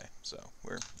 by the way. So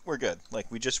we're good.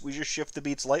 Like we just shift the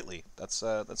beats lightly. That's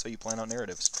how you plan out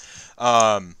narratives.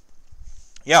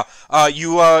 You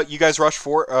guys rush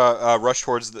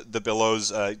towards the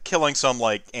billows, killing some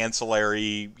like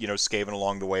ancillary, Skaven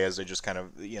along the way as they just kind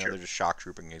of, they're just shock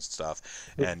trooping and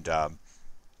stuff. And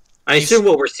I assume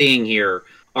what we're seeing here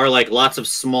are like lots of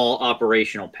small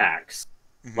operational packs.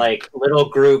 Mm-hmm. Like little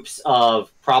groups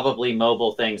of probably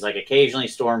mobile things, like occasionally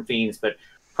storm fiends, but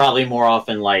probably more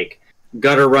often like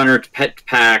gutter runner pet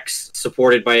packs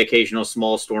supported by occasional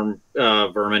small storm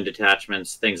vermin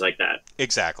detachments, things like that.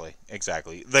 Exactly.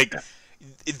 Like,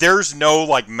 there's no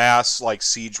like mass like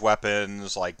siege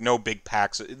weapons, like no big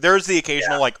packs. There's the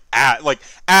occasional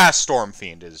storm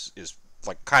fiend is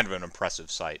like kind of an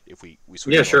impressive sight if we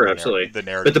switch absolutely the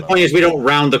narrative. But the point is, we don't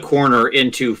round the corner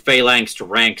into phalanxed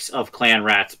ranks of clan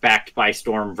rats backed by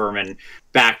storm vermin,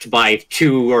 backed by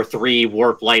 2 or 3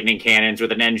 warp lightning cannons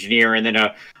with an engineer, and then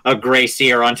a gray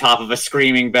seer on top of a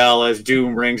screaming bell as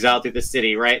doom rings out through the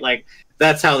city. Right, like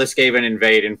that's how the Skaven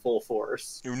invade in full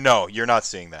force. No, you're not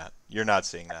seeing that.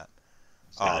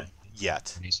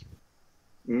 Yet.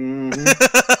 Mm-hmm.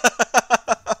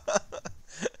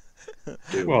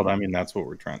 Well, I mean, that's what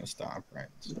we're trying to stop, right?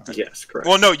 So. Yes, correct.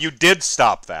 Well, no, you did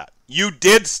stop that.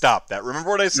 Remember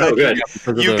what I said? Oh, good. Because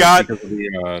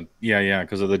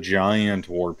of the giant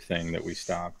warp thing that we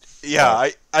stopped. Yeah,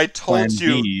 I told plan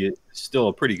you. B is still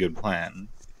a pretty good plan,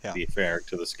 to be fair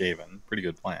to the Skaven. Pretty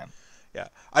good plan. Yeah.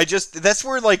 That's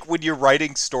where, like, when you're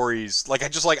writing stories, like,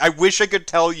 I wish I could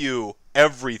tell you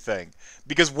everything.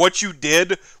 Because what you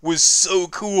did was so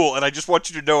cool, and I just want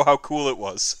you to know how cool it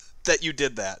was that you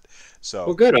did that. So.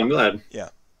 Well, good. I'm glad. Yeah.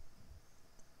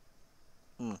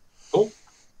 Cool.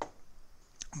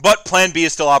 But Plan B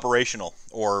is still operational,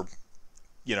 or,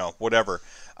 whatever.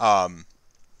 And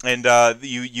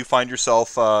you find yourself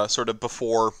sort of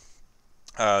before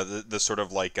the sort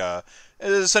of like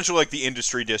essentially like the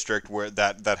industry district where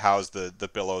that housed the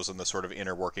billows and the sort of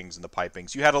inner workings and the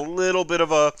pipings. You had a little bit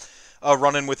of a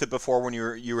run-in with it before when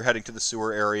you were heading to the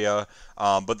sewer area,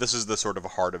 but this is the sort of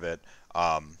heart of it.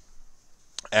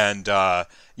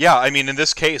 I mean, in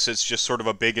this case, it's just sort of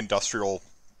a big industrial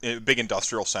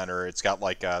center. It's got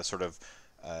like a sort of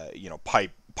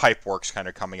pipe works kind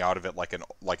of coming out of it, like an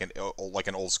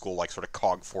old school like sort of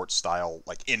Cogfort style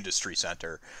like industry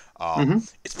center.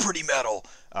 It's pretty metal.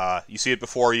 You see it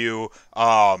before you.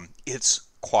 It's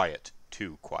quiet,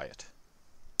 too quiet.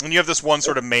 And you have this one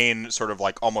sort of main sort of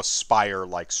like almost spire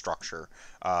like structure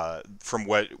from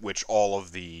which all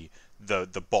of the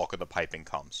bulk of the piping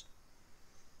comes.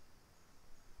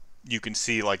 You can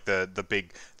see like the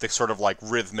sort of like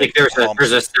rhythmic. Like there's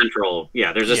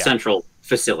a central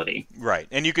facility. Right,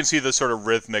 and you can see the sort of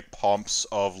rhythmic pumps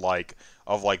of like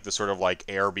the sort of like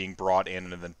air being brought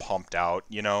in and then pumped out.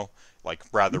 Like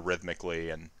rather rhythmically,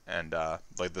 and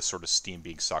like the sort of steam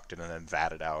being sucked in and then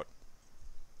vatted out.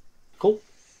 Cool.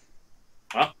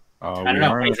 We don't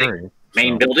know. are in a Anything? hurry.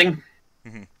 Main so- building.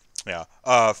 Yeah.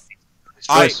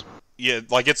 Choice. Yeah,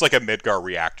 like it's like a Midgar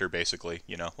reactor, basically.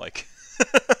 You know, like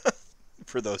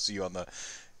for those of you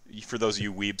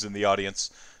weebs in the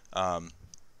audience. Um,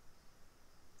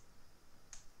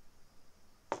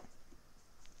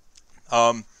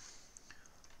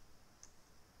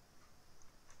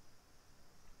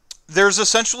 there's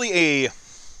essentially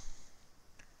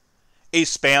a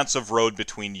stance of road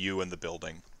between you and the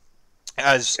building.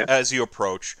 As you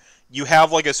approach, you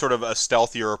have like a sort of a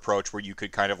stealthier approach where you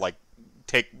could kind of like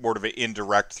take more of an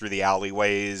indirect through the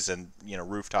alleyways and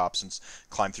rooftops and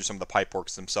climb through some of the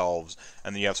pipeworks themselves,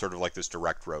 and then you have sort of like this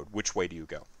direct road. Which way do you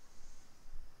go?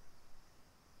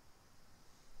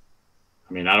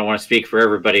 I mean, I don't want to speak for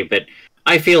everybody, but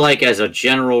I feel like as a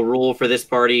general rule for this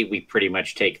party, we pretty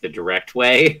much take the direct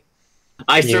way.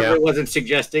 I certainly wasn't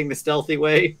suggesting the stealthy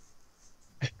way.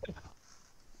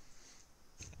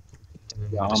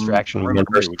 Distraction. One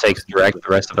person takes direct, the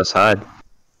rest of us hide.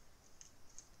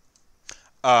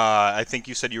 I think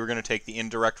you said you were going to take the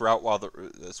indirect route while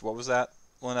what was that,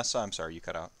 Lanessa? I'm sorry, you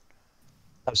cut out.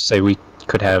 I would say we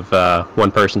could have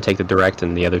one person take the direct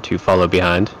and the other two follow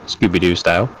behind, Scooby-Doo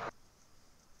style.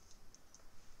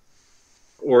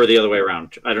 Or the other way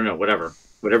around. I don't know. Whatever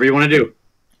you want to do.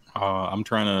 I'm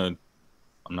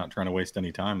not trying to waste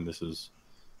any time.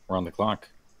 We're on the clock.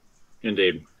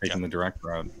 Indeed. Taking the direct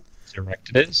route. Direct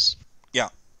it is. Yeah.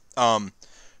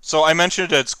 So I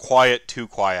mentioned it's too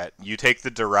quiet. You take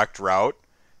the direct route,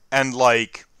 and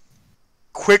like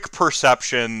quick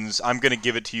perceptions, I'm going to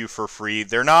give it to you for free.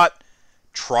 They're not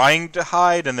trying to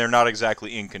hide, and they're not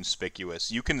exactly inconspicuous.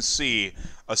 You can see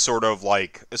a sort of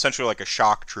like essentially like a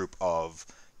shock troop of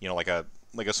like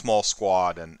a small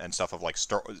squad and stuff of like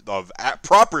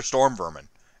proper storm vermin,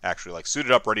 actually, like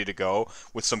suited up, ready to go,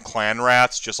 with some clan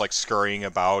rats just like scurrying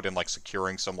about and like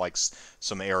securing some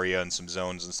area and some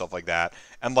zones and stuff like that,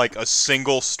 and like a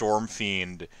single storm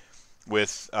fiend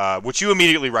with which you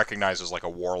immediately recognize as like a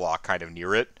warlock kind of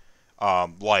near it,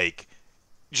 like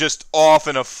just off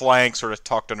in a flank, sort of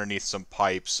tucked underneath some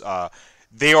pipes.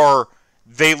 They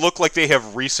look like they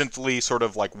have recently sort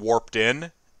of like warped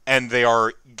in, and they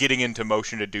are getting into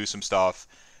motion to do some stuff.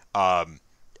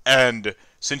 And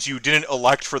since you didn't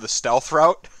elect for the stealth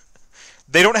route,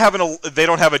 they don't have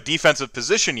a defensive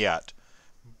position yet,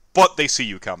 but they see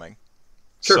you coming.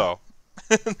 Sure.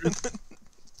 So,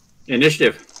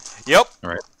 Initiative. Yep. All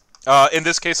right. In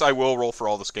this case, I will roll for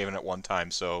all the Skaven at one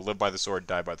time. So live by the sword,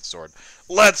 die by the sword.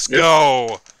 Let's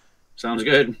go. Sounds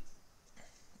good.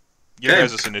 Your Okay.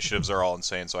 guys' initiatives are all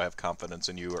insane, so I have confidence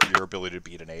in you or your ability to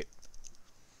beat an 8.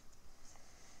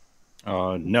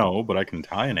 No, but I can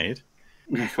tie an 8.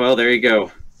 Well, there you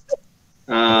go.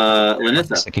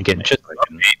 Lanissa. I could get just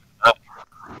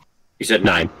You said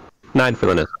 9. 9 for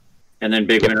Linus. And then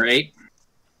big Yep. winner 8.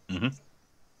 Mm-hmm.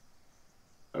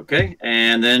 Okay.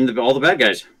 And then all the bad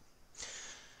guys.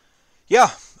 Yeah.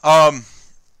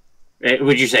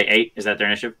 Would you say 8? Is that their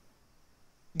initiative?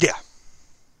 Yeah.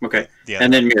 Okay. Yeah.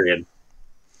 And then Myriad.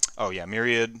 Oh yeah,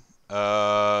 Myriad.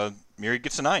 Myriad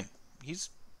gets a 9. He's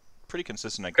pretty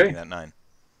consistent at getting that 9.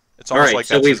 It's almost Alright, like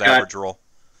so that's we've his got- average roll.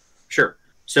 Sure.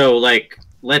 So, like,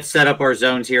 let's set up our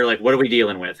zones here. Like, what are we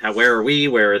dealing with? Where are we?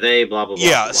 Where are they? Blah, blah, blah.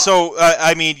 Yeah, blah, blah. so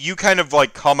I mean, you kind of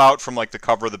like come out from like the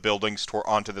cover of the buildings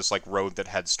onto this like road that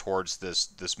heads towards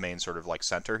this main sort of like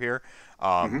center here.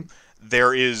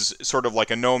 There is sort of like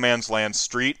a no man's land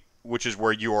street, which is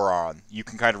where you are on. You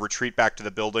can kind of retreat back to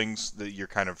the buildings. You're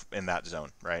kind of in that zone,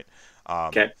 right?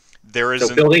 Okay. There is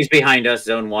So buildings behind us,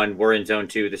 zone 1. We're in zone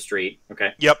 2, the street.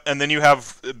 Okay. Yep, and then you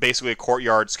have basically a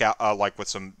courtyard, like with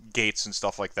some gates and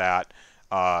stuff like that.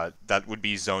 That would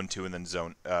be zone 2, and then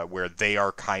zone where they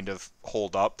are kind of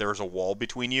holed up. There's a wall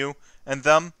between you and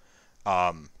them.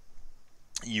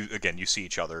 You see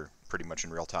each other pretty much in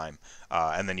real time,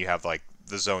 and then you have like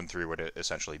the zone 3 would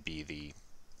essentially be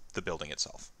the building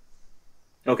itself.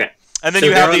 Okay. And then So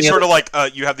you they're have on these the sort of other-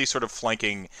 like you have these sort of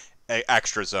flanking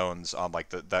extra zones on like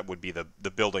that would be the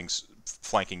buildings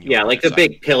flanking you. Yeah, on like either the side.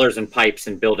 big pillars and pipes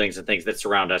and buildings and things that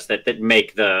surround us that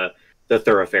make the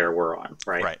thoroughfare we're on,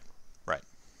 right? Right.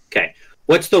 Okay.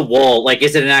 What's the wall? Like,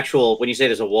 is it an actual, when you say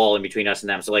there's a wall in between us and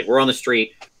them, so like we're on the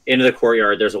street, into the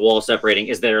courtyard, there's a wall separating.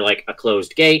 Is there like a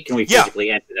closed gate? Can we Yeah.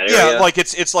 physically enter that area? Yeah, like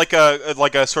it's like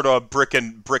a sort of brick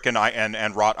and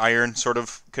wrought iron sort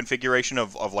of configuration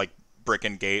of like brick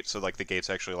and gate. So like the gates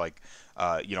actually like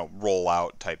roll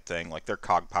out type thing. Like they're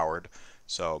cog powered.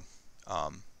 So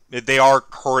they are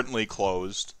currently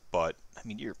closed, but I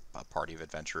mean you're a party of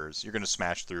adventurers. You're gonna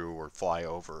smash through or fly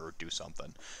over or do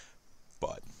something.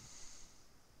 But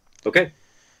Okay.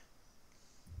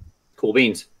 Cool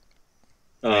beans.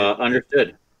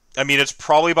 Understood. I mean, it's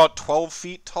probably about 12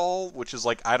 feet tall, which is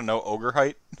like, I don't know, ogre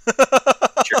height.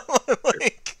 Sure.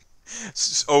 Like,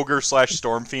 ogre slash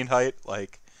storm fiend height.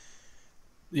 Like,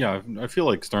 Yeah, I feel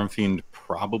like Stormfiend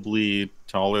probably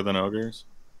taller than ogres,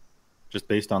 just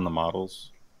based on the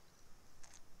models.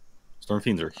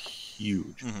 Stormfiends are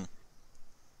huge. Mhm.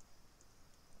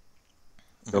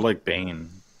 They're like Bane,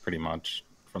 pretty much,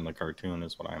 from the cartoon,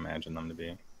 is what I imagine them to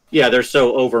be. Yeah, they're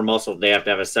so over muscled they have to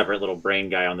have a separate little brain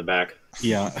guy on the back.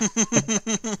 Yeah,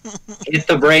 Hit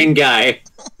the brain guy.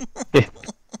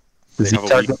 Z have a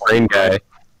target weak brain guy.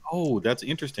 oh, that's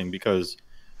interesting because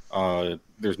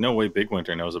there's no way Big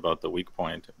Winter knows about the weak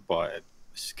point, but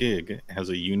Skig has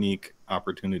a unique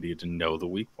opportunity to know the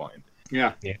weak point.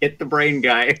 Yeah, Yeah. hit the brain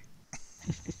guy.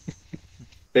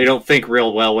 They don't think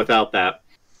real well without that.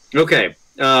 Okay,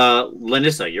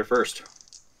 Lanissa, you're first.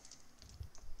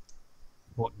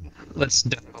 Well, let's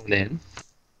dive in.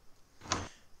 I'm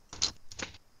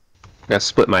gonna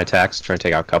split my attacks, try and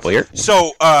take out a couple here.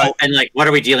 so, Oh, and like, what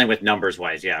are we dealing with numbers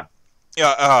wise? Yeah.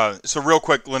 yeah, so real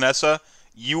quick, Lanessa,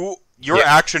 your Yeah.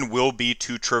 action will be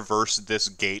to traverse this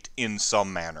gate in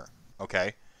some manner,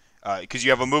 okay? Because you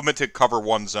have a movement to cover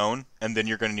one zone, and then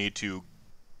you're going to need to...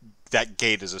 That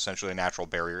gate is essentially a natural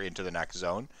barrier into the next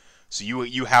zone. So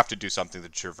you have to do something to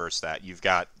traverse that. You've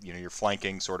got, your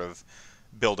flanking sort of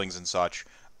buildings and such.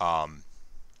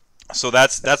 So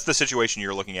that's the situation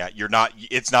you're looking at.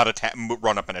 It's not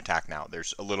run up and attack now.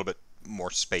 There's a little bit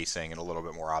more spacing and a little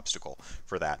bit more obstacle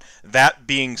for that. That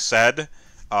being said,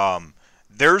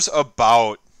 there's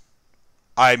about,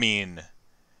 I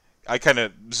kind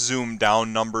of zoom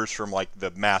down numbers from like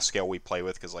the mass scale we play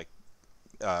with, because like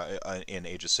in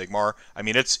Age of Sigmar, I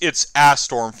mean it's a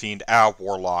Stormfiend, a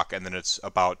Warlock, and then it's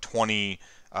about 20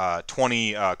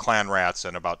 Clan Rats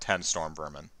and about 10 Storm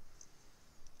Vermin.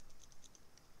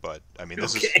 But I mean,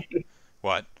 this is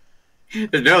what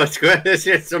No, it's good. It's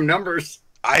just some numbers.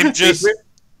 I'm just.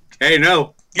 Hey,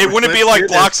 no. It wouldn't be like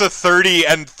blocks of 30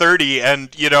 and 30,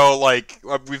 and like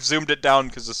we've zoomed it down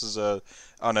because this is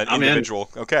on an individual.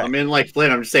 Okay. I'm in like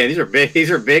Flynn. I'm just saying these are big. These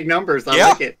are big numbers. I Yeah.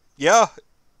 like it. Yeah.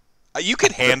 You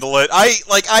can handle it.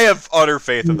 I have utter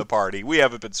faith in the party. We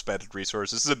haven't been spending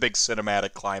resources. This is a big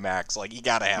cinematic climax. Like, you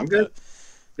gotta have I'm good.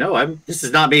 No, this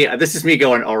is not me. This is me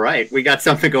going, all right, we got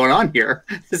something going on here.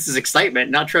 This is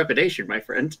excitement, not trepidation, my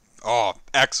friend. Oh,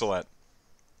 excellent.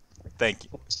 Thank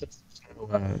you.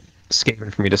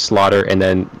 Skaven for me to slaughter and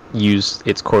then use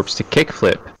its corpse to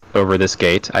kickflip over this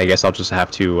gate. I guess I'll just have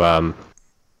to.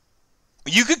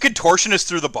 You could contortionist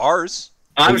through the bars.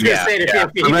 I was going to Yeah, say, yeah.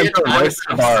 if he I'm gonna did, go I right was to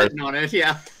the bars. sitting on it,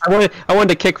 yeah. I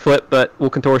wanted to kickflip, but we'll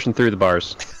contortion through the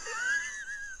bars.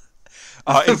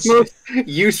 It's The most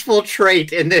useful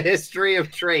trait in the history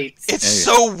of traits. it's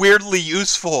so weirdly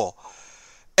useful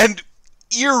and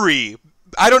eerie.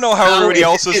 I don't know how everybody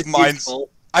else's minds. Useful.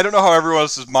 I don't know how everyone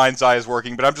else's mind's eye is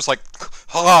working, but I'm just like,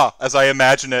 ha, as I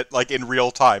imagine it, like in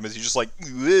real time, as you just like,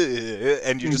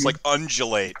 and you just like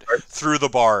undulate through the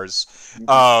bars.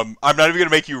 I'm not even gonna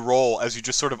make you roll, as you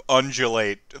just sort of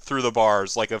undulate through the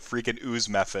bars like a freaking ooze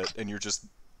method, and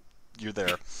you're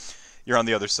there, you're on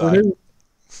the other side.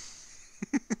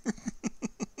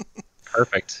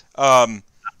 Perfect.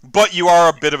 But you are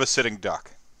a bit of a sitting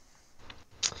duck.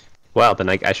 Well, then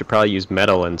I should probably use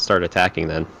metal and start attacking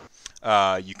then.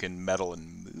 You can meddle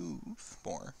and move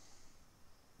more.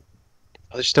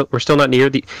 We're still not near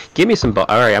the. Give me some. All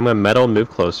right, I'm gonna metal and move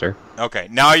closer. Okay,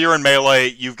 now you're in melee.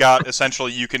 You've got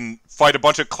essentially you can fight a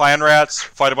bunch of clan rats,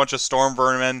 fight a bunch of storm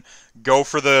vermin, go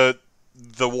for the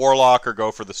warlock, or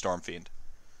go for the storm fiend.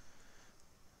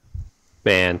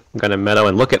 Man, I'm gonna metal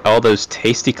and look at all those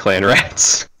tasty clan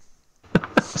rats.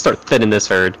 Start thinning this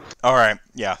herd. All right,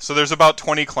 yeah. So there's about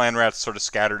 20 clan rats sort of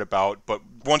scattered about, but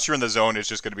once you're in the zone, it's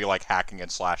just going to be like hacking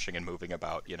and slashing and moving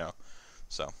about,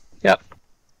 So. Yep.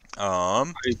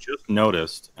 I just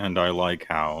noticed, and I like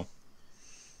how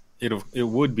it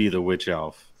would be the witch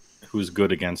elf who's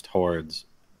good against hordes,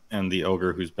 and the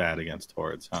ogre who's bad against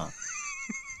hordes, huh?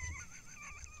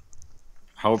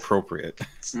 How appropriate.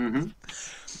 Mm-hmm.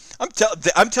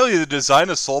 I'm telling you, the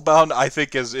design of Soulbound, I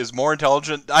think, is more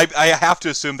intelligent. I have to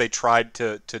assume they tried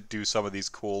to do some of these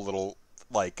cool little,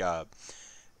 like,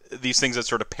 these things that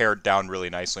sort of pared down really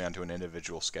nicely onto an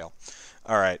individual scale.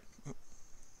 All right.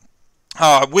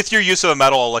 With your use of a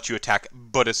metal, I'll let you attack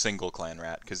but a single clan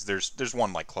rat, because there's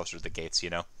one, like, closer to the gates,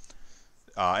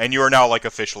 and you are now, like,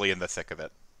 officially in the thick of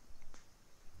it.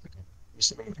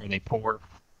 Are they poor?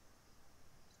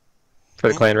 For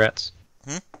the clan rats?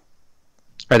 Hmm?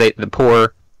 Are they the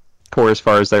poor as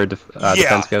far as their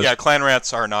defense goes? Yeah, clan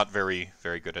rats are not very,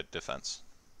 very good at defense.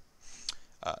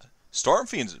 Storm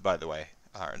fiends, by the way,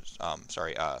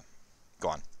 Sorry. Go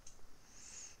on.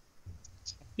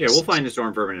 Yeah, we'll find the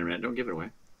storm vermin in a minute. Don't give it away.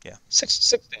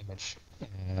 Six damage.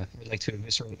 I'd like to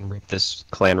eviscerate and rip this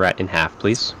clan rat in half,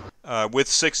 please. With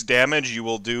 6 damage, you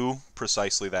will do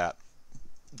precisely that.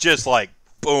 Just like,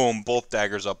 boom, both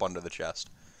daggers up under the chest.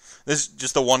 This is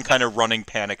just the one kind of running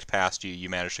panicked past you. You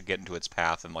manage to get into its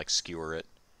path and, like, skewer it.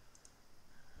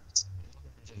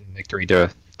 Victory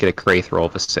to get a Kraith roll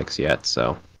of a 6 yet,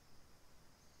 so.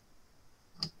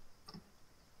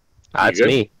 That's good?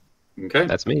 me. Okay.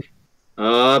 That's me.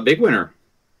 Big winner.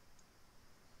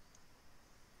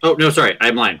 Oh, no, sorry.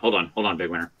 I'm lying. Hold on, big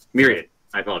winner. Myriad.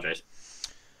 I apologize.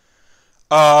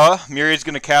 Myriad's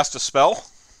going to cast a spell.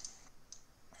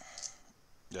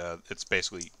 It's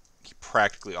basically, he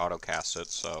practically auto-casts it,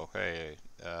 so, hey,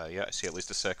 yeah, I see at least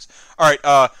a 6.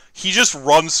 Alright, he just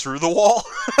runs through the wall.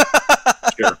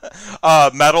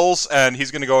 Sure. Metals, and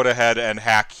he's going to go ahead and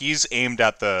hack. He's aiming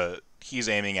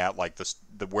at, like,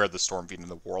 where the Stormfiend and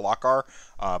the Warlock are,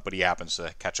 but he happens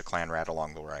to catch a clan rat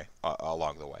along the way.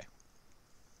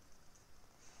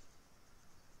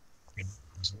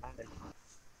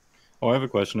 Oh, I have a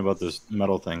question about this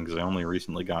metal thing because I only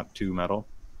recently got 2 metal.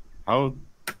 How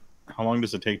long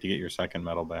does it take to get your second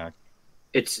metal back?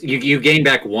 It's you gain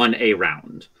back 1 a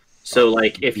round. So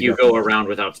like if you go around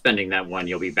without spending that 1,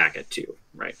 you'll be back at 2,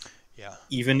 right? Yeah.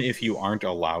 Even if you aren't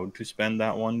allowed to spend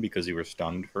that 1 because you were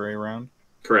stunned for a round?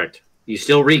 Correct. You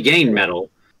still regain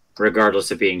metal regardless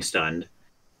of being stunned.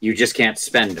 You just can't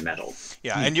spend metal.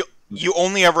 Yeah, and you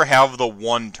only ever have the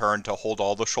 1 turn to hold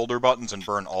all the shoulder buttons and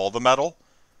burn all the metal.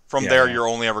 From there, you're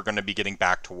only ever going to be getting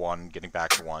back to 1, and getting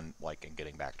back to 1.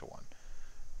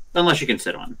 Unless you can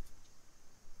sit on.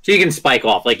 So you can spike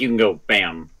off. Like you can go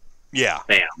bam, Yeah.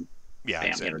 bam, Yeah, bam,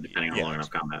 exactly. depending on long enough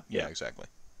combat. Yeah, exactly.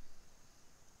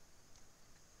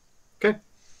 Okay.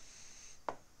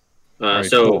 Right,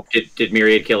 so cool. did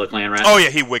Myriad kill a clan rat? Oh yeah,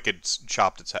 he wicked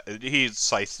chopped its head. He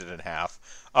sliced it in half.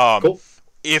 Cool.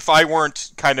 If I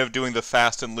weren't kind of doing the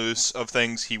fast and loose of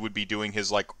things, he would be doing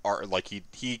his like art. Like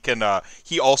he can.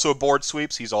 He also board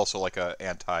sweeps. He's also like a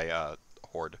anti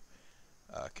horde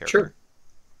character. Sure.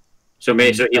 So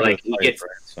maybe he gets.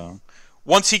 So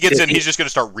Once he gets Does in, he- he's just gonna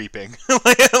start reaping.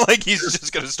 Like he's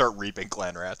just gonna start reaping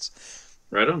clan rats.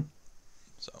 Right on.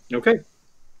 So Okay.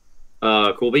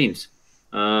 Cool beans.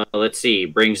 Let's see.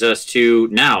 Brings us to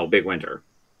now Big Winter.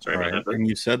 Sorry all right. about that. And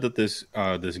you said that this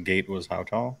gate was how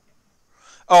tall?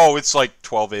 oh, it's like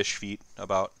 12-ish feet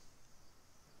about.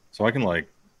 So I can like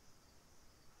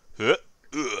Huh?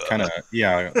 kind of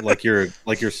like you're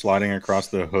sliding across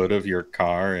the hood of your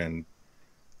car and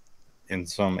in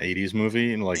some 80s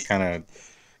movie and like kind of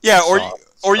Yeah,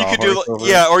 or you could do sawhorse over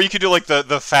yeah, or you could do like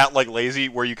the fat like lazy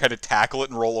where you kind of tackle it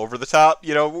and roll over the top.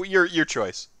 You know, your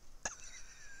choice.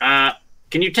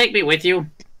 Can you take me with you?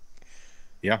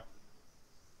 Yeah.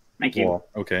 Thank you. Well,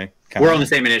 okay. We're on the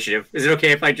same initiative. Is it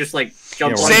okay if I just like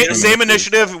jump Yeah, on we're you? on the Same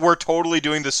initiative. We're totally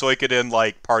doing the Suikoden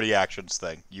like party actions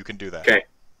thing. You can do that. Okay.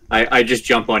 I just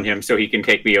jump on him so he can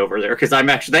take me over there because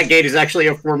that gate is actually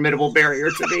a formidable barrier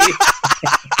to me.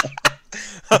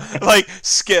 Like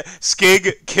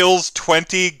Skig kills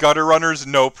 20 gutter runners,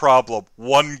 no problem.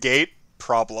 1 gate,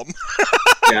 problem.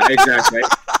 Yeah, exactly.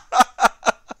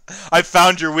 I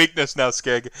found your weakness now,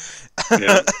 Skig.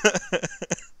 Yeah.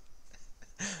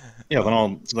 Yeah, then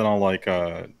I'll like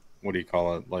what do you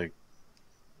call it? Like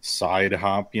side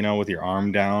hop, with your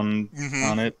arm down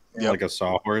Mhm. on it, Yep. like a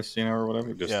sawhorse, or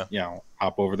whatever. Just Yeah.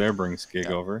 hop over there, bring Skig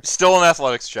over. Still an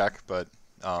athletics check, but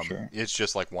Sure. it's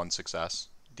just like 1 success.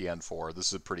 DN4. This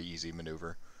is a pretty easy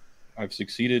maneuver. I've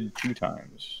succeeded 2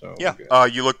 times, so Yeah. we're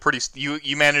good. You look pretty.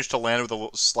 You managed to land with a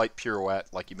little slight pirouette,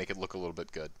 like you make it look a little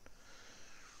bit good.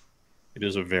 It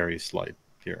is a very slight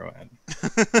pirouette.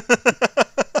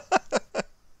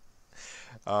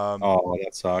 Oh,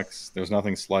 that sucks. There's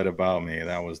nothing slight about me.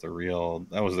 That was the real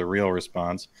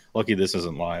response. Lucky this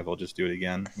isn't live. I'll just do it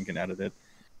again. You can edit it.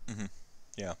 Mhm.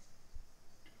 Yeah.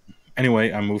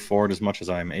 Anyway, I move forward as much as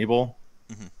I'm able.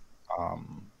 Mhm.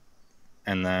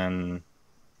 And then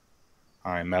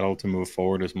I metal to move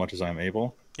forward as much as I'm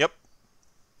able. Yep.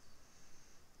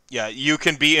 Yeah, you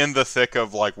can be in the thick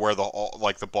of like where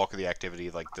the bulk of the activity,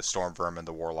 like the storm vermin,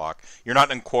 the warlock. You're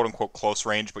not in quote unquote close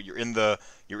range, but you're in the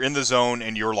zone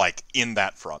and you're like in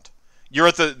that front. You're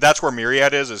at that's where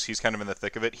Myriad is he's kind of in the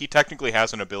thick of it. He technically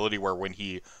has an ability where when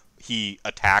he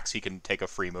attacks, he can take a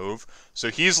free move. So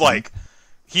he's like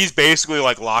he's basically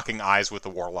like locking eyes with the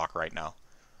warlock right now.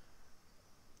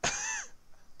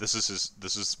 This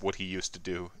is what he used to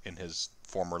do in his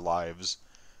former lives.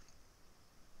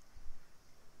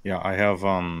 Yeah, I have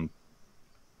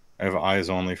eyes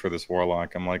only for this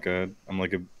warlock. I'm like a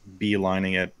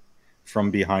beelining it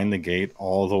from behind the gate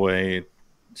all the way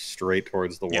straight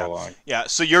towards the Yeah. warlock. Yeah,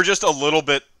 so you're just a little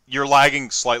bit, you're lagging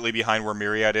slightly behind where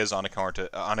Myriad is on account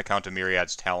of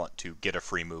Myriad's talent to get a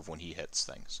free move when he hits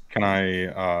things. Can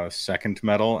I second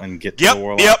metal and get to Yep, the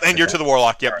warlock? yep, and you're to the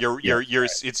warlock. Yep, Alright, you're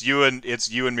right. it's you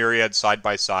and Myriad side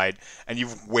by side, and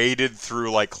you've waded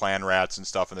through like clan rats and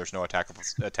stuff, and there's no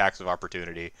attacks of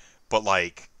opportunity. But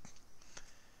like,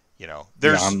 you know,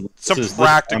 there's some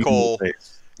practical.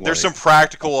 There's some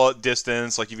practical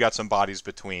distance, like you've got some bodies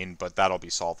between, but that'll be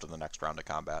solved in the next round of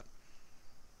combat.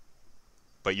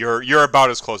 But you're about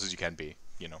as close as you can be,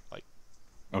 you know, like.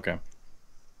 Okay.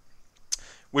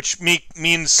 Which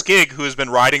means Skig, who has been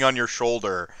riding on your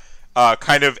shoulder,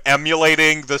 kind of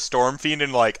emulating the Storm Fiend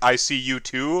and like I see you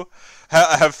too,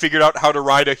 have figured out how to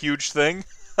ride a huge thing.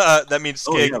 That means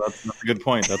Skig. Oh yeah, that's a good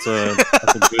point. That's a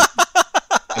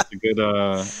good.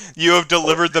 You have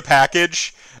delivered the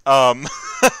package.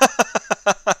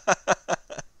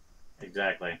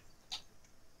 Exactly.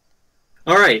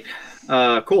 All right.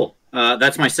 Cool.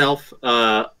 That's myself.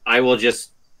 I will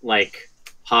just like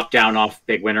hop down off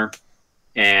Big Winner,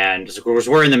 and of course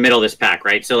we're in the middle of this pack,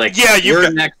 right? So like, Yeah,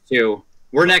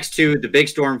 we're next to the big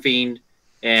Storm Fiend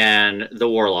and the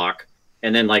Warlock,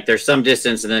 and then like there's some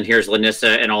distance, and then here's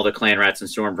Lanissa and all the clan rats and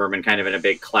storm vermin kind of in a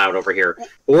big cloud over here. But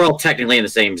we're all technically in the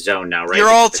same zone now, right? You're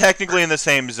all technically in the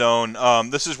same zone.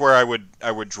 This is where I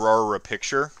would draw a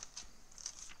picture,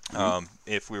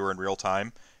 if we were in real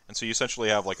time. And so you essentially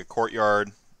have like a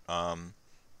courtyard, and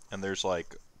there's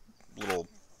like little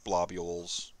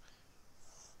blobules.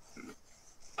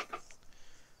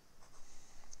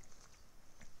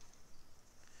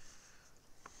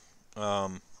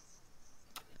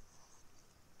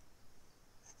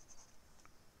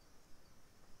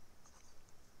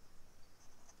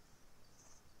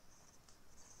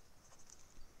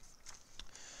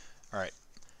 All right.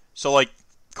 So like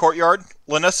courtyard,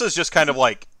 Lanessa's just kind of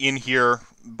like in here,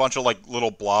 bunch of like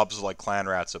little blobs of like clan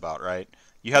rats about, right?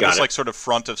 You have Got this it. like sort of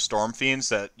front of storm fiends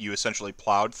that you essentially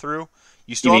plowed through.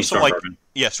 You still You have mean some storm like vermin.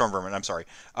 yeah, storm vermin. I'm sorry.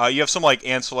 You have some like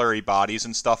ancillary bodies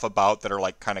and stuff about that are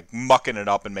like kind of mucking it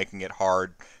up and making it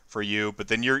hard for you. But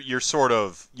then you're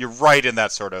right in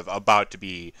that sort of about to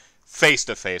be face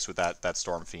to face with that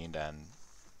storm fiend and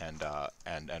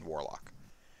warlock.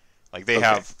 Like they Okay.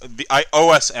 have the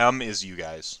OSM is you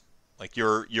guys. Like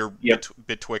you're Yep.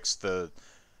 betwixt the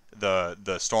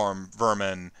storm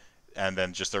vermin, and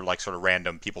then just they're like sort of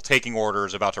random people taking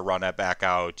orders, about to run it back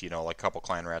out, you know, like a couple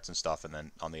clan rats and stuff, and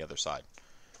then on the other side.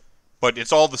 But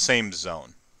it's all the same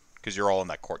zone because you're all in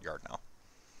that courtyard now.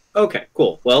 Okay,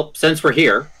 cool. Well, since we're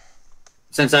here,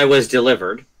 since I was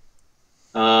delivered,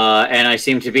 and I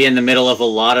seem to be in the middle of a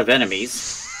lot of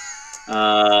enemies,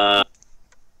 then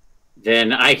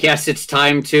I guess it's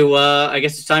time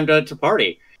to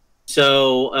party.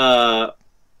 So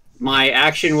my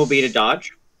action will be to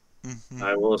dodge. Mm-hmm.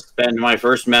 I will spend my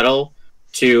first medal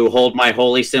to hold my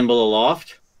holy symbol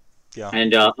aloft, Yeah.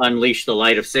 and unleash the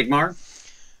light of Sigmar.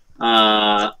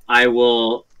 I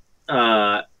will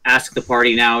ask the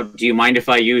party now, do you mind if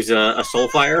I use a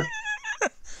Soulfire?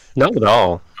 Not at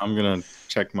all. I'm gonna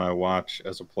check my watch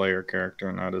as a player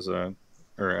character, not as a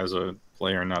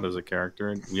player, not as a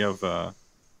character. We have how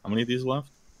many of these left?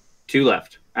 2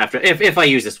 left. After if I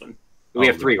use this one. We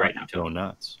have 3 right now. Go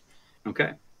nuts.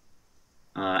 Okay.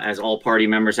 As all party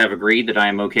members have agreed that I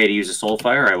am okay to use a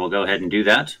Soulfire, I will go ahead and do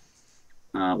that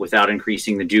without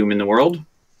increasing the doom in the world.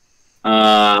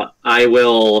 I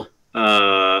will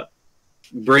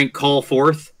call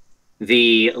forth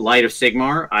the Light of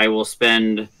Sigmar. I will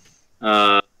spend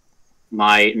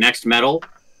my next medal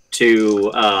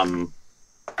to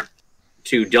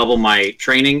double my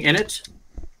training in it,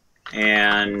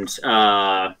 and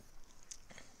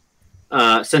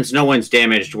since no one's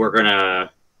damaged, we're gonna.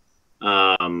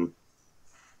 I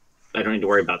don't need to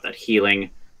worry about that healing.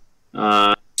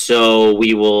 So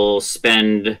we will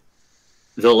spend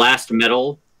the last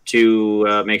medal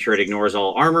to make sure it ignores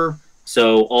all armor.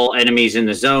 So all enemies in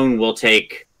the zone will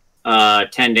take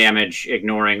 10 damage,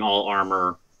 ignoring all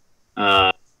armor.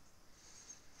 As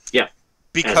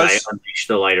I unleash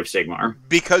the Light of Sigmar.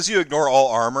 Because you ignore all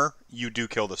armor, you do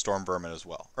kill the storm vermin as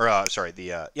well. Or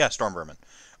storm vermin.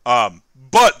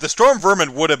 But the storm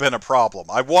vermin would have been a problem.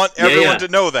 I want everyone to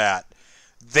know that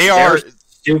They're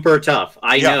super tough.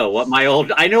 I Yeah. know what my old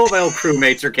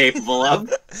crewmates are capable of.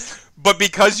 But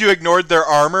because you ignored their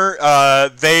armor,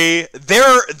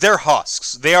 they're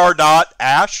husks. They are not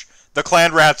ash. The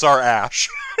clan rats are ash.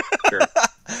 Sure.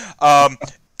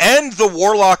 And the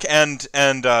warlock and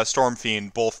storm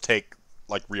fiend both take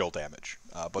like real damage.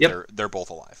 But Yep. they're both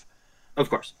alive. Of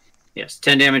course. Yes,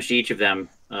 10 damage to each of them.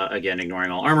 again,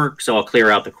 ignoring all armor. So I'll clear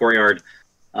out the courtyard.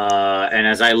 And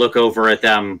as I look over at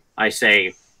them, I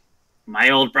say, "My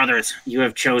old brothers, you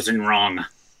have chosen wrong.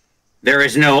 There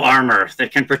is no armor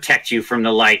that can protect you from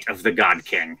the light of the God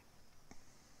King."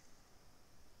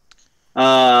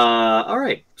 All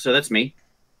right, so that's me.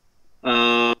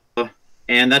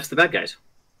 And that's the bad guys.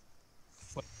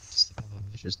 What does the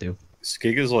Vicious do?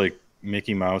 Skig is like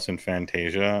Mickey Mouse in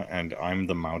Fantasia, and I'm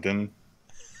the mountain.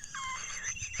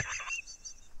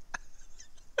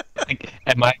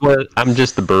 I'm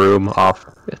just the broom off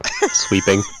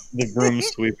sweeping. The broom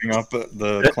sweeping up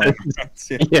the clan.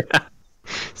 Yeah. Yeah.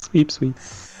 Sweep.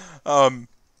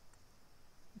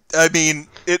 I mean,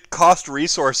 it cost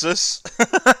resources.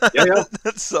 Yeah.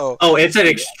 So. Oh, it's an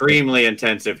extremely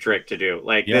intensive trick to do.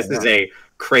 Like, Yeah, this is a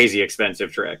crazy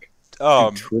expensive trick.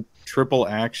 Triple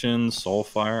action,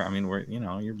 Soulfire. I mean,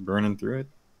 you're burning through it.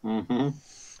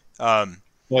 Mm-hmm.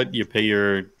 But you pay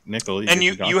your nickel. And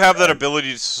you have that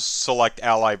ability to select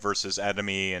ally versus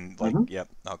enemy, and like, yep,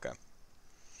 okay.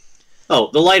 Oh,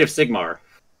 the Light of Sigmar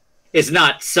is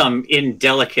not some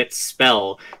indelicate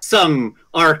spell, some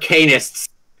arcanist's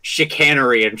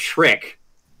chicanery and trick.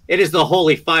 It is the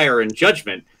holy fire and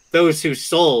judgment, those whose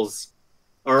souls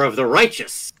are of the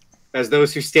righteous, as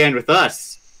those who stand with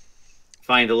us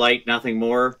find the light nothing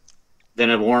more than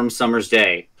a warm summer's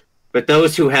day. But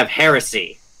those who have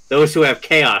heresy, those who have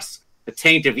chaos, the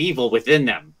taint of evil within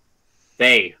them,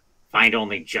 they find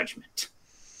only judgment.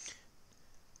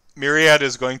 Myriad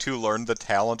is going to learn the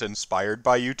talent inspired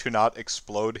by you to not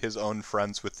explode his own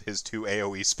friends with his 2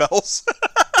 AoE spells.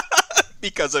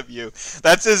 Because of you.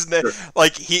 That's his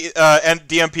like he and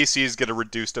DMPCs get a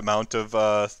reduced amount of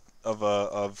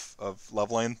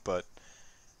leveling, but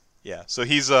yeah. So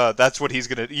he's that's what he's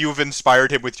gonna. You've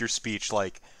inspired him with your speech.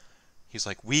 Like he's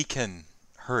like, we don't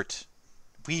hurt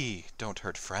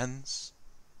friends.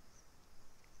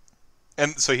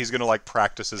 And so he's gonna like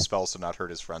practice his spells to not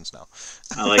hurt his friends now.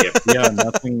 I like it. Yeah,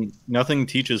 nothing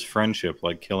teaches friendship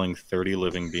like killing 30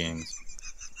 living beings.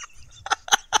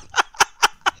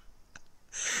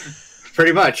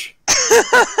 Pretty much.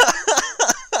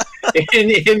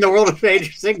 in the world of Age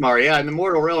of Sigmar, yeah, in the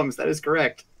Mortal Realms, that is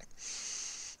correct.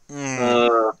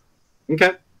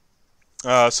 Okay.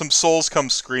 Some souls come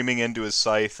screaming into his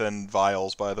scythe and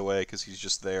vials, by the way, because he's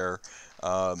just there.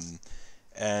 Yeah,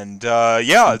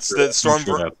 it's the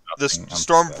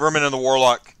storm vermin and the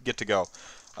warlock get to go.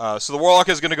 So the warlock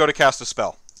is going to go to cast a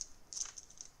spell.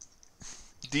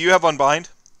 Do you have Unbind?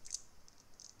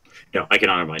 No, I can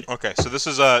Unbind. Okay, so this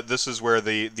is where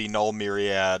the null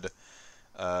myriad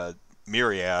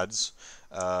myriads.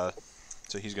 So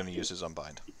he's going to use his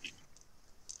Unbind.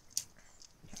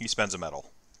 He spends a metal.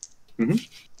 Mm-hmm. This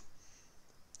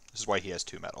is why he has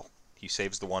 2 metal. He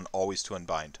saves the one always to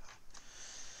Unbind.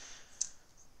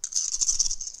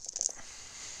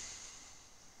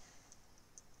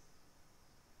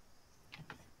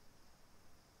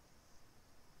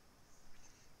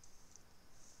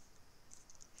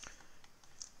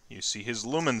 You see his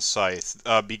Lumen Scythe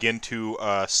begin to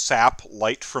sap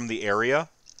light from the area,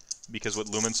 because what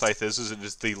Lumen Scythe is it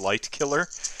is the light killer,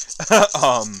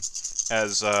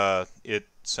 as it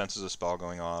senses a spell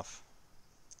going off.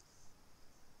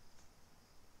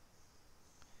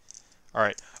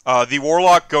 Alright, the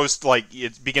Warlock goes,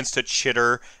 it begins to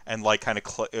chitter and, kind of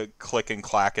click and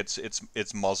clack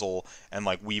its muzzle and,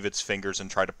 weave its fingers and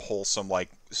try to pull some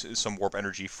warp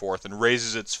energy forth and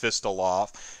raises its fist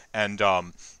aloft and,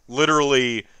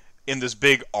 literally, in this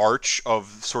big arch of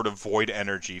sort of void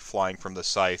energy flying from the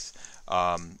scythe,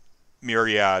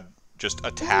 Myriad just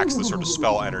attacks the sort of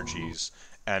spell energies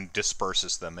and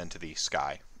disperses them into the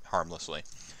sky harmlessly.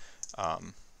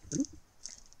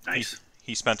 Nice.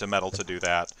 He spent a metal to do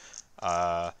that.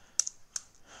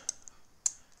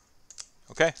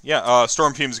 Okay, yeah,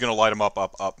 Storm Fume is going to light him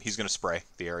up. He's going to spray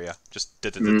the area. Just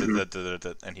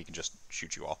and he can just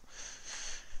shoot you all.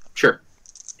 Sure.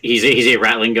 He's a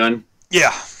rattling gun.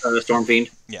 Yeah. The Storm Fiend.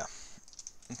 Yeah.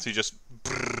 So he just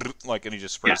and he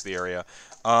just sprays the area.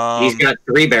 He's got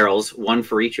 3 barrels, 1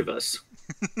 for each of us.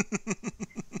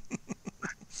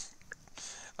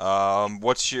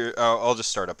 What's your? I'll just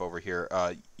start up over here.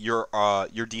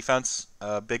 Your defense,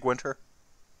 Big Winter.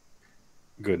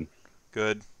 Good.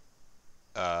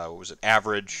 What was it?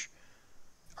 Average.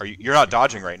 You're not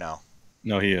dodging right now.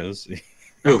 No, he is.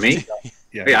 Who, me?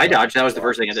 Yeah, I dodged. That was the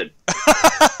first thing I did.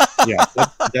 Yeah,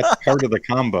 that's part of the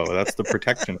combo. That's the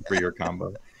protection for your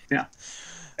combo. Yeah.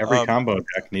 Every combo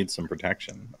deck needs some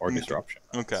protection or disruption.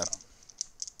 Okay.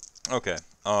 Okay.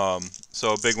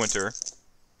 So Big Winter.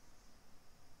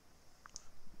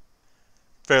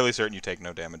 Fairly certain you take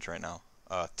no damage right now.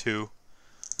 2.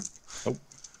 Oh.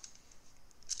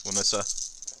 Lanissa.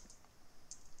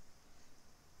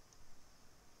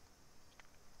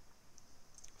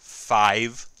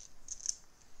 Five.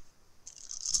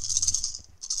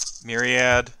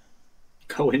 Myriad.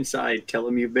 Go inside. Tell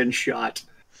him you've been shot.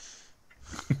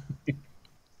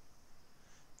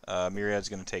 Myriad's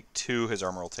going to take 2. His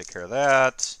armor will take care of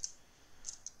that.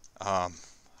 I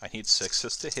need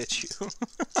 6s to hit you.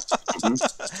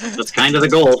 That's kind of the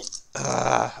goal.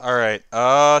 All right.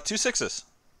 2 6s.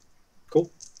 Cool.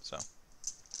 So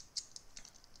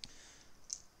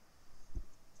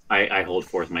I hold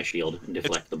forth my shield and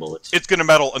deflect the bullets. it's going to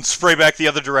metal and spray back the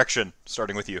other direction,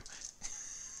 starting with you.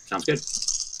 Sounds good.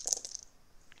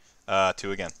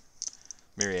 2 again.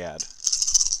 Myriad.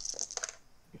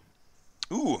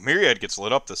 Ooh, Myriad gets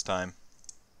lit up this time.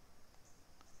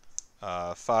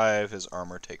 5. His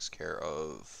armor takes care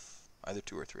of either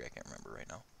 2 or 3. I can't remember right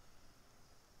now.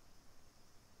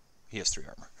 He has 3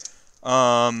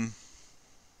 armor.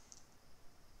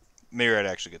 Myriad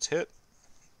actually gets hit.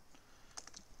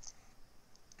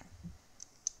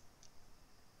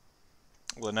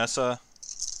 Lanessa.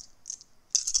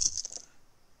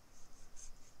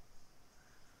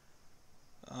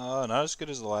 Not as good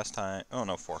as the last time. Oh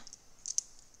no, 4.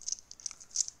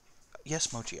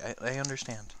 Yes, Mochi, I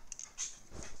understand.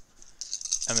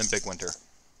 And then Big Winter.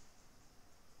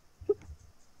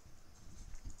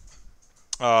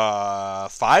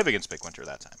 5 against Big Winter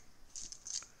that time.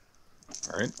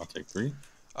 All right, I'll take 3.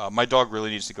 My dog really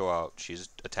needs to go out. She's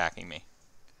attacking me.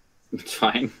 It's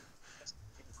fine.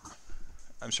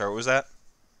 I'm sorry, what was that?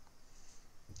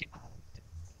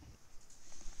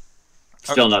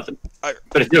 Still nothing. I-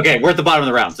 But it's okay. We're at the bottom of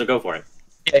the round, so go for it.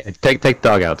 Yeah, take the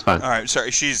dog out. It's fine. Alright,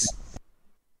 sorry, she's...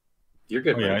 You're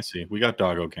good. Oh yeah, I see. We got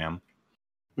Doggo Cam.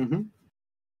 Mm-hmm.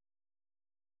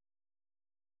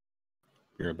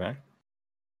 Be right back.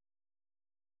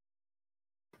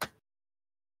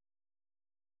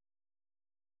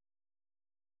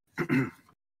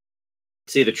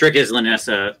 See, the trick is,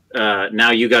 Lanessa, now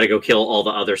you got to go kill all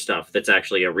the other stuff that's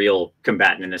actually a real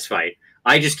combatant in this fight.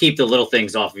 I just keep the little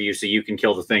things off of you so you can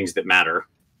kill the things that matter.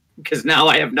 Because now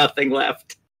I have nothing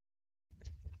left.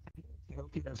 I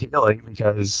hope you have healing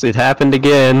because it happened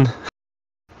again.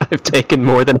 I've taken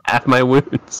more than half my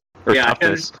wounds. Or Yeah,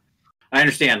 toughness. I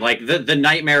understand. Like, the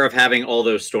nightmare of having all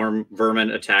those storm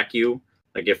vermin attack you,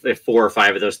 like if 4 or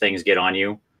 5 of those things get on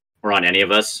you, or on any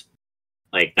of us,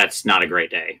 like, that's not a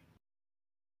great day.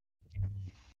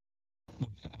 How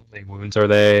many wounds are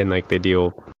they? And like they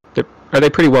deal. Are they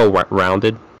pretty well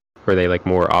rounded? Or are they like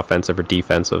more offensive or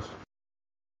defensive?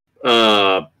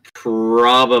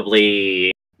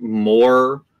 Probably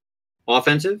more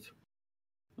offensive.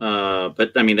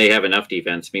 But I mean, they have enough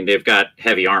defense. I mean, they've got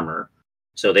heavy armor,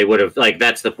 so they would have like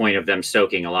that's the point of them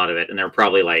stoking a lot of it. And they're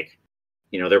probably like,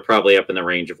 they're probably up in the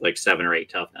range of like 7 or 8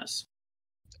 toughness.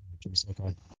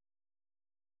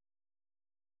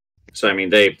 So I mean,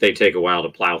 they take a while to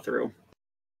plow through.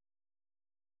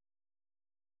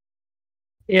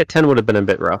 Yeah, 10 would have been a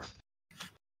bit rough.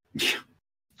 I'm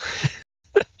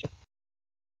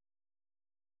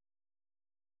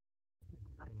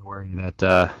worried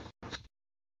that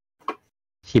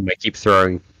he might keep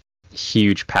throwing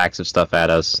huge packs of stuff at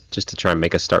us just to try and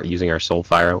make us start using our soul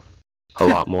fire a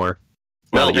lot more.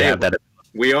 Well, now that you have that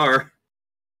We are.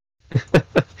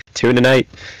 2 in a night.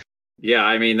 Yeah,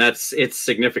 I mean, it's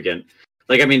significant.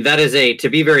 Like, I mean, that is to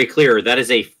be very clear, that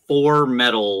is a 4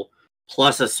 metal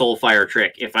plus a soul fire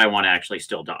trick if I want to actually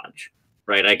still dodge.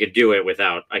 Right? I could do it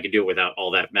without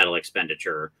all that metal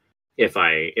expenditure if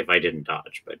I didn't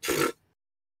dodge. But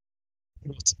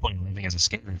What's the point of living as a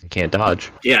skater if you can't dodge?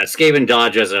 yeah, Skaven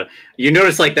dodge you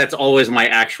notice like that's always my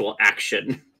actual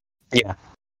action. Yeah.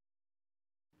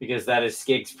 Because that is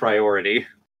Skig's priority.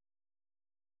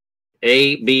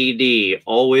 A, B, D,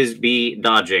 always be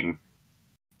dodging.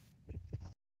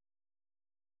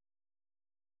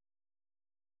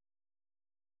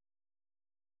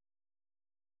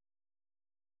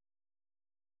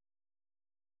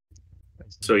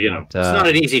 So, it's not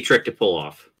an easy trick to pull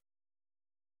off.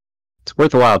 It's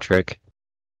worth a while trick.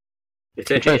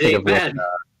 It I'm trying to think ain't of bad.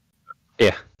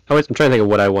 I'm trying to think of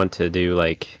what I want to do,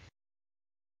 like,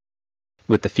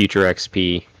 with the future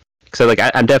XP. So, like,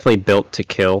 I'm definitely built to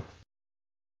kill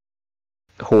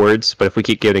hordes, but if we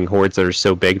keep getting hordes that are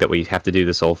so big that we have to do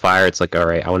the soul fire, it's like,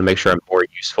 alright, I want to make sure I'm more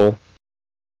useful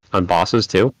on bosses,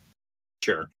 too.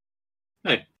 Sure.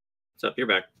 Hey, what's up? You're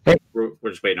back. Hey. We're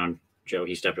just waiting on Joe.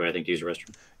 He stepped away, I think, to use the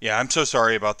restroom. Yeah, I'm so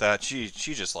sorry about that. She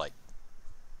just like...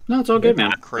 No, it's all good,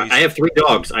 man. Crazy. I have 3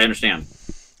 dogs. I understand.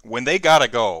 When they gotta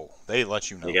go, they let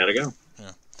you know. You gotta go.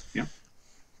 Yeah.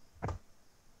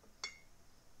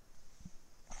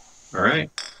 All right.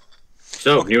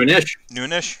 So, new Nish.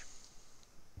 Noonish.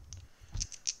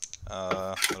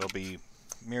 It'll be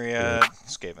Myriad,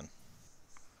 Skaven.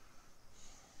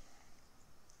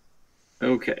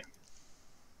 Okay.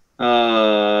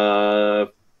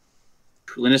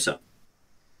 Linissa.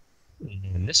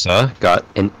 Nissa got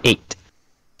an 8.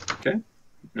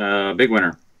 Big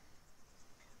winner.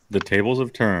 The tables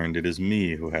have turned. It is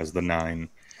me who has the 9.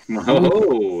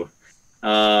 Oh.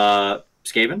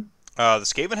 Skaven. The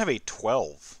Skaven have a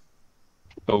 12.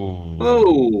 Oh.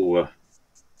 Oh.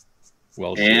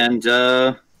 Well, shit. And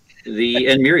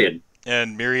Myriad.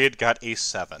 And Myriad got a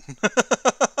 7.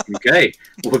 Okay.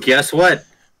 Well, guess what?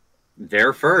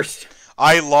 They're first.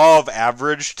 I love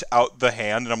averaged out the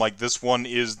hand, and I'm like, this one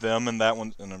is them, and that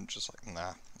one, and I'm just like,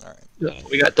 nah. All right.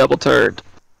 We got double turned.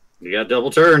 You got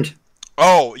double turned.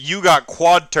 Oh, you got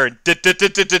quad turn. Like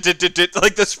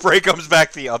the spray comes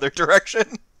back the other direction.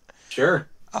 Sure.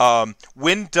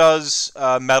 When does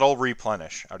metal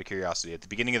replenish? Out of curiosity, at the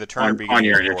beginning of the turn, or beginning on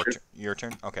your of turn. your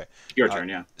turn. Okay. Your turn,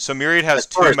 yeah. So Myriad has As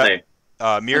far two as metal.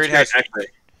 Myriad has actually.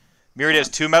 Myriad has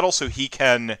 2 metal, so he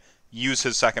can use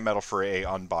his second metal for a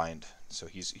unbind. So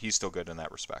he's still good in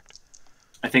that respect.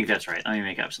 I think that's right. Let me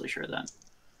make absolutely sure of that.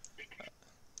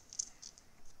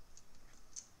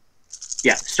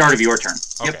 Yeah, start of your turn.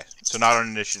 Okay. Yep. So not on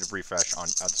initiative refresh at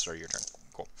the start of your turn.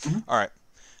 Cool. Mm-hmm. All right.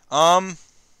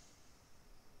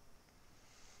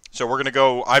 So we're gonna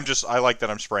go. I like that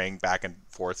I'm spraying back and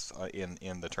forth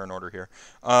in the turn order here.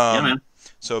 Yeah, man.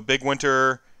 So Big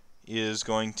Winter is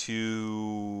going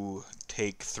to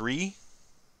take 3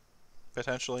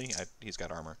 potentially. He's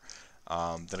got armor.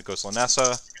 Then it goes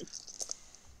Lanessa.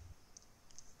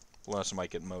 Lanessa might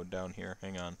get mowed down here.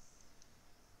 Hang on.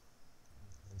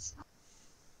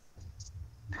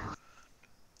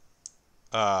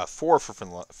 Four for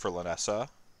Lanessa.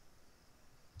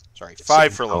 Sorry,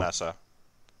 5 for Lanessa.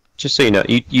 Just so you know,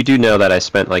 you do know that I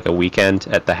spent like a weekend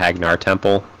at the Hagnar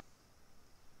Temple.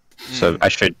 So I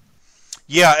should...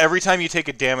 Yeah, every time you take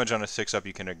a damage on a 6-up,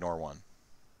 you can ignore 1.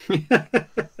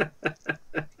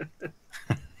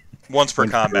 Once per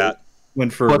combat.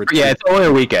 Went for Well, yeah, it's only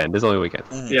a weekend. It's only a weekend.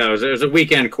 Yeah, it was a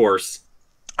weekend course.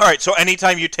 Alright, so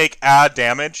anytime you take a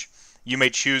damage, you may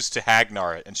choose to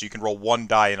Hagnar it, and so you can roll 1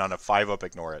 die and on a 5-up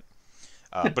ignore it.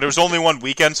 But it was only 1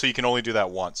 weekend, so you can only do that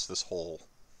once this whole...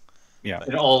 Yeah.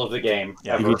 In all of the game.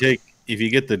 Yeah. If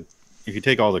you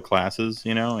take all the classes,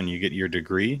 and you get your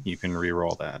degree, you can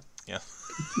re-roll that. Yeah.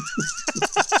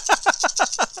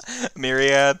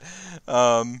 Myriad.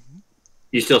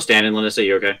 You still standing, Linus?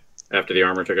 You okay? After the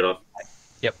armor took it off?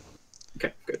 Yep.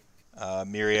 Okay, good.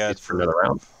 Myriad For another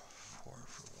round. 4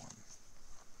 for 1.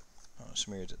 Oh, so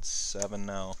Myriad's at 7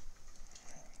 now.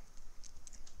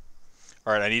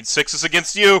 Alright, I need 6s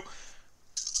against you!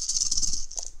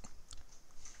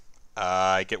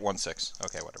 I get 1 6.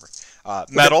 Okay, whatever.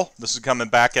 Metal. This is coming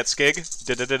back at Skig.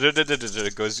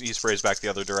 It goes. He sprays back the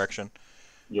other direction.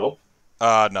 Yup.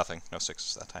 Nothing. No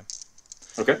 6s that time.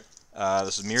 Okay.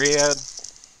 This is Myriad.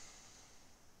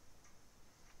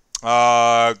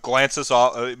 Glances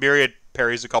off. Myriad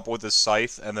parries a couple with his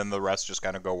scythe, and then the rest just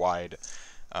kind of go wide.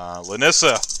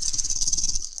 Lanissa.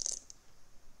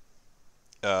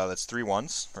 That's 3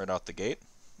 1s right out the gate.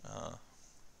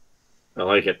 I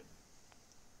like it.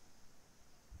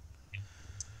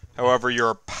 However,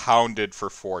 you're pounded for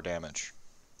 4 damage.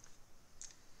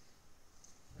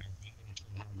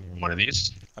 One of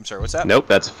these? I'm sorry, what's that? Nope,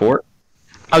 that's 4.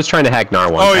 I was trying to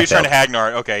Hagnar one. Oh, I you're trying to failed.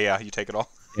 Hagnar it. Okay, yeah, you take it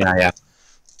all. Yeah. Yep,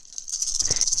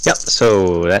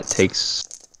 so that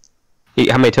takes...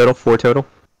 How many total? 4 total?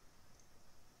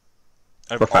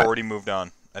 I've Or 5. already moved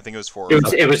on. I think it was 4.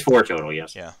 It was 4 total,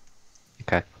 yes. Yeah.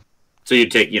 Okay. So you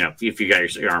take, if you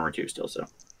got your armor too still, so.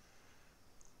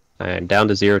 I'm down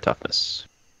to 0 toughness.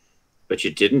 But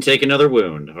you didn't take another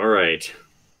wound. All right.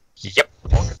 Yep.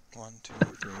 1, 2,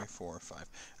 3, 4, 5.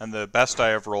 And the best I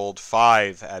have rolled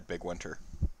 5 at Big Winter.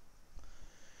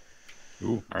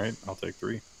 Ooh, all right, I'll take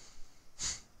 3.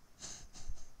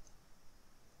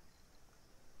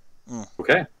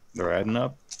 Okay. They're adding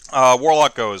up.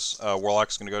 Warlock goes.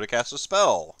 Warlock's going to go to cast a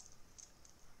spell.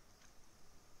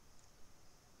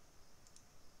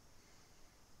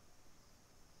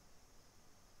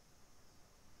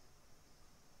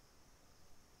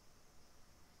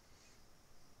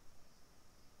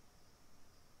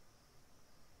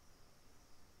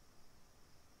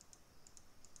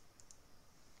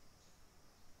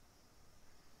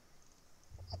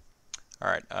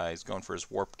 Alright, he's going for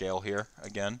his Warp Gale here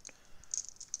again.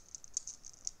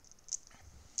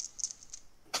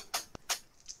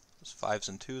 It's 5s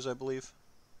and 2s, I believe.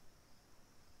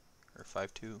 Or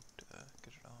 5-2 to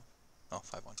get it off. Oh,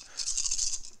 5-1.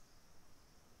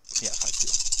 Yeah,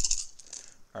 5-2.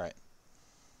 All right.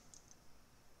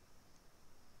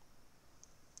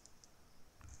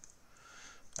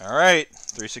 All right.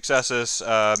 3 successes.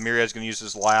 Myriad's going to use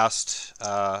his last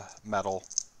metal.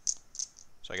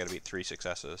 So I got to beat 3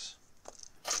 successes.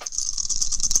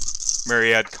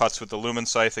 Myriad cuts with the Lumen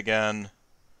Scythe again.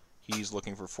 He's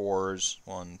looking for 4s.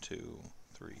 1, 2,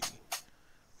 3,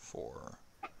 4.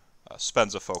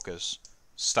 Spends a focus.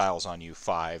 Styles on you.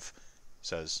 5.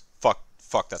 Says, fuck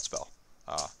that spell.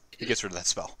 He gets rid of that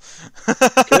spell.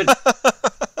 Good.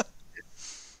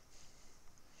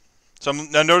 So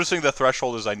I'm now noticing the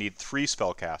threshold is I need 3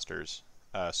 spellcasters.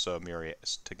 So Myriad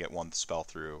to get 1 spell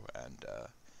through. And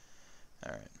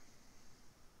all right.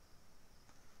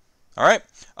 All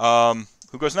right.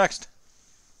 Who goes next?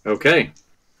 Okay.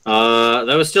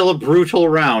 That was still a brutal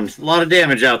round. A lot of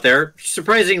damage out there.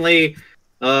 Surprisingly,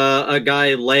 a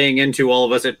guy laying into all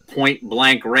of us at point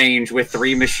blank range with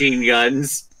 3 machine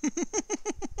guns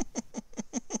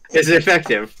is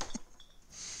effective.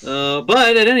 But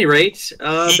at any rate,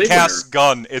 He big casts winner.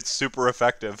 gun. It's super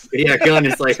effective. Yeah, gun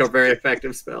is like a very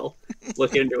effective spell.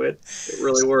 Look into it. It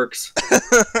really works.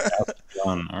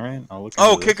 Done. All right, I'll look.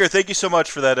 Oh, into this. Kicker, thank you so much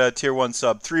for that tier 1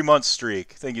 sub. 3-month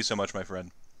streak. Thank you so much, my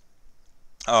friend.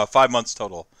 5 months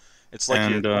total. It's like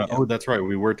And yeah. oh, that's right.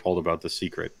 We were told about the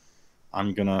secret.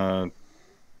 I'm gonna.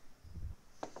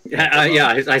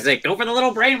 Yeah, I say, go for the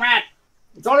little brain rat.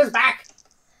 It's on his back.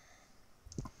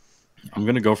 I'm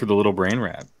gonna go for the little brain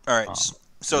rat. All right.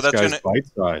 So This that's guy's gonna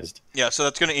bite-sized. so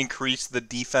that's gonna increase the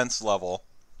defense level,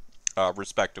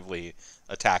 respectively,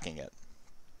 attacking it.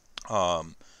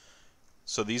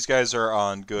 So these guys are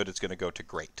on good. It's gonna go to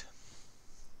great.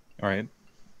 All right.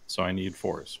 So I need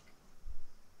 4s.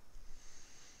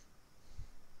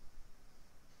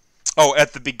 Oh,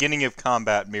 at the beginning of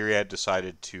combat, Myriad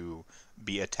decided to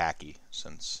be attacky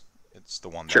since it's the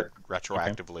one that Sure.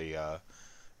 retroactively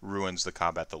ruins the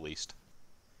combat the least.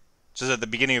 Just at the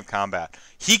beginning of combat.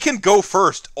 He can go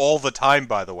first all the time,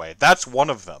 by the way. That's one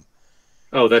of them.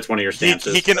 Oh, that's one of your He,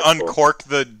 stances. he can That's cool. uncork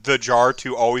the jar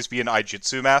to always be an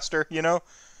Aijutsu master, you know?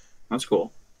 That's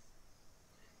cool.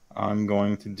 I'm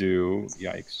going to do.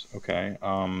 Yikes. Okay.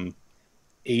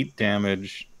 8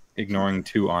 damage, ignoring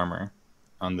 2 armor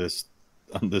on this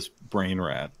brain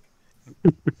rat.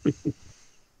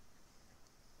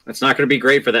 That's not going to be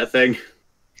great for that thing.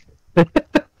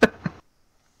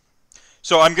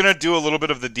 So I'm going to do a little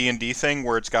bit of the D&D thing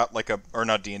where it's got like or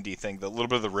not D&D thing, the little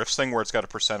bit of the Rifts thing where it's got a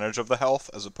percentage of the health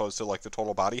as opposed to like the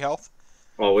total body health.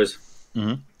 Always.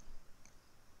 Mm-hmm.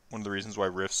 One of the reasons why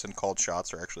Rifts and called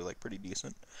shots are actually like pretty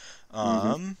decent.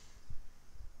 How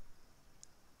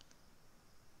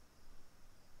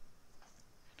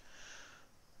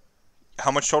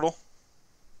much total?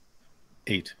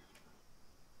 8.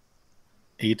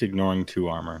 8 ignoring 2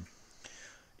 armor.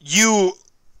 You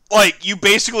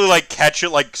basically like catch it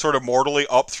like sort of mortally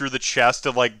up through the chest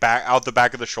and like back out the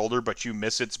back of the shoulder, but you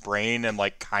miss its brain and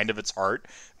like kind of its heart.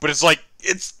 But it's like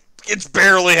it's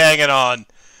barely hanging on.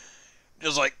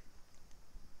 Just like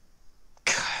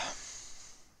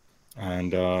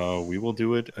And we will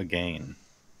do it again.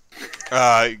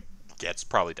 yeah, it's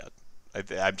probably dead.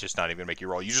 I'm just not even gonna make you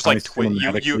roll. You just like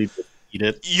Cinematically eat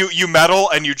it. you metal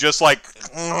and you just like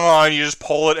and you just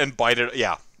pull it and bite it.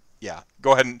 Yeah.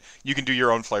 Go ahead and you can do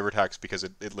your own flavor text because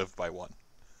it lived by 1.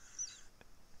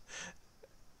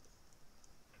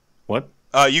 What?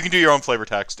 You can do your own flavor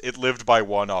text. It lived by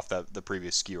 1 off the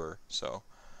previous skewer. So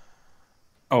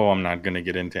Oh, I'm not gonna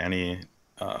get into any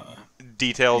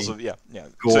details of yeah.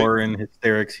 gore and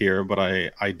hysterics here, but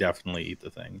I definitely eat the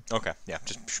thing. Okay, yeah,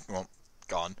 just well,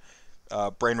 gone.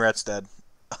 Brain rat's dead.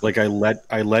 Like I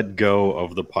let go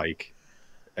of the pike,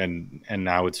 and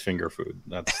now it's finger food.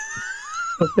 That's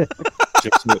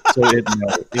just so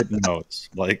it knows.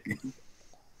 Like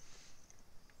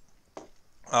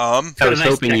I was got a nice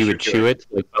hoping you would texture to chew it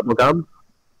like bubblegum.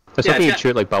 I was Yeah, hoping it's you'd chew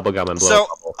it like bubblegum and blow So a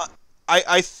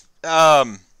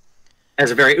bubble.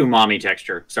 Has a very umami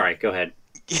texture. Sorry, go ahead.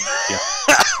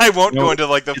 I won't No, go into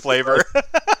like the flavor.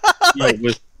 yeah,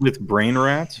 with brain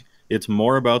rats, it's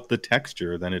more about the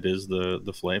texture than it is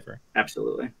the flavor.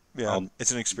 Absolutely. Yeah,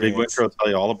 it's an Big experience. Winter will tell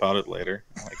you all about it later.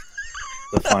 Like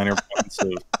the finer points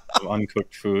of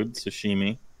uncooked food,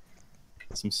 sashimi,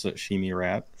 some sashimi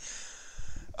rat.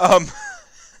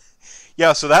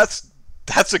 Yeah, so that's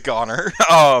a goner.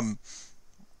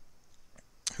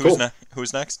 Cool.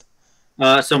 Who's next?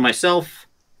 So myself,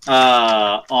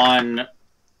 on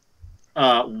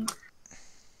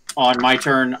my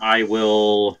turn, I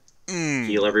will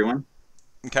heal everyone.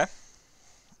 Okay.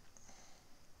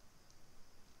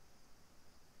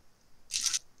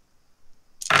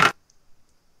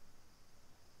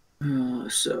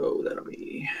 So that'll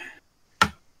be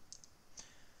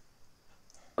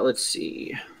let's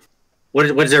see. What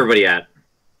is everybody at?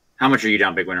 How much are you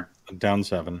down, Big Winner? Down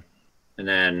 7. And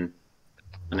then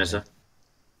Anissa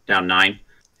down 9,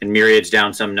 and Myriad's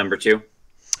down some number 2.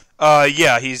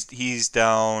 Yeah, he's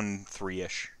down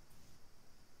 3-ish.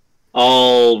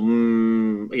 I'll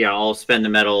spend the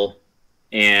metal,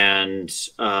 and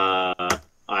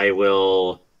I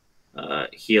will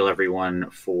heal everyone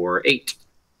for 8.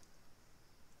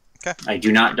 Okay. I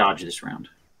do not dodge this round.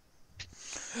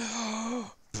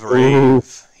 Brave. Ooh.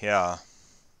 Yeah.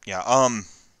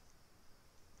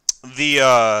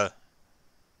 The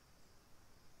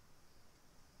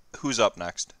who's up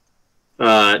next?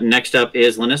 Next up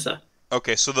is Lanissa.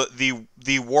 Okay, so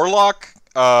the warlock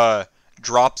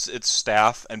drops its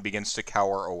staff and begins to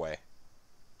cower away,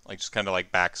 like just kind of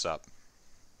like backs up.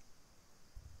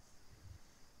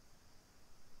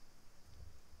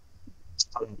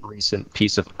 Some recent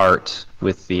piece of art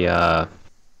with the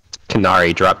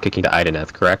Canary drop kicking to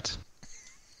Ideneth, correct?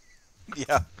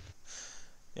 Yeah,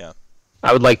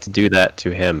 I would like to do that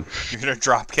to him. you're gonna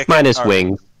drop kick. Minus All right.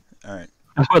 wings. All right.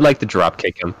 I would like to drop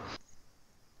kick him.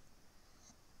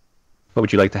 What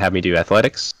would you like to have me do?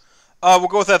 Athletics? We'll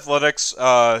go with athletics.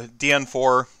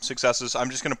 DN4 successes.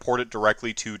 I'm just gonna port it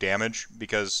directly to damage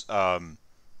because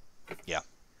yeah.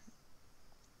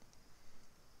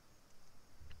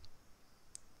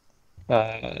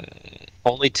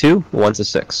 Only 2. One's a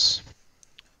 6.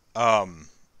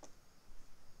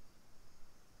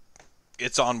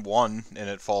 It's on 1 and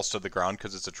it falls to the ground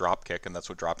because it's a drop kick, and that's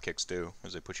what drop kicks do,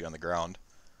 is they put you on the ground.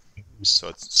 So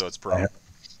it's prone.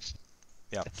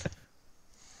 Yeah.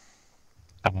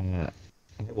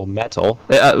 Well, metal.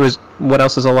 What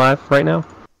else is alive right now?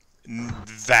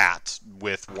 That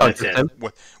with Oh, one it's him?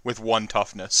 with 1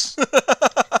 toughness.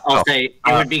 I'll say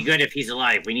it would be good if he's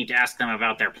alive. We need to ask them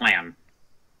about their plan.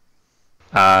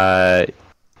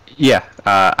 Yeah.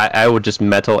 I would just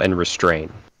metal and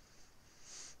restrain.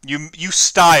 You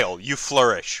style, you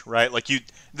flourish, right? Like this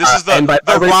is and the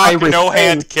by rock no restrain-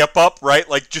 hand kip up, right?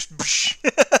 Like just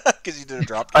because you did a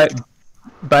drop kick.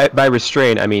 By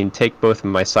restrain, I mean take both of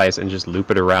my scythes and just loop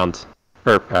it around,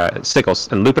 or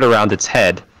sickles, and loop it around its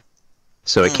head,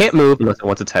 so it can't move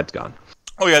once its head's gone.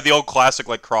 Oh yeah, the old classic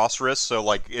like cross wrist. So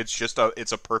like it's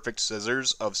a perfect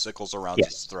scissors of sickles around Yes.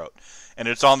 its throat, and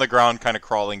it's on the ground, kind of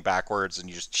crawling backwards, and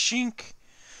you just shink.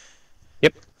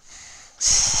 Yep.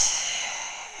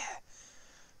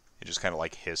 It just kind of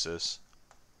like hisses.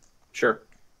 Sure.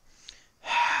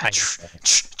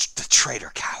 The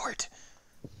traitor coward.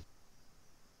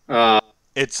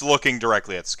 It's looking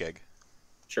directly at Skig.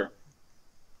 Sure.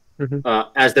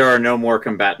 Mhm. As there are no more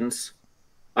combatants,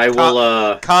 I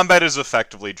will. Combat is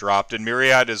effectively dropped, and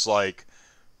Myriad is like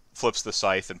flips the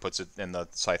scythe and puts it, and the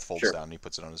scythe folds Sure. down. And he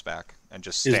puts it on his back and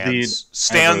just Is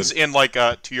stands in like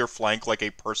to your flank like a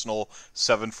personal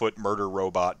 7-foot murder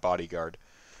robot bodyguard.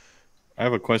 I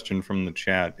have a question from the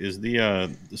chat. Is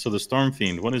the so the Storm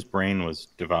Fiend, when his brain was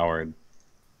devoured,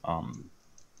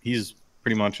 he's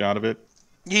pretty much out of it?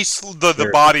 He's the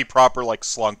body proper like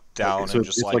slunk down So and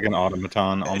just it's like an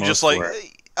automaton almost. just like where-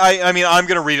 I mean I'm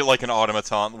gonna read it like an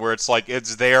automaton where it's like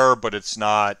it's there but it's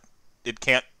not, it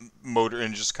can't motor,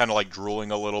 and just kind of like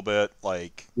drooling a little bit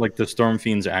like the Storm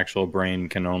Fiend's actual brain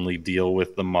can only deal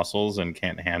with the muscles and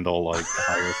can't handle like the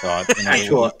higher thought. in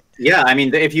other words. Yeah, I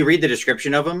mean, if you read the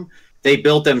description of them, they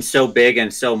built them so big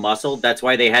and so muscled. That's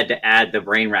why they had to add the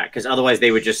brain rack, because otherwise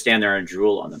they would just stand there and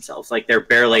drool on themselves. Like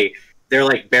they're like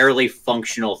barely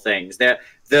functional things.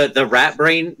 The rat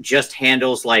brain just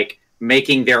handles like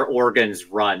making their organs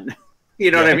run.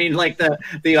 You know what I mean? Like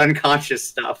the unconscious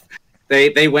stuff.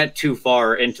 They went too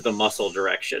far into the muscle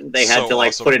direction. They had So to like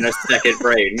awesome. put in a second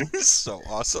brain. so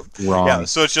awesome. Wrong. Yeah,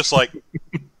 so it's just like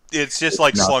Not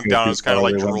slunk gonna down. be It's kind of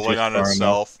like farther than drooling just on far enough.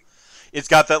 itself. It's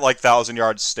got that like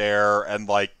 1,000-yard stare and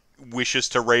like wishes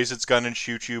to raise its gun and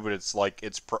shoot you, but it's like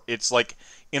it's like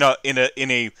in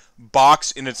a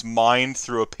box in its mind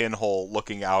through a pinhole,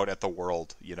 looking out at the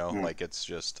world. You know, like it's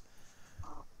just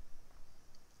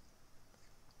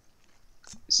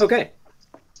Okay.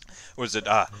 was it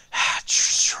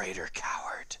traitor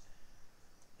coward.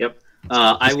 Yep.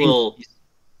 I will.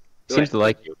 Go Seems ahead. to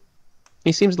like you.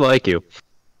 He seems to like you.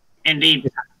 Indeed.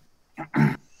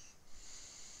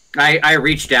 I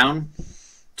reach down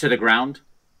to the ground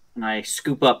and I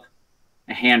scoop up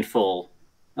a handful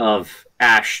of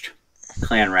ashed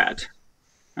clan rat.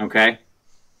 Okay?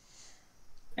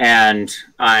 And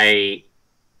I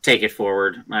take it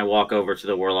forward. And I walk over to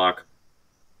the warlock.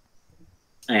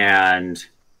 And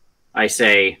I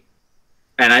say,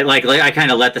 and I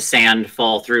kind of let the sand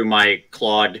fall through my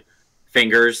clawed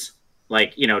fingers,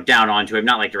 like, you know, down onto him,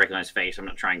 not like directly on his face. I'm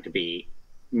not trying to be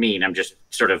mean. I'm just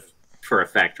sort of for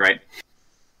effect, right?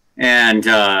 And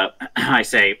I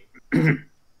say,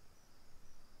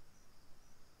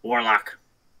 Warlock,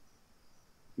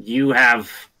 you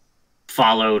have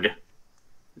followed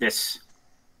this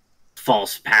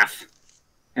false path,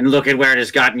 and look at where it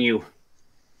has gotten you.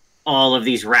 All of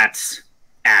these rats,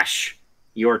 Ash,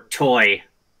 your toy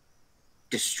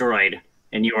destroyed,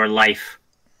 and your life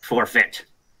forfeit.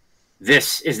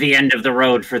 This is the end of the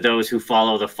road for those who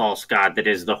follow the false god that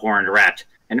is the Horned Rat,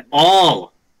 and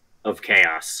all of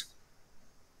Chaos.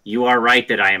 You are right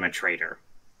that I am a traitor.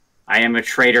 I am a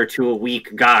traitor to a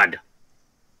weak god,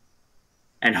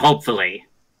 and hopefully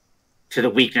to the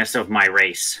weakness of my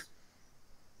race.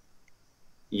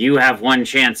 You have one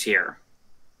chance here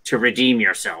to redeem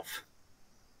yourself.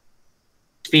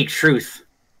 Speak truth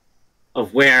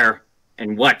of where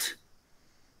and what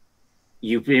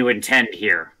you intend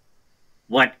here.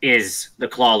 What is the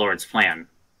Claw Lord's plan?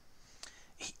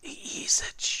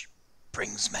 Ezich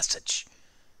brings message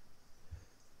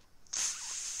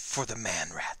for the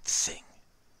man-rat thing.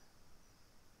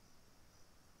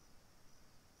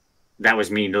 That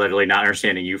was me literally not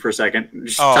understanding you for a second.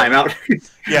 Just time out.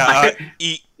 Yeah,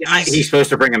 he's supposed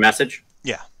to bring a message?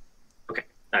 Yeah. Okay,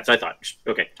 that's what I thought.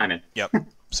 Okay, I'm in. Yep.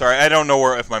 Sorry, I don't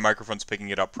know if my microphone's picking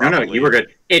it up properly. No, you were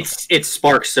good. It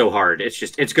sparks so hard.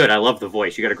 It's good. I love the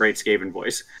voice. You got a great Skaven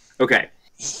voice. Okay.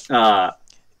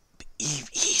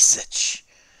 Ezich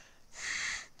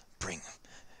bring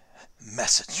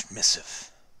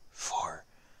missive for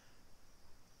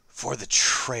the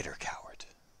traitor coward.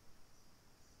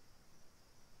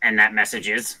 And that message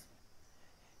is?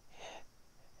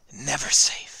 Never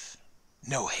safe,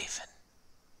 no haven.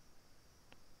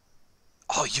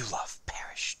 All you love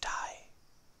perish, die.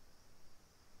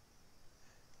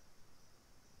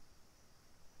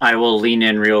 I will lean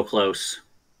in real close,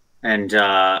 and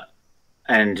I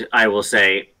will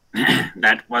say,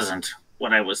 that wasn't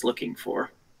what I was looking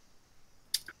for.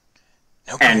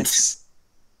 No And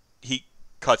he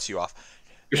cuts you off.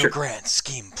 No sure. grand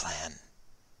scheme plan.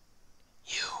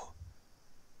 You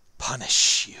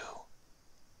punish you.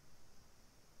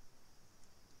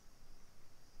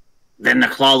 Then the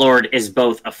Claw Lord is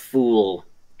both a fool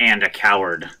and a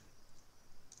coward.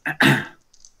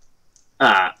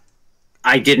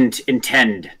 I didn't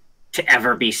intend to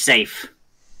ever be safe.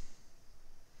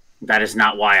 That is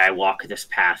not why I walk this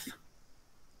path.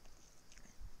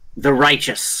 The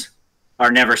righteous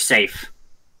are never safe,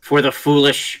 for the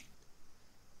foolish,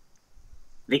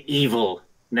 the evil,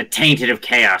 and the tainted of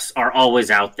chaos are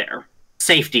always out there.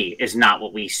 Safety is not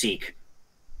what we seek,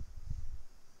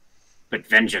 but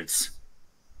vengeance,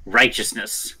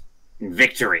 righteousness, and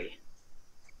victory.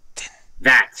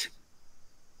 That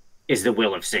is the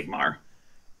will of Sigmar.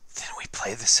 Then we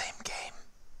play the same game.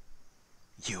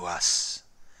 You, us,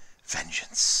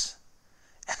 vengeance,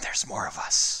 and there's more of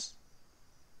us.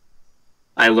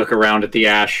 I look around at the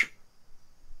Ash.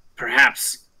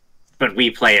 Perhaps, but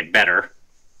we play it better.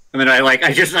 And then I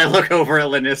look over at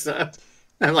Lanissa.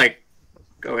 I'm like,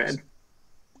 go ahead.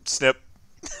 Snip.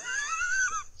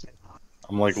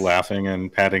 I'm like laughing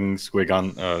and patting Skig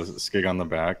on the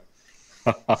back.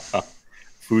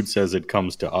 Food says it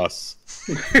comes to us.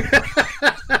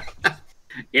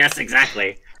 Yes,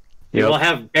 exactly. Yep. We'll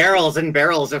have barrels and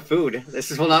barrels of food.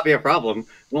 This will not be a problem.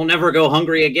 We'll never go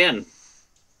hungry again.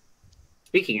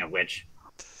 Speaking of which,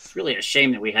 it's really a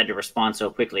shame that we had to respond so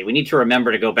quickly. We need to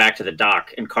remember to go back to the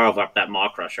dock and carve up that maw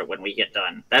crusher when we get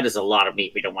done. That is a lot of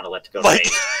meat we don't want to let go to Like,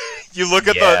 waste. you look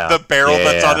at the barrel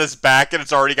that's on his back, and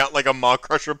it's already got like a maw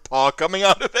crusher paw coming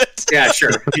out of it. Yeah,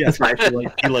 sure. Yeah,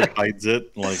 he like hides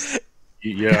it. Like,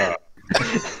 yeah.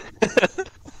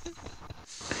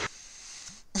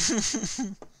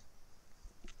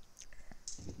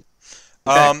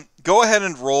 Go ahead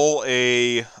and roll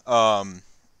a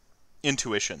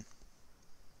intuition.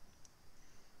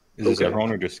 Is this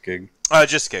everyone or just Skig?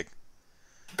 Just Skig.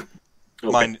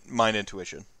 Okay. Mine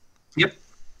intuition. Yep.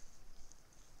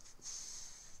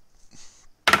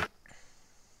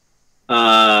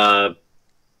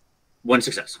 One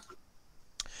success.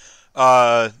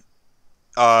 What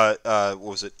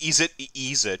was it?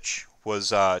 Ezich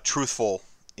was truthful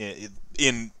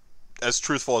in as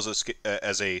truthful as a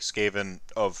Skaven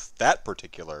of that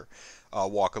particular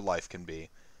walk of life can be.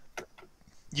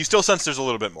 You still sense there's a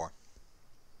little bit more,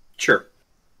 Sure.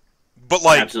 but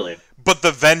like, Absolutely. but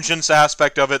the vengeance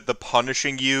aspect of it, the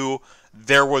punishing you,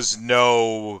 there was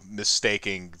no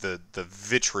mistaking the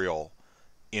vitriol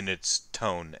in its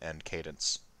tone and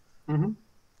cadence. Mm-hmm.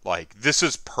 Like, this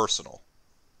is personal,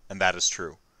 and that is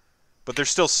true. But there's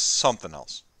still something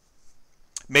else.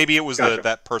 Maybe it was Gotcha.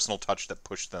 that personal touch that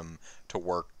pushed them to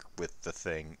work with the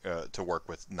thing, to work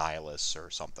with Nihilus or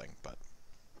something. But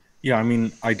Yeah, I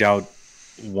mean, I doubt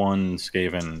one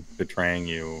Skaven betraying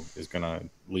you is going to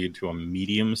lead to a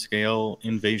medium-scale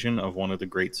invasion of one of the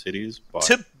great cities. But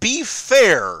to be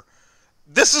fair,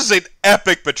 this is an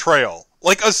epic betrayal.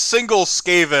 Like, a single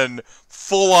Skaven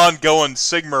full-on going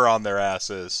Sigmar on their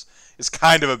asses is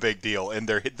kind of a big deal in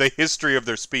the history of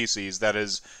their species that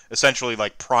is essentially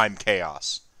like prime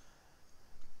chaos.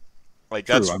 Like,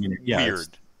 True, that's I mean, yeah,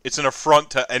 weird. It's an affront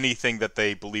to anything that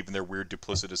they believe in their weird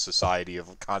duplicitous society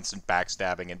of constant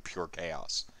backstabbing and pure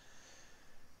chaos.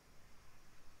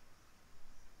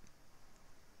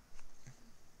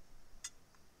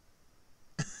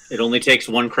 It only takes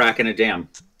one crack in a dam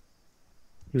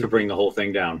to bring the whole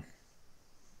thing down.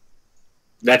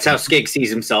 That's how Skig sees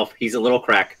himself. He's a little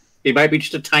crack. He might be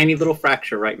just a tiny little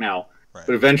fracture right now, Right.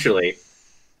 but eventually.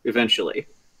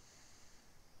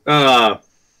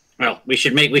 Well, we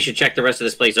should check the rest of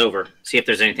this place over, see if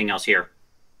there's anything else here.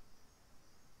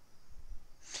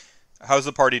 How's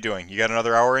the party doing? You got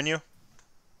another hour in you?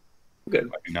 Good,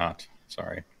 I do not.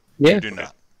 Sorry. Yeah. You do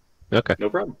not. Okay. no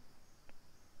problem.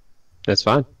 That's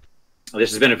fine.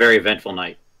 This has been a very eventful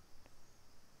night.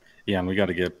 Yeah, and we got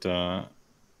to get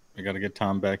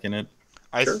Tom back in it.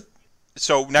 Sure.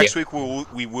 So next week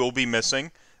we will be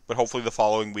missing, but hopefully the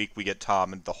following week we get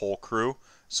Tom and the whole crew.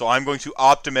 So I'm going to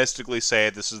optimistically say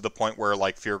this is the point where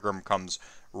like Feargrim comes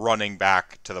running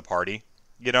back to the party.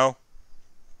 You know?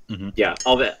 Yeah,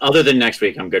 other than next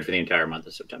week, I'm good for the entire month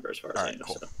of September as far as All I right, know.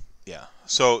 cool. So. Yeah.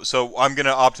 So I'm gonna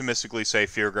optimistically say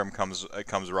Feargrim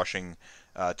comes rushing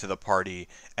to the party,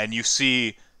 and you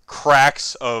see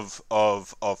cracks of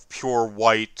pure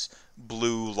white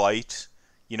blue light,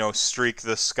 streak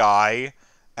the sky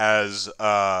as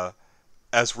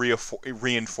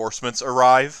reinforcements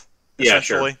arrive. Yeah,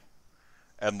 Essentially. Sure.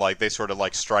 And like they sort of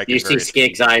like strike. You see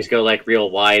Skig's eyes go like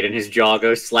real wide, and his jaw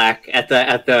goes slack at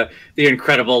the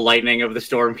incredible lightning of the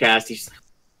Stormcast.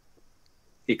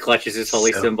 He clutches his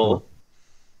holy symbol.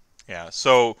 Yeah.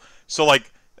 So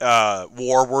like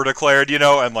war were declared,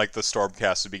 and like the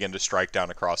Stormcast begin to strike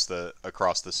down across the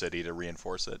city to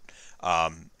reinforce it.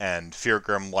 And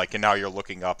Feargrim, like, and now you're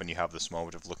looking up, and you have this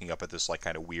moment of looking up at this like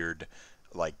kind of weird,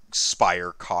 like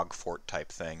spire cog fort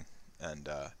type thing, and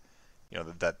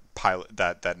that pilot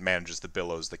that manages the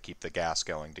billows that keep the gas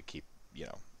going to keep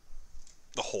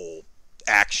the whole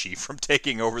Akshi from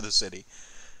taking over the city.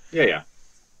 Yeah.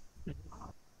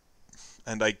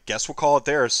 And I guess we'll call it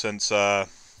there since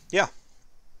Yeah,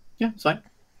 it's fine.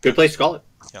 Good place to call it.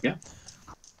 Yep. Yeah.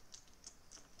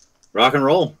 Rock and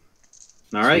roll.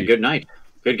 All right. Sweet. Good night.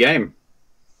 Good game.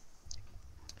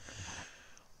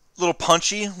 a little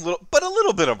punchy, but a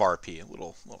little bit of RP, a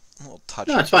little touch.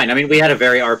 No, it's fine. I mean, we had a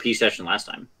very RP session last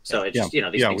time, so it's just, these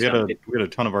things we don't had a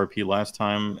ton of RP last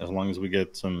time. As long as we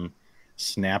get some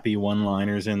snappy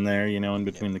one-liners in there, in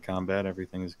between the combat,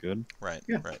 everything is good. Right,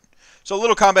 Yeah. right. So a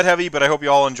little combat heavy, but I hope you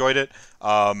all enjoyed it.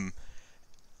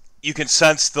 You can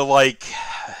sense the I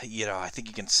think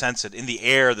you can sense it in the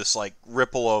air. This like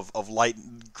ripple of light,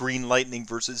 green lightning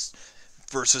versus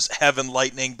heaven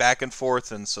lightning back and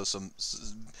forth, and so some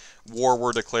war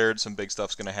were declared. Some big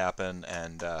stuff's going to happen,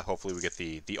 and hopefully we get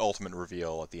the ultimate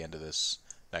reveal at the end of this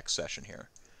next session here.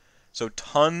 So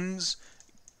Tom's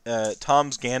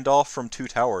Gandalf from Two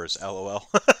Towers, LOL.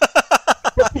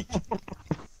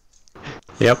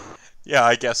 Yep. Yeah,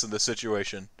 I guess in this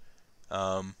situation.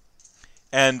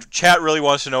 And chat really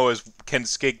wants to know can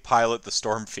Skig pilot the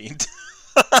Storm Fiend?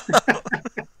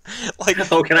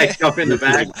 Can I jump in the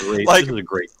back? This is a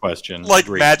great question. Like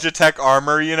Great. Magitech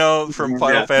armor, from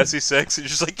Final Yeah. Fantasy VI. It's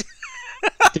just like...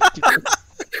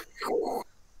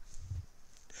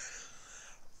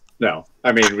 No,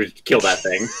 I mean, we kill that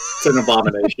thing. It's an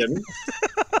abomination.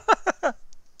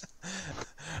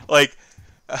 like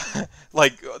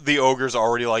the ogre's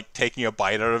already like taking a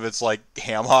bite out of its like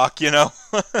ham hock,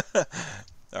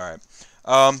 All right.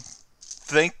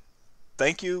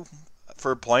 Thank you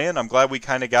for playing. I'm glad we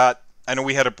kind of got. I know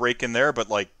we had a break in there, but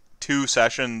like 2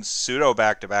 sessions pseudo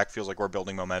back to back feels like we're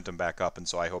building momentum back up, and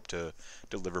so I hope to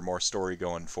deliver more story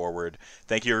going forward.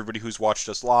 Thank you everybody who's watched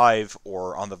us live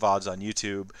or on the VODs on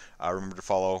YouTube. Remember to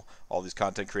follow all these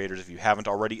content creators if you haven't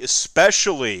already,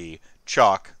 especially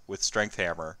Chuck with Strength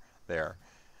Hammer there.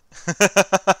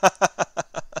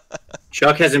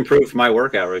 Chuck has improved my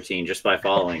workout routine just by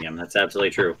following him. That's absolutely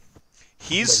true.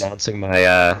 He's Announcing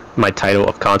my my title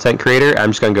of content creator. I'm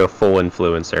just gonna go full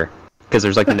influencer because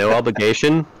there's like no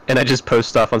obligation, and I just post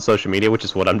stuff on social media, which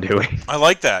is what I'm doing. I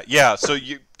like that. Yeah. So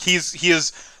he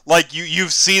is like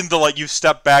you've seen you've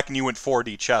stepped back and you went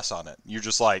 4D chess on it. You're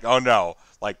just like, oh no,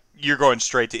 like you're going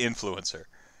straight to influencer.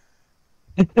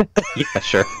 Yeah,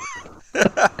 sure.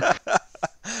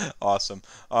 Awesome.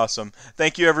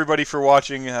 Thank you everybody for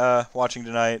watching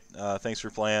tonight. Thanks for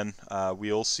playing.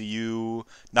 We'll see you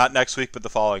not next week, but the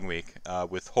following week,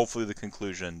 with hopefully the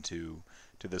conclusion to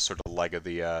this sort of leg of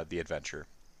the adventure.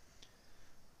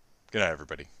 Good night,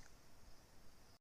 everybody.